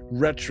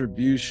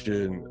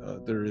retribution.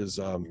 There is.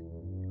 I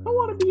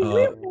want to be a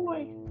real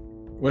boy.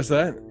 What's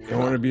that? I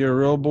want to be a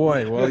real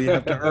boy. Well, you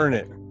have to earn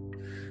it.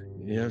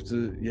 You have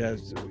to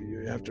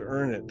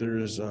earn it. There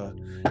is,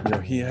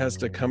 he has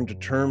to come to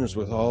terms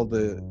with all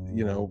the,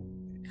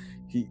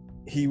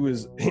 he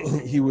was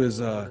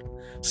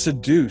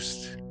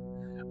seduced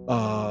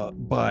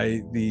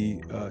by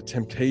the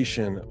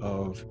temptation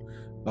of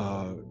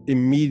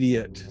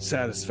immediate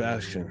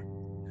satisfaction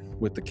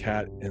with the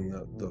cat and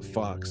the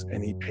fox,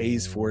 and he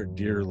pays for it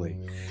dearly.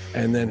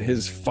 And then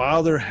his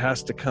father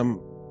has to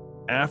come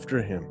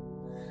after him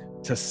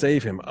to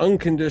save him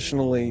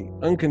unconditional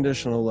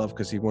love,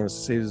 because he wants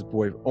to save his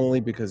boy only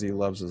because he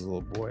loves his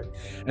little boy.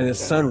 And his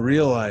son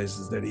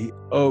realizes that he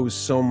owes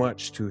so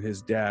much to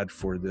his dad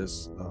for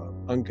this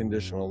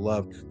unconditional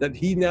love, that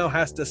he now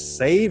has to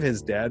save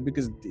his dad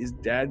because his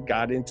dad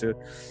got into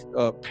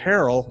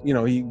peril.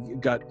 He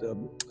got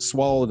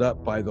swallowed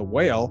up by the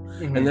whale.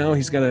 Mm-hmm. And now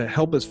he's going to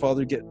help his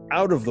father get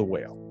out of the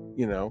whale.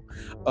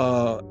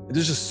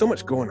 There's just so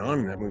much going on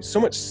in that movie, so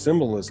much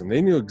symbolism.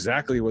 They knew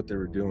exactly what they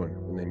were doing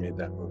when they made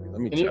that movie. Let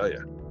me tell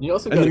you.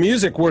 The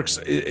music works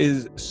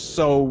is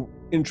so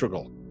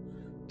integral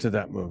to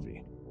that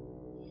movie.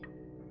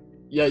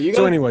 Yeah.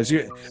 So anyways,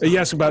 you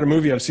asked about a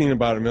movie I've seen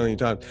about 1 million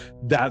times.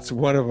 That's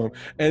one of them.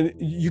 And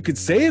you could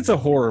say it's a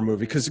horror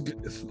movie because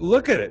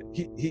look at it.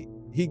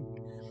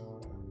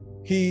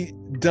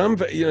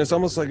 It's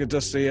almost like a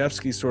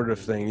Dostoevsky sort of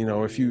thing.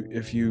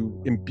 If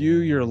you imbue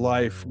your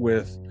life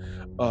with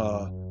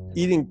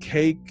eating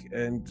cake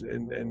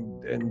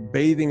and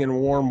bathing in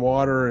warm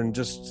water and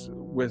just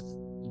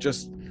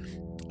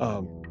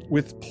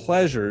with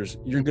pleasures,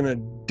 you're going to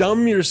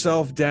dumb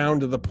yourself down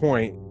to the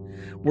point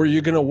where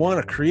you're going to want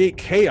to create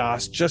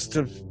chaos just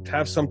to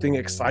have something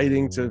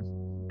exciting to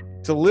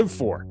live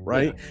for,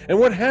 right? Yeah. And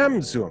what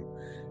happens to him?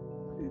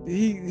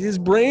 His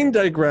brain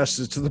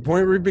digresses to the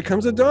point where he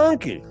becomes a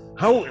donkey.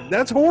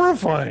 That's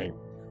horrifying.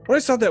 When I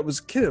saw that was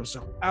a kid, it was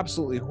so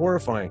absolutely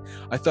horrifying.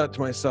 I thought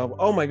to myself,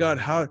 oh my God,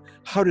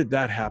 how did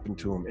that happen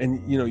to him?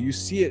 And you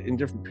see it in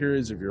different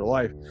periods of your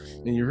life,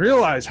 and you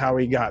realize how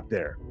he got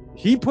there.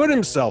 He put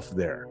himself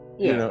there.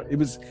 Yeah.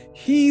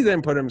 He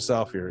then put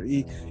himself here.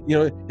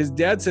 His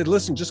dad said,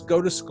 listen, just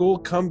go to school,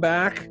 come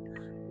back,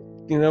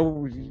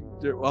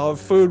 I'll have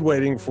food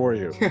waiting for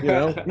you.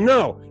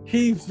 No,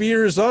 he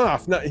veers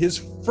off. Not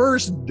his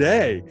first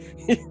day,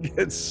 he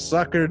gets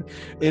suckered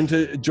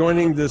into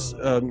joining this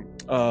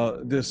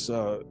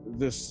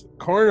this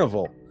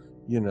carnival,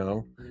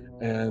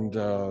 and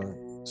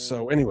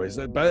so anyways,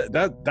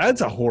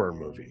 that's a horror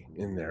movie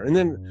in there. And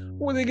then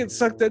when they get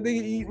sucked, they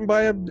get eaten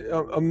by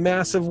a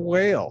massive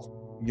whale.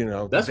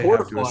 That's they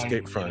horrifying. Have to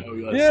escape from.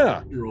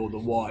 Yeah, 6-year-old to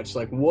watch,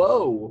 like,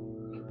 whoa.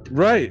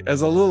 Right,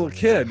 as a little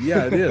kid,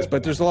 yeah, it is.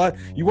 But there's a lot.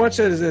 You watch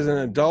that as an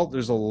adult,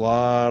 there's a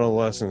lot of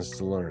lessons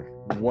to learn.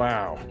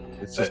 Wow,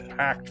 it's just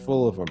packed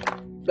full of them.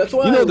 That's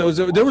why those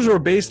were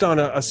based on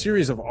a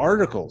series of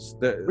articles.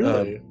 That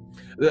really,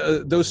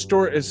 those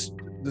stories.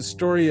 The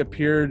story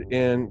appeared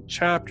in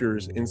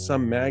chapters in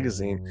some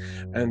magazine,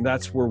 and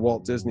that's where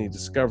Walt Disney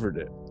discovered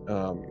it.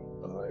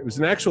 It's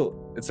an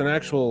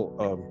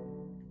actual.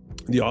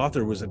 The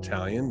author was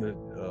Italian, the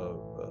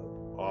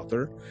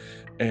author.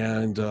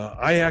 And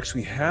I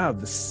actually have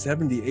the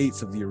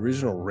 78s of the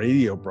original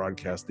radio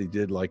broadcast they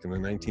did like in the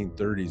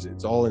 1930s.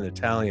 It's all in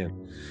Italian,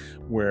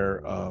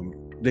 where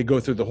they go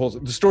through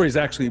the story is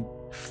actually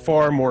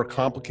far more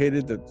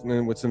complicated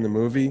than what's in the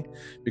movie,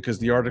 because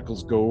the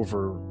articles go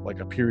over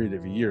like a period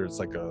of a year. It's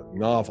like a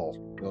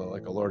novel,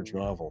 like a large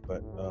novel.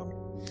 But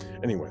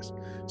anyways,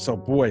 so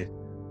boy,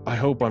 I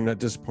hope I'm not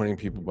disappointing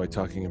people by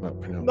talking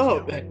about Pinocchio.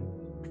 No,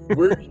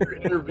 we're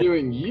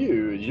interviewing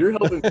you. You're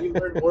helping me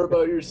learn more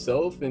about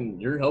yourself, and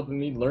you're helping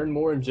me learn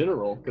more in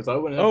general, because I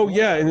wouldn't have. Oh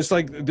yeah, and it's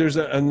like there's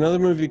another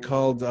movie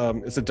called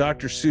it's a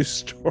Dr. Seuss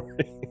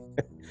story,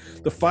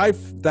 The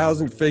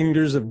 5,000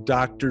 Fingers of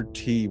Dr.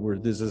 T, where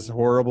there's this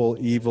horrible,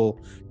 evil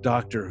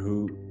doctor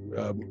who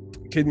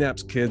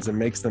kidnaps kids and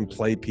makes them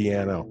play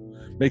piano,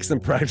 makes them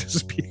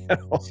practice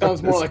piano.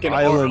 Sounds more like an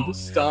R.L.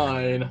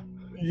 Stein.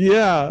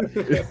 Yeah.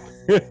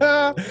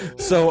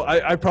 So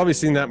I've probably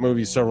seen that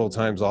movie several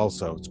times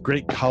also. It's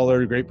great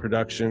color, great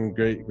production,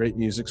 great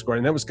music score.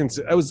 And that was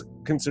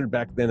considered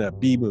back then a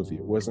B movie.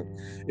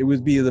 It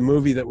would be the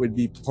movie that would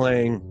be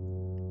playing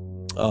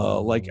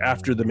like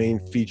after the main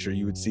feature.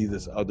 You would see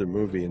this other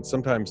movie. And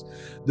sometimes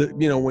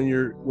when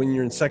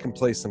you're in second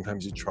place,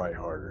 sometimes you try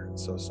harder. And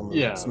so some of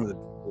the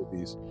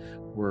movies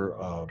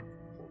were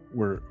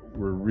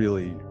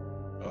really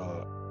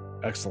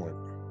excellent.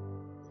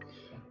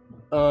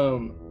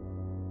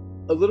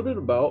 A little bit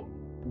about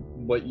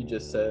what you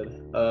just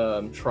said,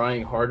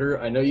 trying harder.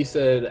 I know you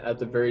said at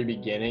the very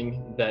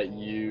beginning that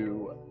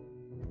you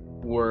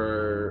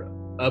were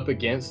up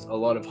against a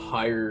lot of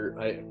higher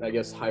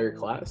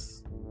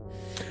class.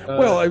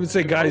 Well, I would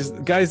say guys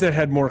that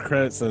had more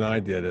credits than I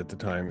did at the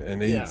time,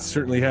 and they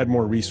certainly had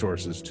more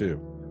resources too.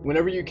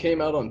 Whenever you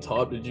came out on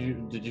top, did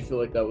you feel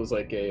like that was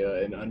like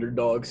an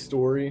underdog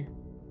story?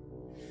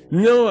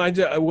 No,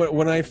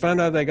 when I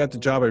found out that I got the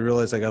job, I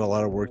realized I got a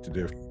lot of work to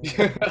do.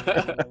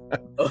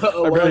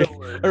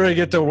 I really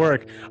get to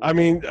work. I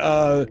mean,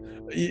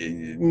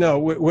 no,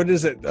 what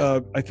is it?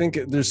 I think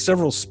there's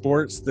several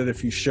sports that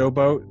if you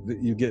showboat,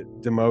 that you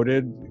get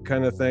demoted,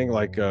 kind of thing.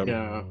 Like,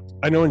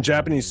 I know in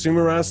Japanese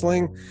sumo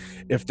wrestling,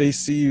 if they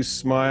see you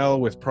smile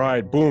with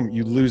pride, boom,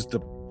 you lose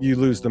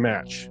the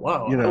match.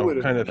 Wow,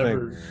 kind of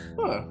thing.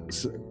 Huh.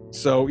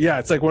 So yeah,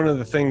 it's like one of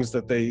the things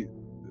that they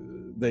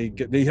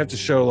have to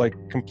show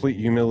like complete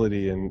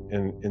humility in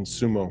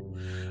sumo.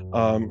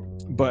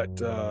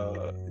 But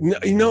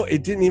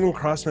it didn't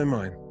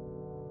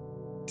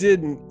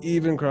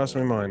even cross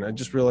my mind. I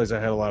just realized I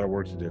had a lot of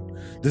work to do.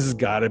 This has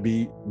got to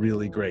be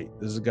really great.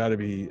 This has got to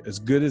be as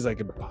good as I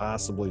could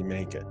possibly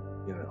make it.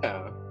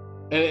 Yeah.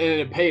 And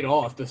it paid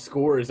off. The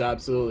score is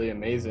absolutely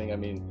amazing. I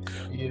mean,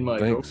 me and my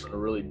girlfriend are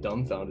really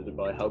dumbfounded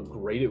by how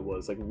great it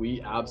was. Like,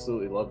 we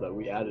absolutely love that.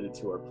 We added it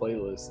to our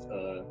playlist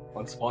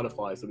on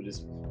Spotify, so it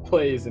just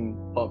plays and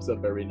pops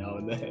up every now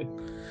and then.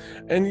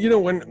 And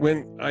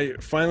when I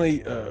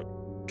finally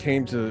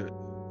came to,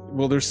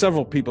 well, there's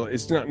several people.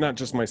 It's not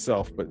just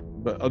myself, but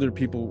other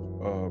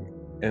people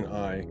and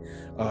I.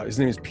 His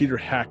name is Peter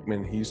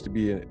Hackman. He used to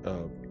be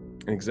an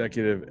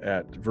executive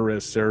at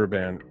Varese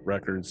Sarabande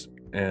Records.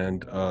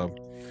 And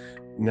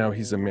now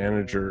he's a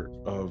manager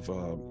of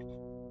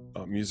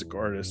music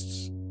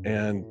artists.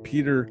 And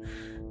Peter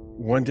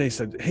one day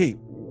said, "Hey,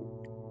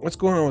 what's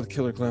going on with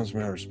Killer Clowns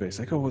from Outer Space?"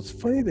 I go, "Well, it's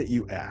funny that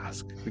you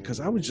ask, because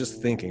I was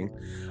just thinking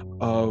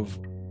of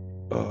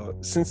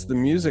since the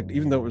music,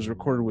 even though it was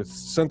recorded with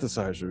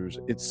synthesizers,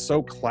 it's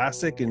so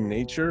classic in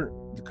nature,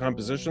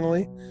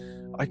 compositionally,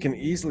 I can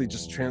easily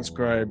just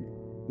transcribe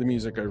the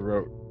music I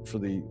wrote for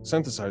the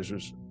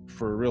synthesizers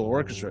for a real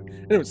orchestra,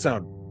 and it would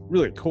sound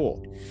really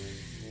cool.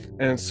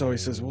 And so he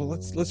says, well,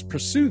 let's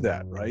pursue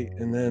that, right?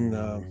 And then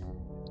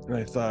and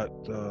I thought,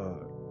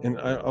 and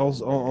I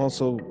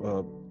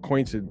also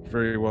acquainted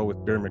very well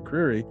with Bear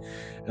McCreary,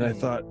 and I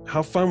thought,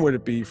 how fun would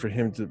it be for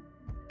him to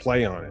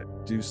play on it,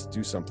 do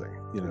something,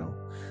 you know?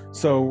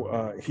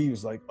 So he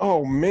was like,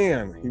 oh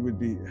man, he would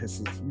be. I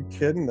said, you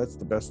kidding? That's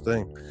the best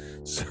thing.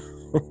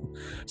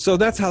 So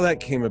that's how that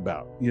came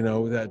about, you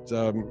know, that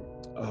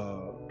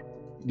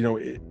you know,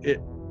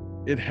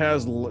 it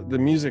has, the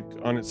music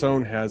on its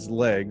own has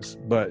legs,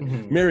 but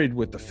married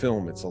with the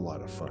film, it's a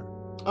lot of fun.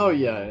 Oh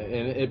yeah,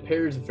 and it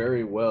pairs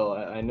very well.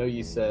 I know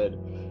you said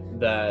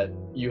that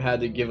you had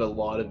to give a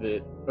lot of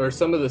it, or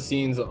some of the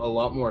scenes, a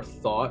lot more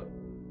thought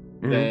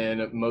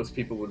than most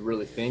people would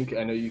really think.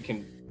 I know you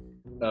can,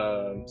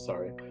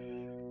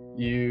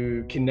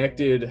 you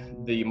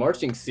connected the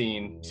marching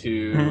scene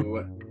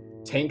to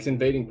tanks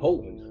invading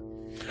Poland.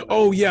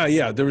 Oh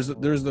yeah. There's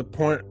a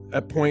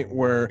point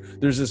where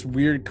there's this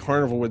weird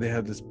carnival where they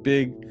had this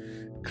big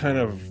kind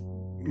of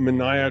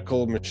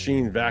maniacal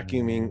machine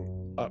vacuuming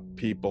up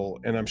people,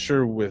 and I'm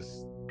sure with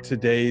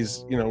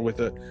today's, you know, with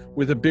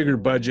a bigger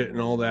budget and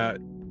all that,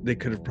 they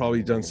could have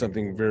probably done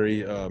something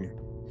very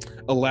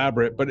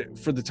elaborate, but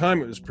for the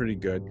time it was pretty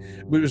good.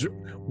 It was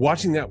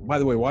watching that, by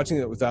the way, watching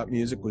that without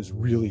music was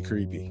really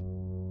creepy.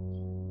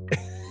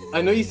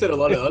 I know you said a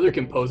lot of other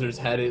composers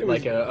had it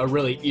like a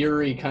really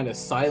eerie kind of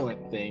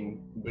silent thing,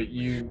 but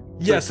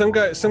some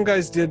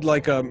guys did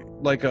like a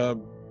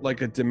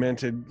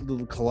demented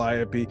little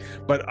calliope,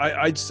 but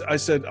I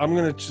said, I'm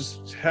gonna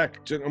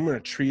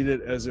treat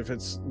it as if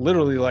it's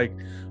literally like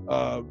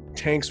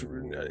tanks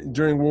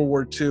during World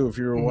War II. If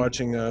you were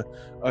watching a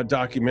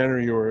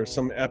documentary or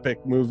some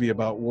epic movie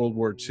about World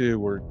War II,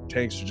 where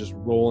tanks are just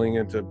rolling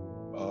into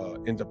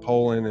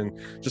Poland and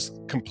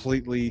just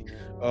completely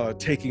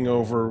taking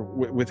over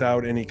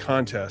without any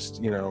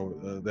contest, you know,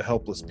 the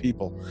helpless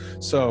people.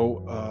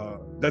 So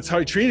that's how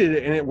he treated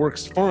it, and it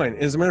works fine.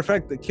 As a matter of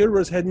fact, the Kyoto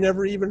Brothers had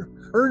never even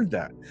heard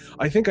that.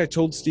 I think I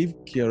told Steve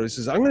Kyoto, he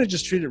says, I'm going to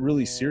just treat it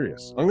really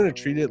serious. I'm going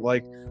to treat it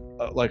like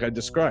I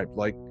described,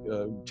 like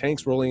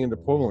tanks rolling into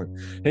Poland.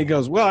 And he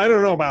goes, well, I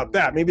don't know about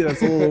that. Maybe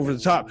that's a little over the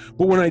top.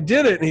 But when I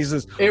did it, and he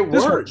says,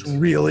 this works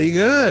really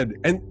good.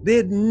 And they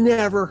had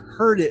never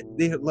heard it.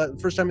 The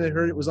first time they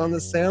heard it was on the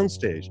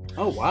soundstage.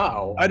 Oh,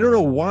 wow. I don't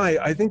know why.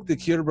 I think the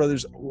Kyoto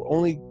Brothers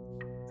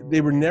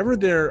they were never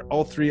there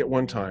all three at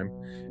one time.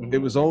 It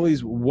was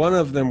always one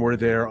of them were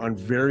there on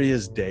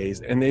various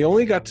days, and they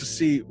only got to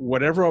see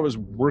whatever I was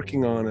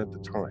working on at the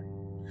time.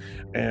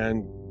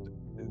 And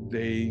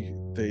they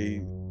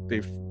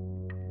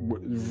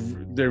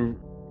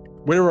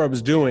whatever I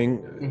was doing,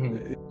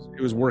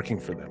 it was working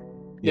for them.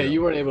 Yeah,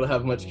 you weren't able to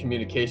have much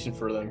communication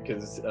for them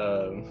because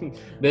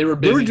they were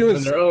busy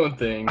doing their own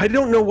thing. I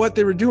don't know what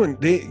they were doing.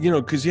 They, you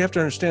know, because you have to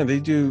understand, they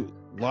do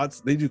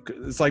lots. They do.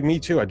 It's like me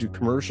too. I do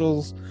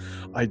commercials.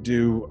 I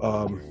do.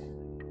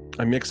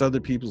 I mix other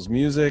people's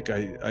music.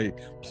 I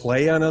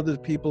play on other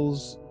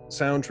people's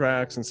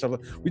soundtracks and stuff.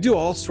 We do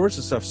all sorts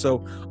of stuff.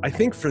 So I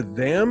think for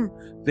them,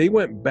 they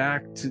went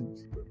back to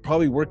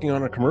probably working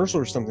on a commercial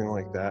or something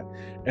like that.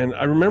 And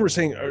I remember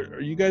saying,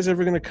 are you guys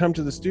ever going to come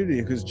to the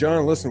studio? Because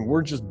John, listen,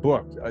 we're just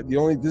booked.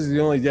 This is the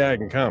only day I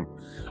can come.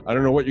 I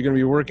don't know what you're going to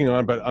be working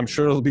on, but I'm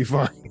sure it'll be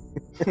fine.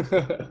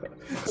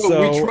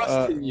 So we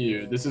trust in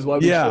you. This is why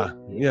we trust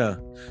you. Yeah.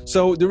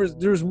 So there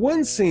was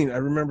one scene I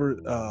remember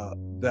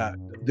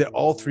that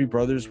all three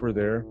brothers were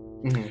there,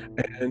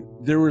 and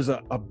there was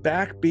a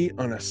backbeat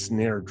on a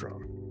snare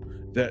drum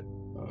that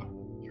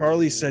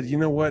Charlie said, you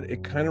know what,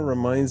 it kind of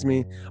reminds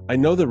me, I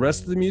know the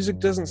rest of the music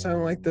doesn't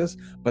sound like this,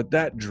 but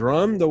that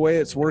drum, the way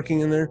it's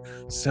working in there,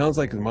 sounds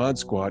like the Mod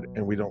Squad,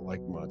 and we don't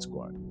like Mod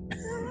Squad.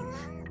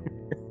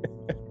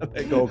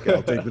 I go, okay,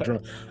 I'll take the drum.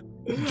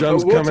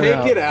 Drum's we'll coming take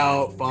out. It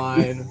out,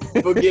 fine.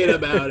 Forget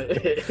about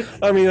it.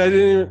 I mean, I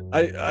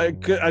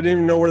didn't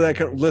even know where that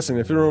could. Listen,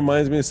 if it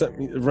reminds me of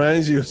something, it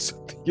reminds you of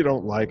something you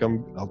don't like,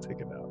 I'll take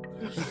it out.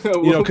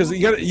 You know, because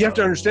you have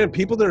to understand,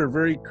 people that are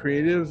very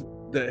creative,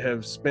 that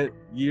have spent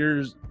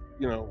years,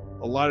 you know,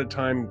 a lot of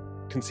time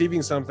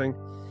conceiving something,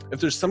 if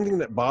there's something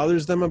that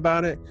bothers them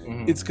about it,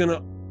 it's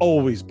gonna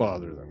always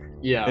bother them.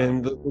 Yeah.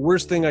 And the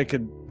worst thing I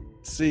could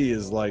see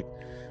is like,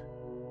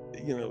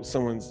 you know,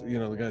 someone's, you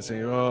know, the guy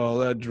saying, oh,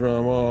 that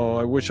drum, oh,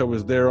 I wish I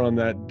was there on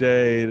that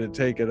day to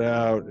take it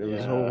out. It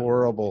was so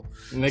horrible.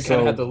 And they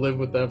kind of had to live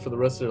with that for the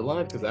rest of their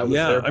life because that was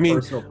their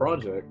personal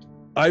project.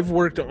 I've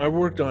worked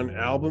on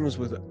albums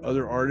with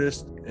other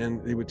artists,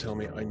 and they would tell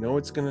me, I know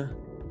it's gonna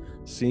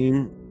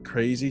seem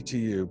crazy to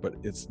you, but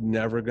it's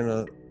never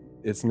gonna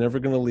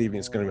leave me.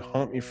 It's gonna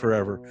haunt me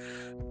forever.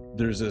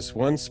 There's this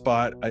one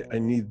spot I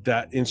need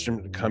that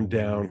instrument to come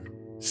down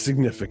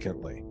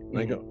significantly. And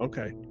I go,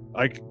 okay.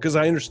 Because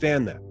I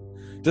understand that.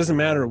 It doesn't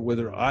matter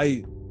whether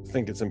I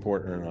think it's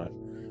important or not.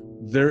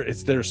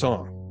 It's their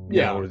song,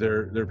 you know, or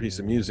their piece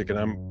of music, and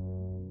I'm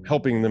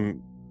helping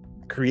them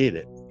create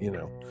it, you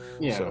know.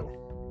 Yeah. So,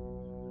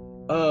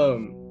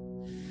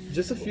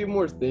 just a few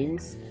more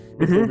things.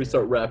 before we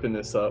start wrapping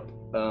this up.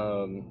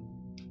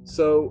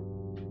 So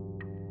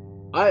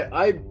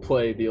I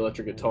play the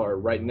electric guitar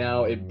right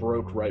now. It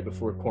broke right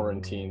before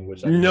quarantine,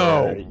 which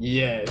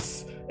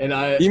yes.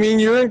 And you mean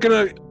you were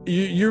gonna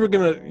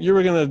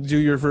do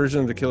your version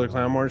of the Killer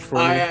Clown March for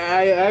me?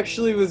 I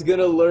actually was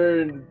gonna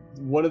learn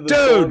one of the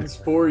songs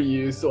for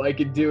you so I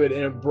could do it,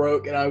 and it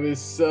broke, and I was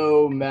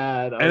so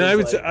mad. I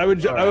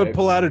would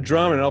pull out a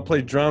drum and I'll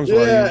play drums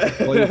while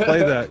you play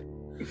that.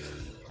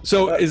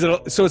 So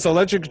it's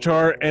electric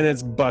guitar and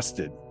it's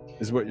busted,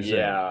 is what you're saying?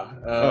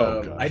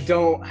 Yeah. I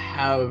don't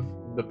have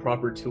the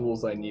proper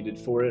tools I needed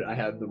for it. I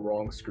have the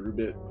wrong screw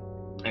bit.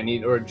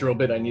 Or a drill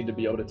bit. I need to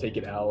be able to take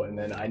it out, and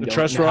then the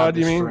truss rod.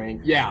 You mean?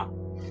 String. Yeah.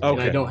 Okay.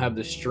 And I don't have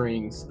the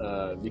strings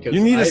because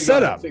you need a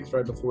setup. Fixed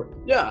right before.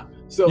 Yeah.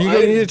 So you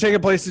need to take a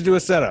place to do a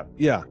setup.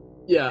 Yeah.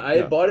 Yeah,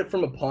 I bought it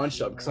from a pawn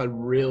shop because I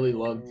really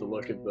loved the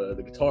look of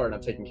the guitar, and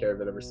I've taken care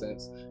of it ever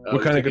since.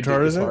 What kind of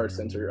guitar is it? Guitar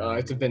Center.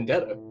 It's a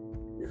Vendetta.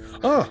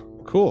 Oh,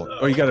 cool.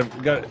 Oh, you gotta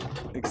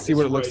see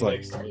what it looks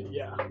like.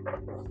 Yeah.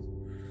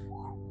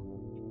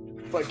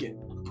 If I can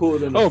pull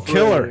it in.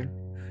 Killer.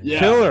 Yeah.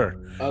 Killer.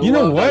 You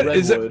know what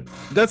is it?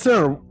 That's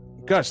not a.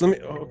 Gosh, let me.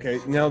 Okay,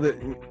 now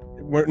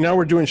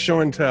we're doing show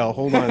and tell.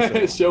 Hold on a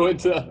second. Show and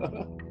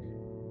tell.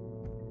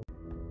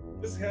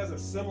 This has a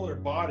similar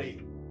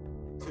body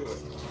to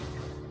it.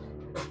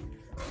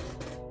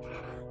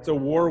 It's a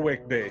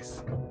Warwick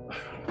bass.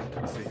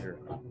 Let's see here.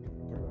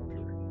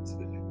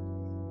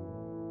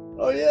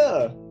 Oh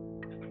yeah.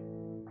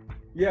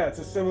 Yeah, it's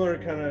a similar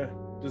kind of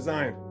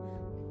design.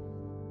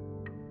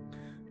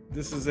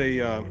 This is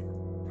a.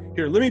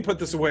 Here, let me put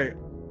this away.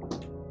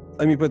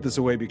 Let me put this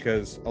away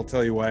because I'll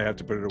tell you why I have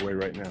to put it away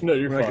right now. No,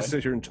 you're fine. I can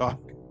sit here and talk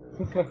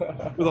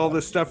with all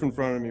this stuff in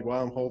front of me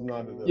while I'm holding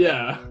on to this.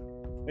 Yeah.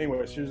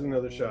 Anyways, here's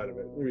another shot of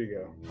it. There you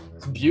go.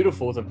 It's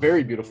beautiful. It's a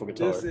very beautiful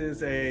guitar. This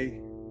is a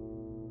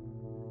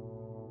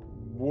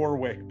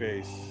Warwick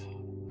bass.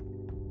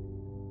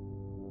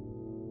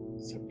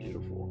 So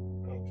beautiful.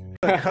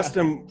 Okay. A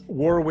custom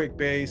Warwick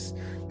bass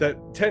that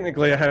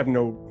technically I have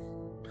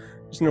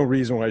there's no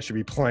reason why I should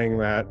be playing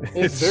that.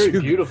 It's very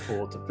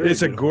beautiful.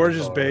 It's a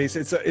gorgeous bass.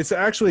 It's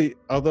actually,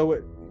 although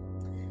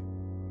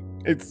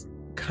it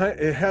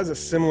has a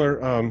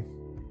similar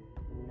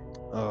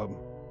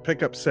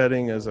pickup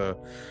setting as a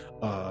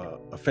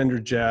Fender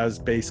Jazz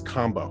bass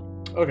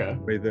combo. Okay.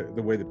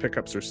 The way the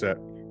pickups are set,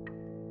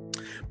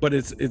 but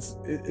it's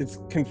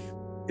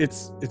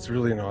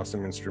really an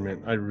awesome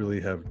instrument. I really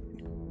have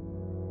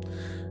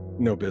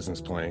no business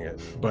playing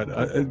it,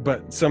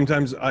 but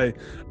sometimes a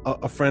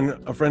friend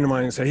of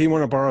mine say, "Hey, you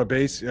want to borrow a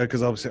bass?"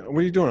 Because I'll say, "What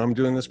are you doing?" "I'm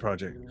doing this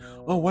project."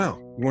 "Oh wow,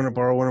 you want to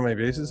borrow one of my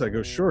basses?" I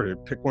go, "Sure."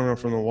 Pick one up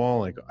from the wall.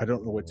 Like, I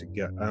don't know what to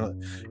get.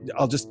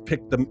 I'll just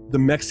pick the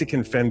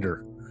Mexican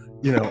Fender.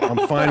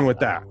 I'm fine with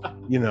that. I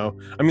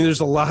mean, there's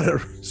a lot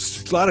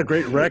of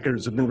great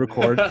records have been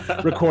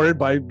recorded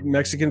by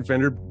Mexican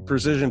Fender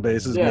precision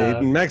basses made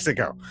in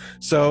Mexico.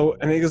 So,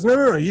 and he goes,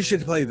 no, you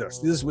should play this.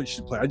 This is what you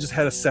should play. I just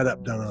had a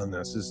setup done on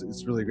this.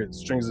 It's really great.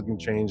 Strings have been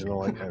changed and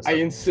all that kind of stuff. I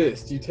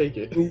insist you take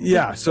it.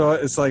 Yeah. So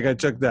it's like I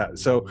took that.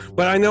 So,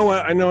 but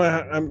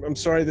I'm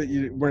sorry that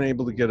you weren't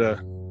able to get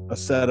a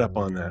setup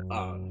on that.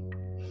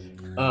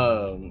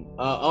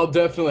 I'll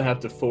definitely have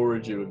to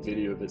forward you a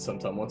video of it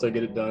sometime. Once I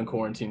get it done,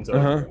 quarantine's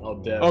over. I'll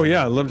definitely. Oh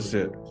yeah, I'd love to see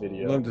it.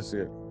 Video. Love to see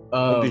it.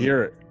 Love to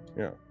hear it.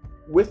 Yeah.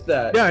 With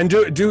that. Yeah, and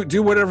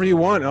do whatever you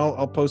want.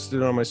 I'll post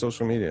it on my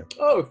social media.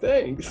 Oh,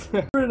 thanks.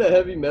 We're in a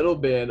heavy metal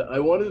band. I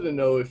wanted to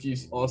know if you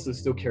also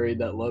still carried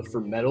that love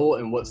for metal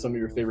and what some of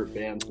your favorite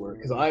bands were,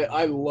 because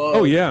I love.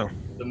 Oh yeah.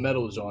 The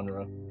metal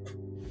genre.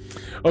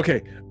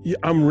 Okay,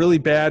 I'm really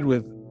bad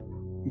with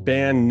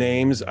band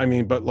names. I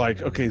mean, but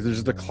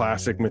there's the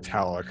classic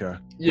Metallica.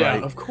 Yeah,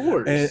 right? Of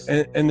course.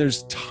 And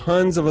there's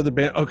tons of other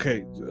bands.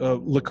 Okay,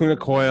 Lacuna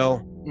Coil.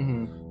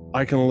 Mm-hmm.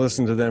 I can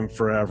listen to them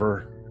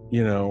forever.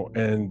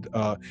 And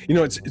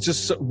it's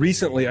just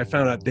recently I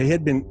found out they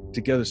had been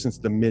together since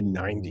the mid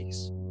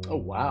 '90s. Oh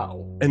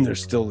wow! And they're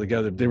still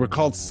together. They were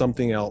called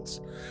something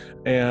else,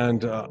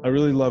 and I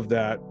really love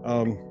that.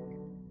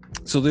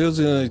 So those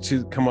are the only two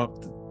that come up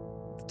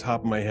the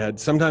top of my head.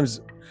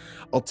 Sometimes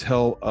I'll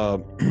tell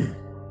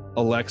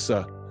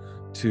Alexa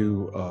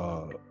to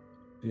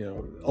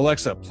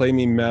Alexa, play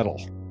me metal.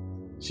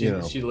 She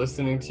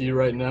listening to you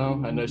right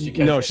now? I know she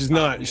can't. No, she's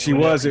not. She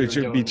was. It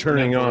should be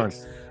turning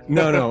Netflix. On.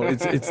 No,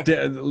 it's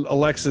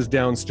Alexa's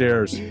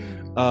downstairs.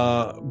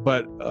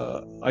 But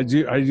I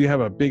do have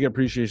a big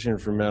appreciation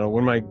for metal.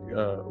 When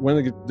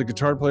the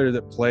guitar player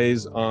that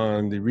plays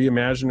on the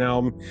Reimagine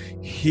album,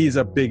 he's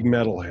a big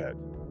metalhead,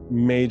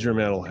 major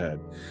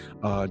metalhead.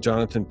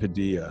 Jonathan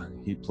Padilla,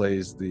 he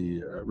plays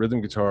the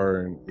rhythm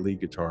guitar and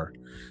lead guitar,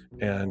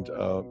 and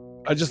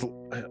I just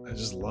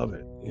love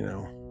it.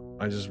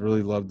 I just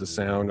really love the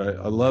sound.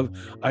 I love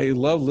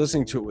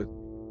listening to it with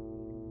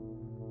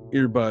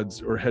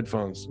earbuds or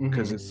headphones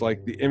because it's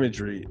like the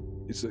imagery.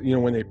 It's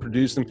when they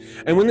produce them,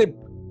 and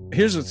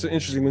here's what's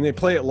interesting: when they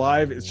play it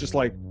live, it's just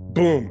like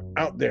boom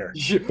out there,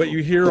 but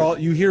you hear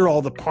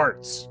all the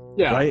parts,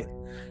 right?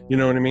 You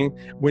know what I mean?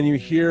 When you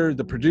hear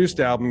the produced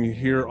album, you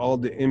hear all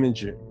the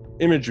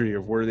imagery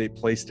of where they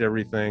placed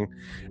everything,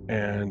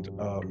 and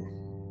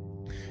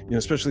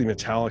especially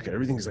Metallica,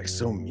 everything's like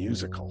so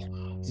musical.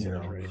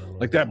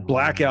 Like that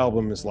Black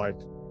album is like,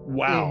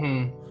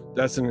 wow,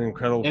 that's an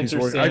incredible piece of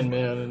work.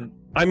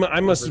 I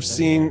must have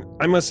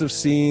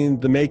seen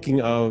the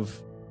making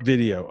of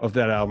video of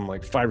that album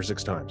like 5 or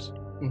 6 times.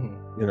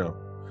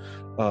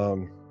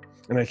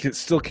 And I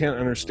still can't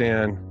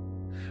understand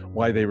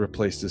why they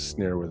replaced this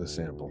snare with a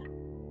sample.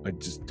 I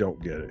just don't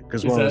get it.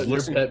 Because when I was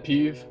listening, your pet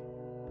peeve?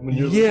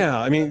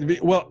 I mean,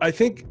 well, I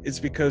think it's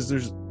because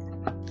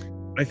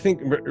I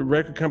think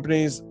record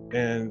companies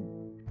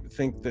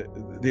think that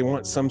they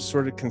want some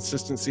sort of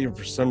consistency, and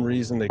for some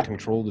reason they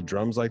control the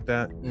drums like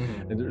that.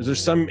 And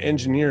there's some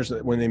engineers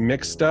that when they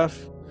mix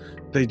stuff,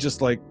 they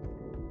just like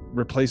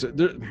replace it.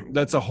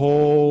 That's a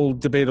whole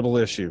debatable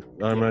issue.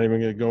 I'm not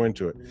even going to go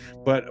into it.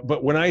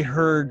 But when I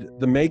heard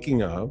the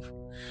making of,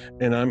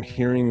 and I'm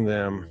hearing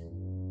them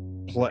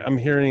play, I'm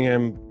hearing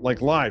him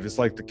like live. It's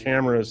like the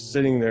camera is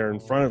sitting there in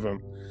front of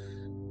him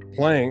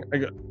playing. I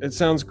go, it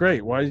sounds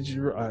great. Why did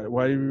you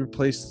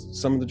replace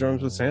some of the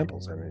drums with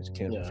samples? I mean, I just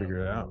can't figure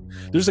it out.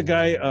 There's a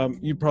guy,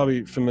 you're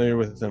probably familiar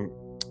with him.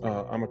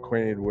 I'm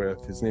acquainted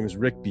with. His name is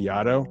Rick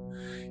Beato.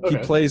 He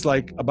plays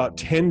like about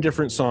 10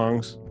 different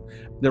songs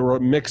that were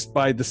mixed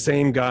by the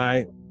same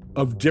guy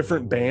of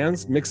different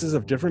bands, mixes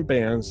of different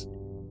bands,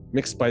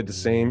 mixed by the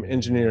same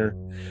engineer.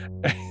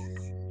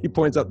 He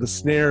points out the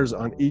snares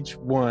on each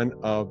one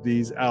of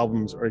these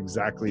albums are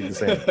exactly the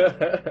same.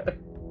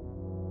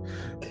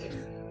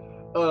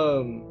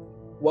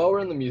 While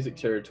we're in the music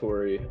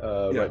territory,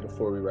 right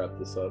before we wrap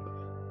this up,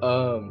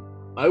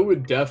 I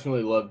would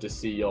definitely love to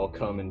see y'all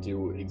come and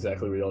do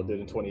exactly what y'all did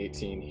in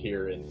 2018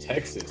 here in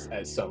Texas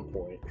at some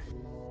point.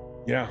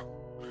 Yeah,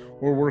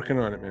 we're working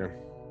on it, man.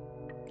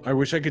 I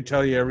wish I could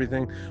tell you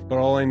everything, but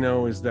all I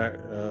know is that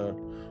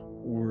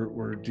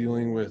we're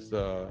dealing with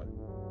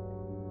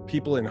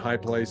people in high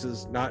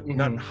places, not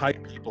high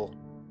people,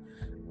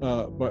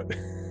 but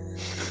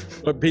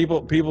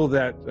people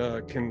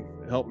that can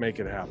help make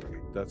it happen.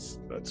 That's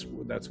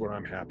what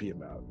I'm happy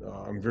about.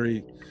 I'm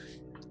very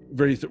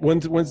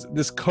once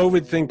this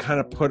COVID thing kind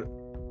of put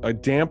a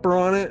damper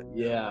on it.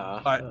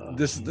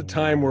 This is the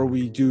time where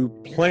we do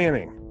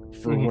planning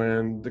for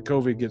when the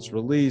COVID gets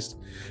released,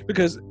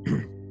 because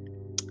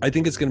I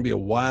think it's going to be a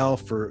while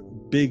for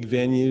big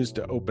venues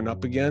to open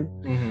up again.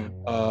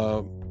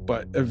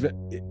 But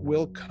it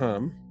will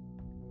come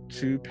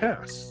to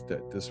pass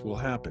that this will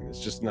happen.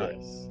 It's just not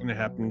going to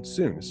happen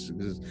soon.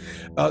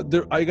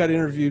 I got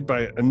interviewed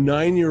by a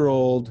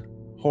 9-year-old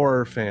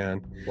horror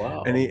fan.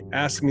 Wow. And he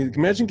asked me,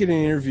 imagine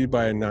getting interviewed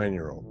by a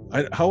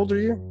 9-year-old. How old are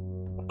you?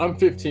 I'm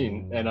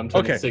 15 and I'm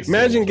turning 16.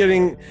 Imagine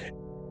getting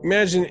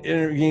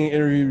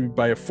interviewed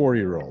by a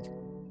 4-year-old.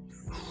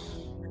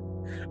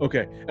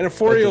 Okay. And a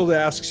 4-year-old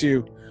asks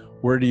you,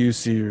 where do you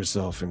see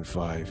yourself in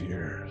 5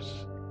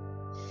 years?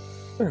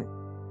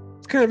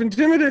 It's kind of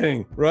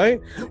intimidating,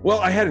 right? Well,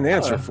 I had an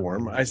answer for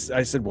him. I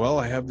said, well,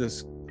 I have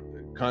this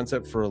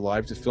concept for a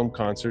live to film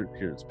concert.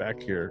 Here, it's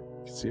back here.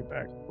 You can see it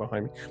back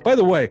behind me. By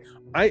the way,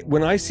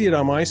 when I see it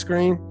on my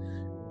screen,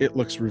 it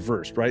looks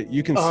reversed, right?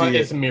 You can see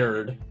it's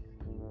mirrored.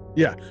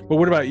 Yeah, but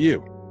what about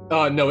you?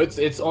 No,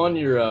 it's on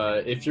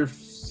your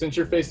since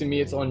you're facing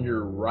me, it's on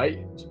your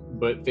right,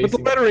 but the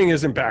lettering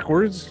isn't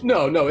backwards.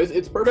 No,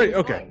 it's perfect. Right,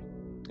 okay.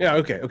 Yeah,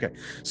 okay.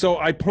 So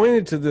I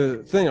pointed to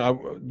the thing.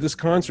 This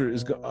concert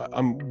is.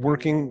 I'm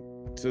working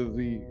to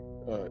the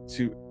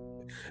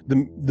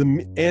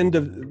end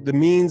of the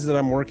means that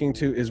I'm working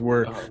to is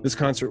where this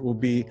concert will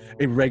be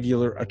a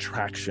regular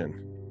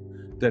attraction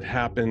that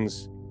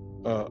happens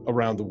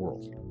around the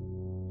world.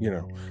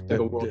 Like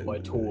a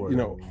worldwide tour.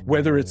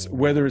 Whether it's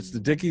the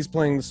Dickies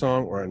playing the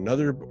song or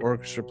another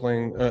orchestra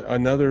playing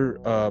another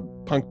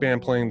punk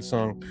band playing the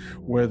song,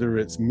 whether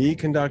it's me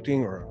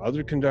conducting or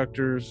other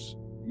conductors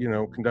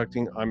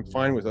conducting. I'm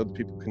fine with other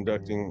people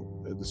conducting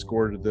the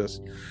score to this.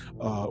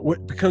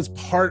 What becomes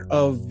part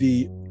of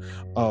the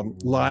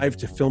live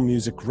to film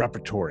music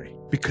repertory,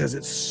 because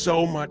it's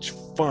so much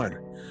fun.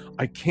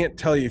 I can't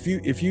tell you,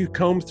 if you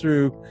comb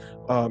through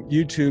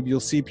YouTube, you'll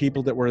see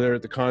people that were there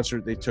at the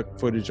concert. They took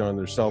footage on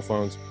their cell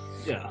phones.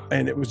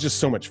 And it was just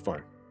so much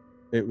fun.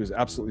 It was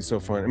absolutely so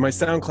fun. And my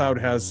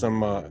SoundCloud has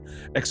some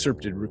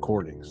excerpted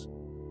recordings.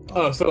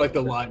 So like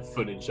the live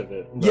footage of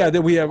it. Yeah,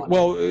 that we have.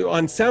 Well,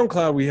 on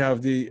SoundCloud we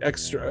have the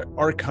extra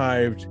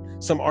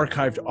some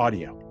archived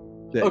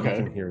audio that you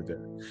can hear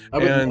there. I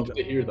would love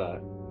to hear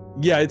that.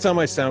 Yeah, it's on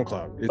my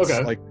SoundCloud. It's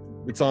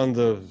it's on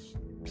the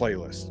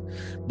playlist.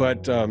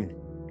 But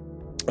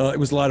it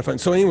was a lot of fun.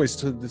 So anyways,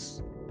 so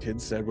this kid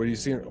said, what do you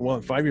see? Well,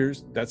 in 5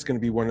 years, that's going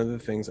to be one of the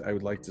things I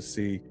would like to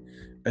see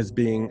as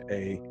being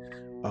a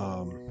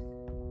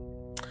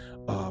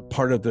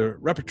part of the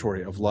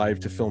repertory of live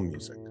to film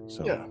music.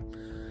 So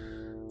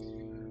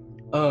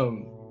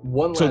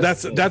one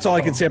last thing. That's all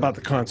I can say about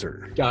the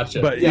concert. Gotcha.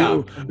 But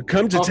you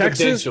come to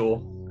Texas.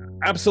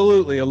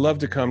 Absolutely, I love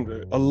to come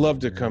to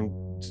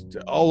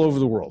all over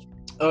the world.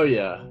 Oh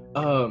yeah.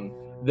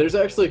 There's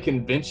actually a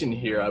convention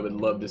here I would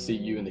love to see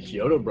you and the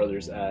Kyoto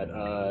Brothers at,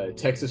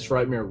 Texas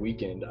Frightmare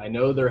Weekend. I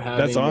know they're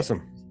having That's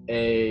awesome.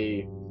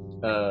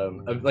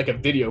 like a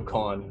video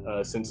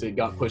con, since it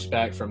got pushed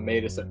back from May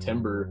to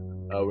September,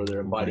 where they're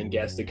inviting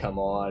guests to come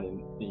on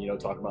and, you know,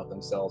 talk about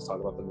themselves, talk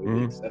about the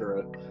movie,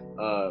 etc.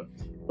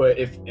 But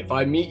if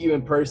I meet you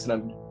in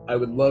person, I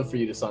would love for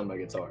you to sign my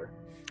guitar.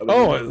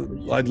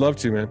 I'd love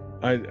to, man.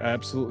 I'd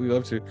absolutely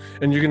love to.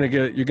 And you're gonna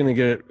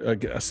get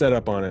a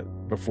setup on it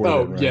before.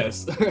 Oh, then, right?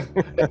 Yes.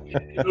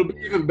 It'll be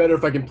even better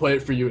if I can play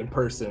it for you in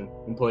person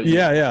and play.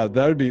 Yeah,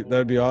 that'd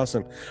be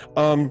awesome.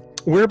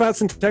 Whereabouts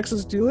in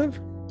Texas do you live?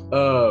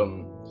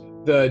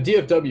 The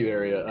DFW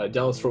area,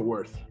 Dallas Fort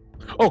Worth.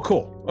 Oh,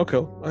 cool. Okay,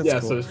 that's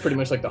cool. So it's pretty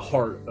much like the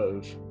heart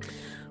of.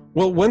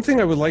 Well, one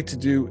thing I would like to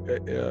do,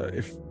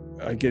 if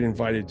I get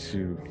invited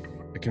to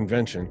a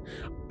convention,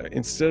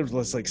 instead of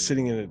just like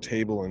sitting at a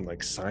table and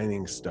like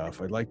signing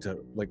stuff, I'd like to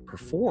like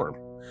perform.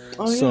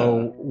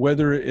 So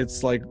whether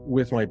it's like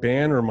with my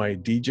band or my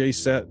DJ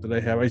set that I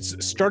have, I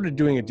started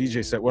doing a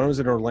DJ set when I was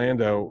in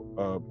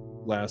Orlando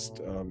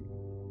last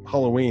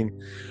Halloween.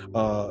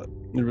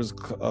 There was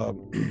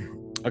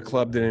a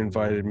club that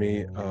invited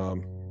me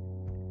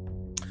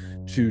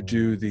to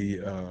do a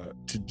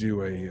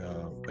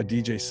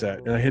DJ set,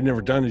 and I had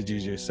never done a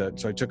DJ set,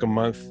 so I took a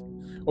month.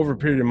 Over a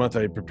period of a month,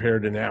 I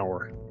prepared an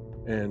hour,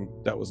 and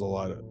that was a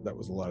lot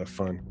of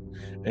fun.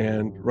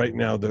 And right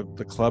now, the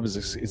club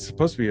it's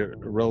supposed to be a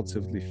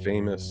relatively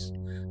famous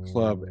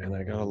club, and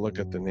I gotta look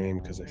at the name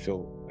because I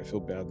feel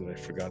bad that I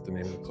forgot the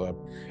name of the club.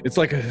 It's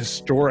like a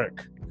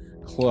historic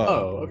club.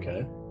 Oh,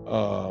 okay.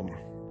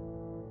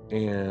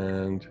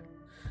 And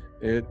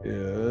it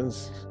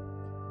is.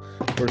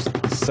 First,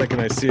 the second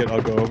I see it,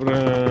 I'll go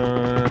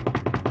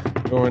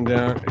going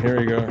down. Here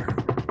we go.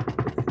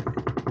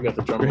 We got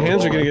the drum. Your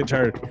hands are gonna get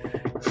tired.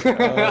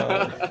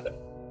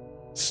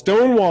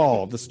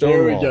 Stonewall. The Stonewall.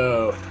 There we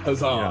go.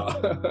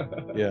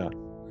 Huzzah.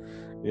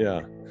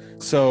 Yeah.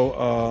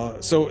 So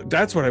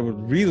that's what I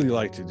would really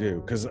like to do,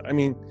 because I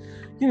mean,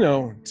 you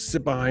know,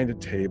 sit behind a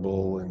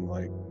table and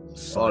like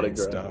sign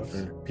stuff,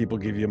 and people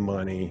give you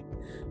money,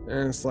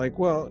 and it's like,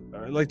 well,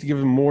 I'd like to give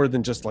them more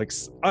than just like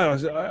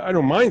I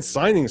don't mind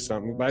signing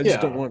something, but I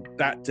just don't want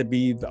that to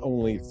be the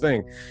only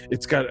thing.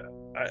 It's got.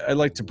 I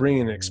like to bring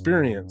an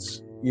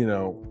experience, you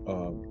know,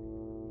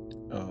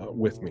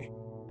 with me.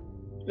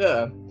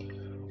 Yeah.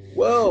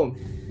 Well,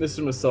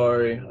 Mr.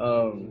 Massari,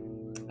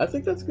 I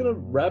think that's going to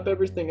wrap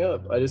everything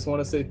up. I just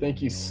want to say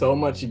thank you so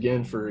much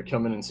again for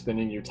coming and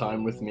spending your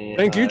time with me.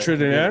 Thank you,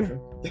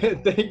 Trinidad.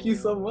 Thank you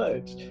so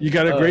much. You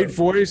got a great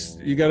voice.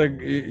 You got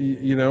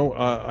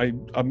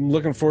I'm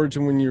looking forward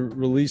to when you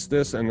release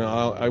this, and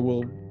I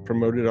will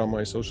promote it on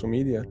my social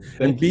media.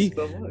 Thank you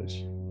so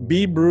much.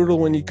 Be brutal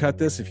when you cut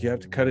this. If you have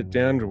to cut it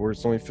down to where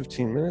it's only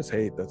 15 minutes,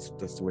 hey, that's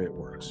the way it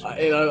works.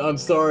 And I'm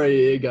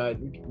sorry it got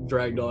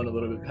dragged on a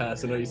little bit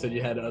past. I know you said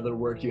you had other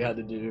work you had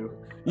to do.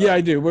 Yeah,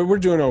 I do. We're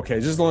doing okay,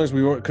 just as long as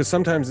we won't, because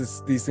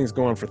sometimes these things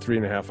go on for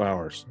 3.5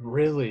 hours.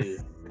 Really?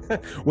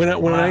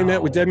 When I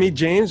met with Dead Meat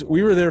James,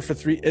 we were there for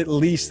at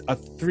least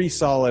 3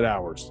 solid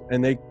hours,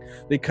 and they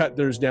cut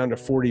theirs down to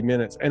 40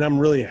 minutes, and I'm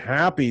really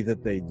happy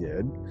that they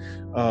did.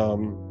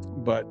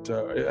 But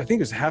I think it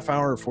was half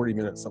hour or 40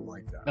 minutes, something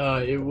like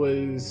that. It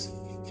was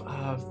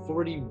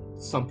 40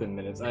 something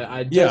minutes.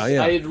 I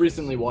had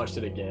recently watched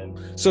it again.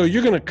 So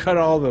you're gonna cut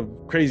all the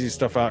crazy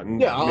stuff out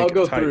and I'll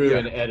go through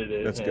and edit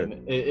it. That's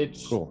good.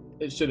 It's cool.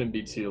 It shouldn't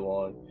be too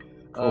long.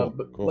 Cool.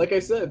 Like I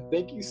said,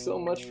 thank you so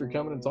much for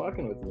coming and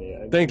talking with me.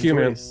 Thank you,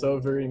 man. So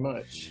very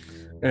much.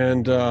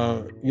 And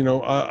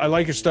I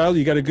like your style.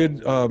 You got a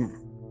good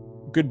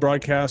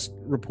broadcast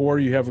rapport.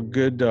 You have a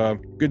good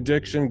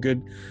diction,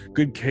 good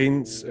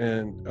cadence,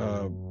 and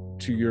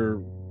to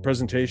your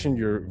presentation,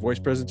 your voice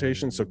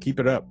presentation. So keep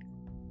it up.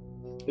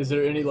 Is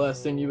there any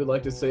last thing you would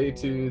like to say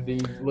to the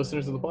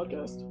listeners of the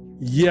podcast?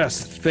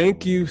 Yes,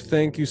 thank you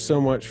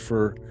so much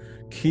for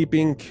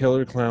keeping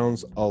Killer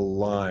Klowns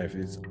alive.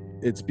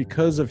 It's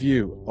because of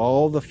you,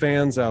 all the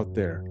fans out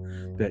there,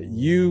 that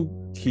you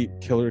keep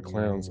Killer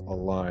Klowns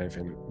alive,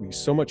 and we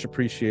so much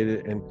appreciate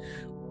it. And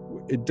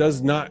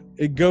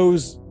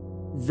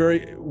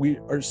we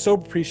are so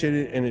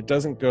appreciated, and it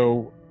doesn't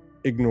go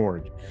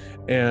ignored.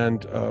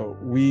 And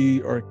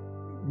we are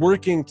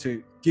working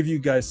to give you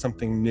guys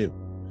something new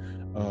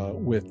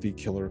with the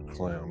Killer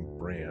Klown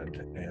brand,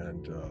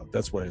 and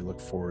that's what I look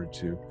forward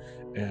to.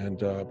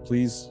 And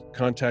please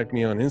contact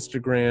me on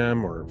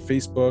Instagram or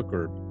Facebook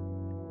or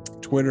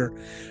Twitter.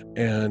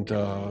 And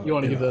you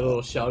want to give that a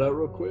little shout out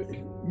real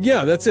quick?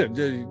 Yeah, that's it.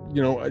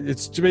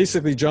 It's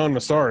basically John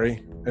Massari,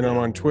 and I'm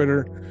on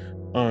Twitter,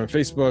 on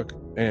Facebook,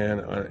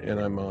 and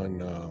I'm on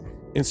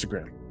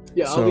Instagram.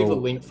 Yeah, I'll leave a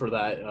link for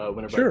that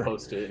whenever I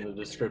post it in the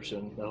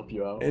description to help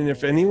you out. And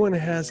if anyone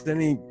has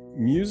any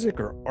music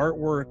or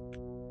artwork,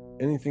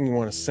 anything you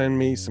want to send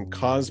me, some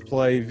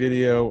cosplay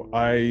video,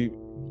 I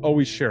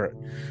always share it.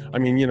 I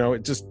mean,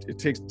 it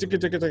takes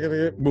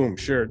boom,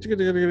 share,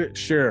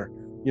 share.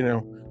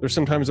 There's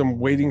sometimes I'm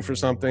waiting for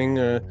something.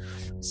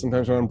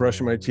 Sometimes when I'm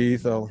brushing my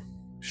teeth, I'll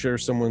share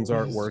someone's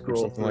artwork or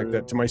Scroll something like through.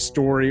 that to my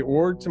story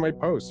or to my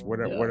post,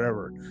 whatever. Yeah.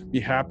 Whatever. Be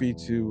happy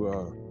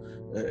to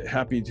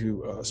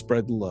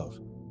spread the love.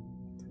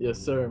 Yes,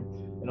 sir.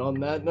 And on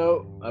that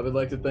note, I would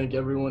like to thank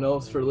everyone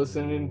else for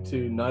listening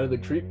to Night of the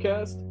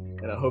Creepcast,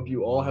 and I hope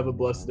you all have a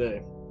blessed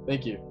day.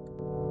 Thank you.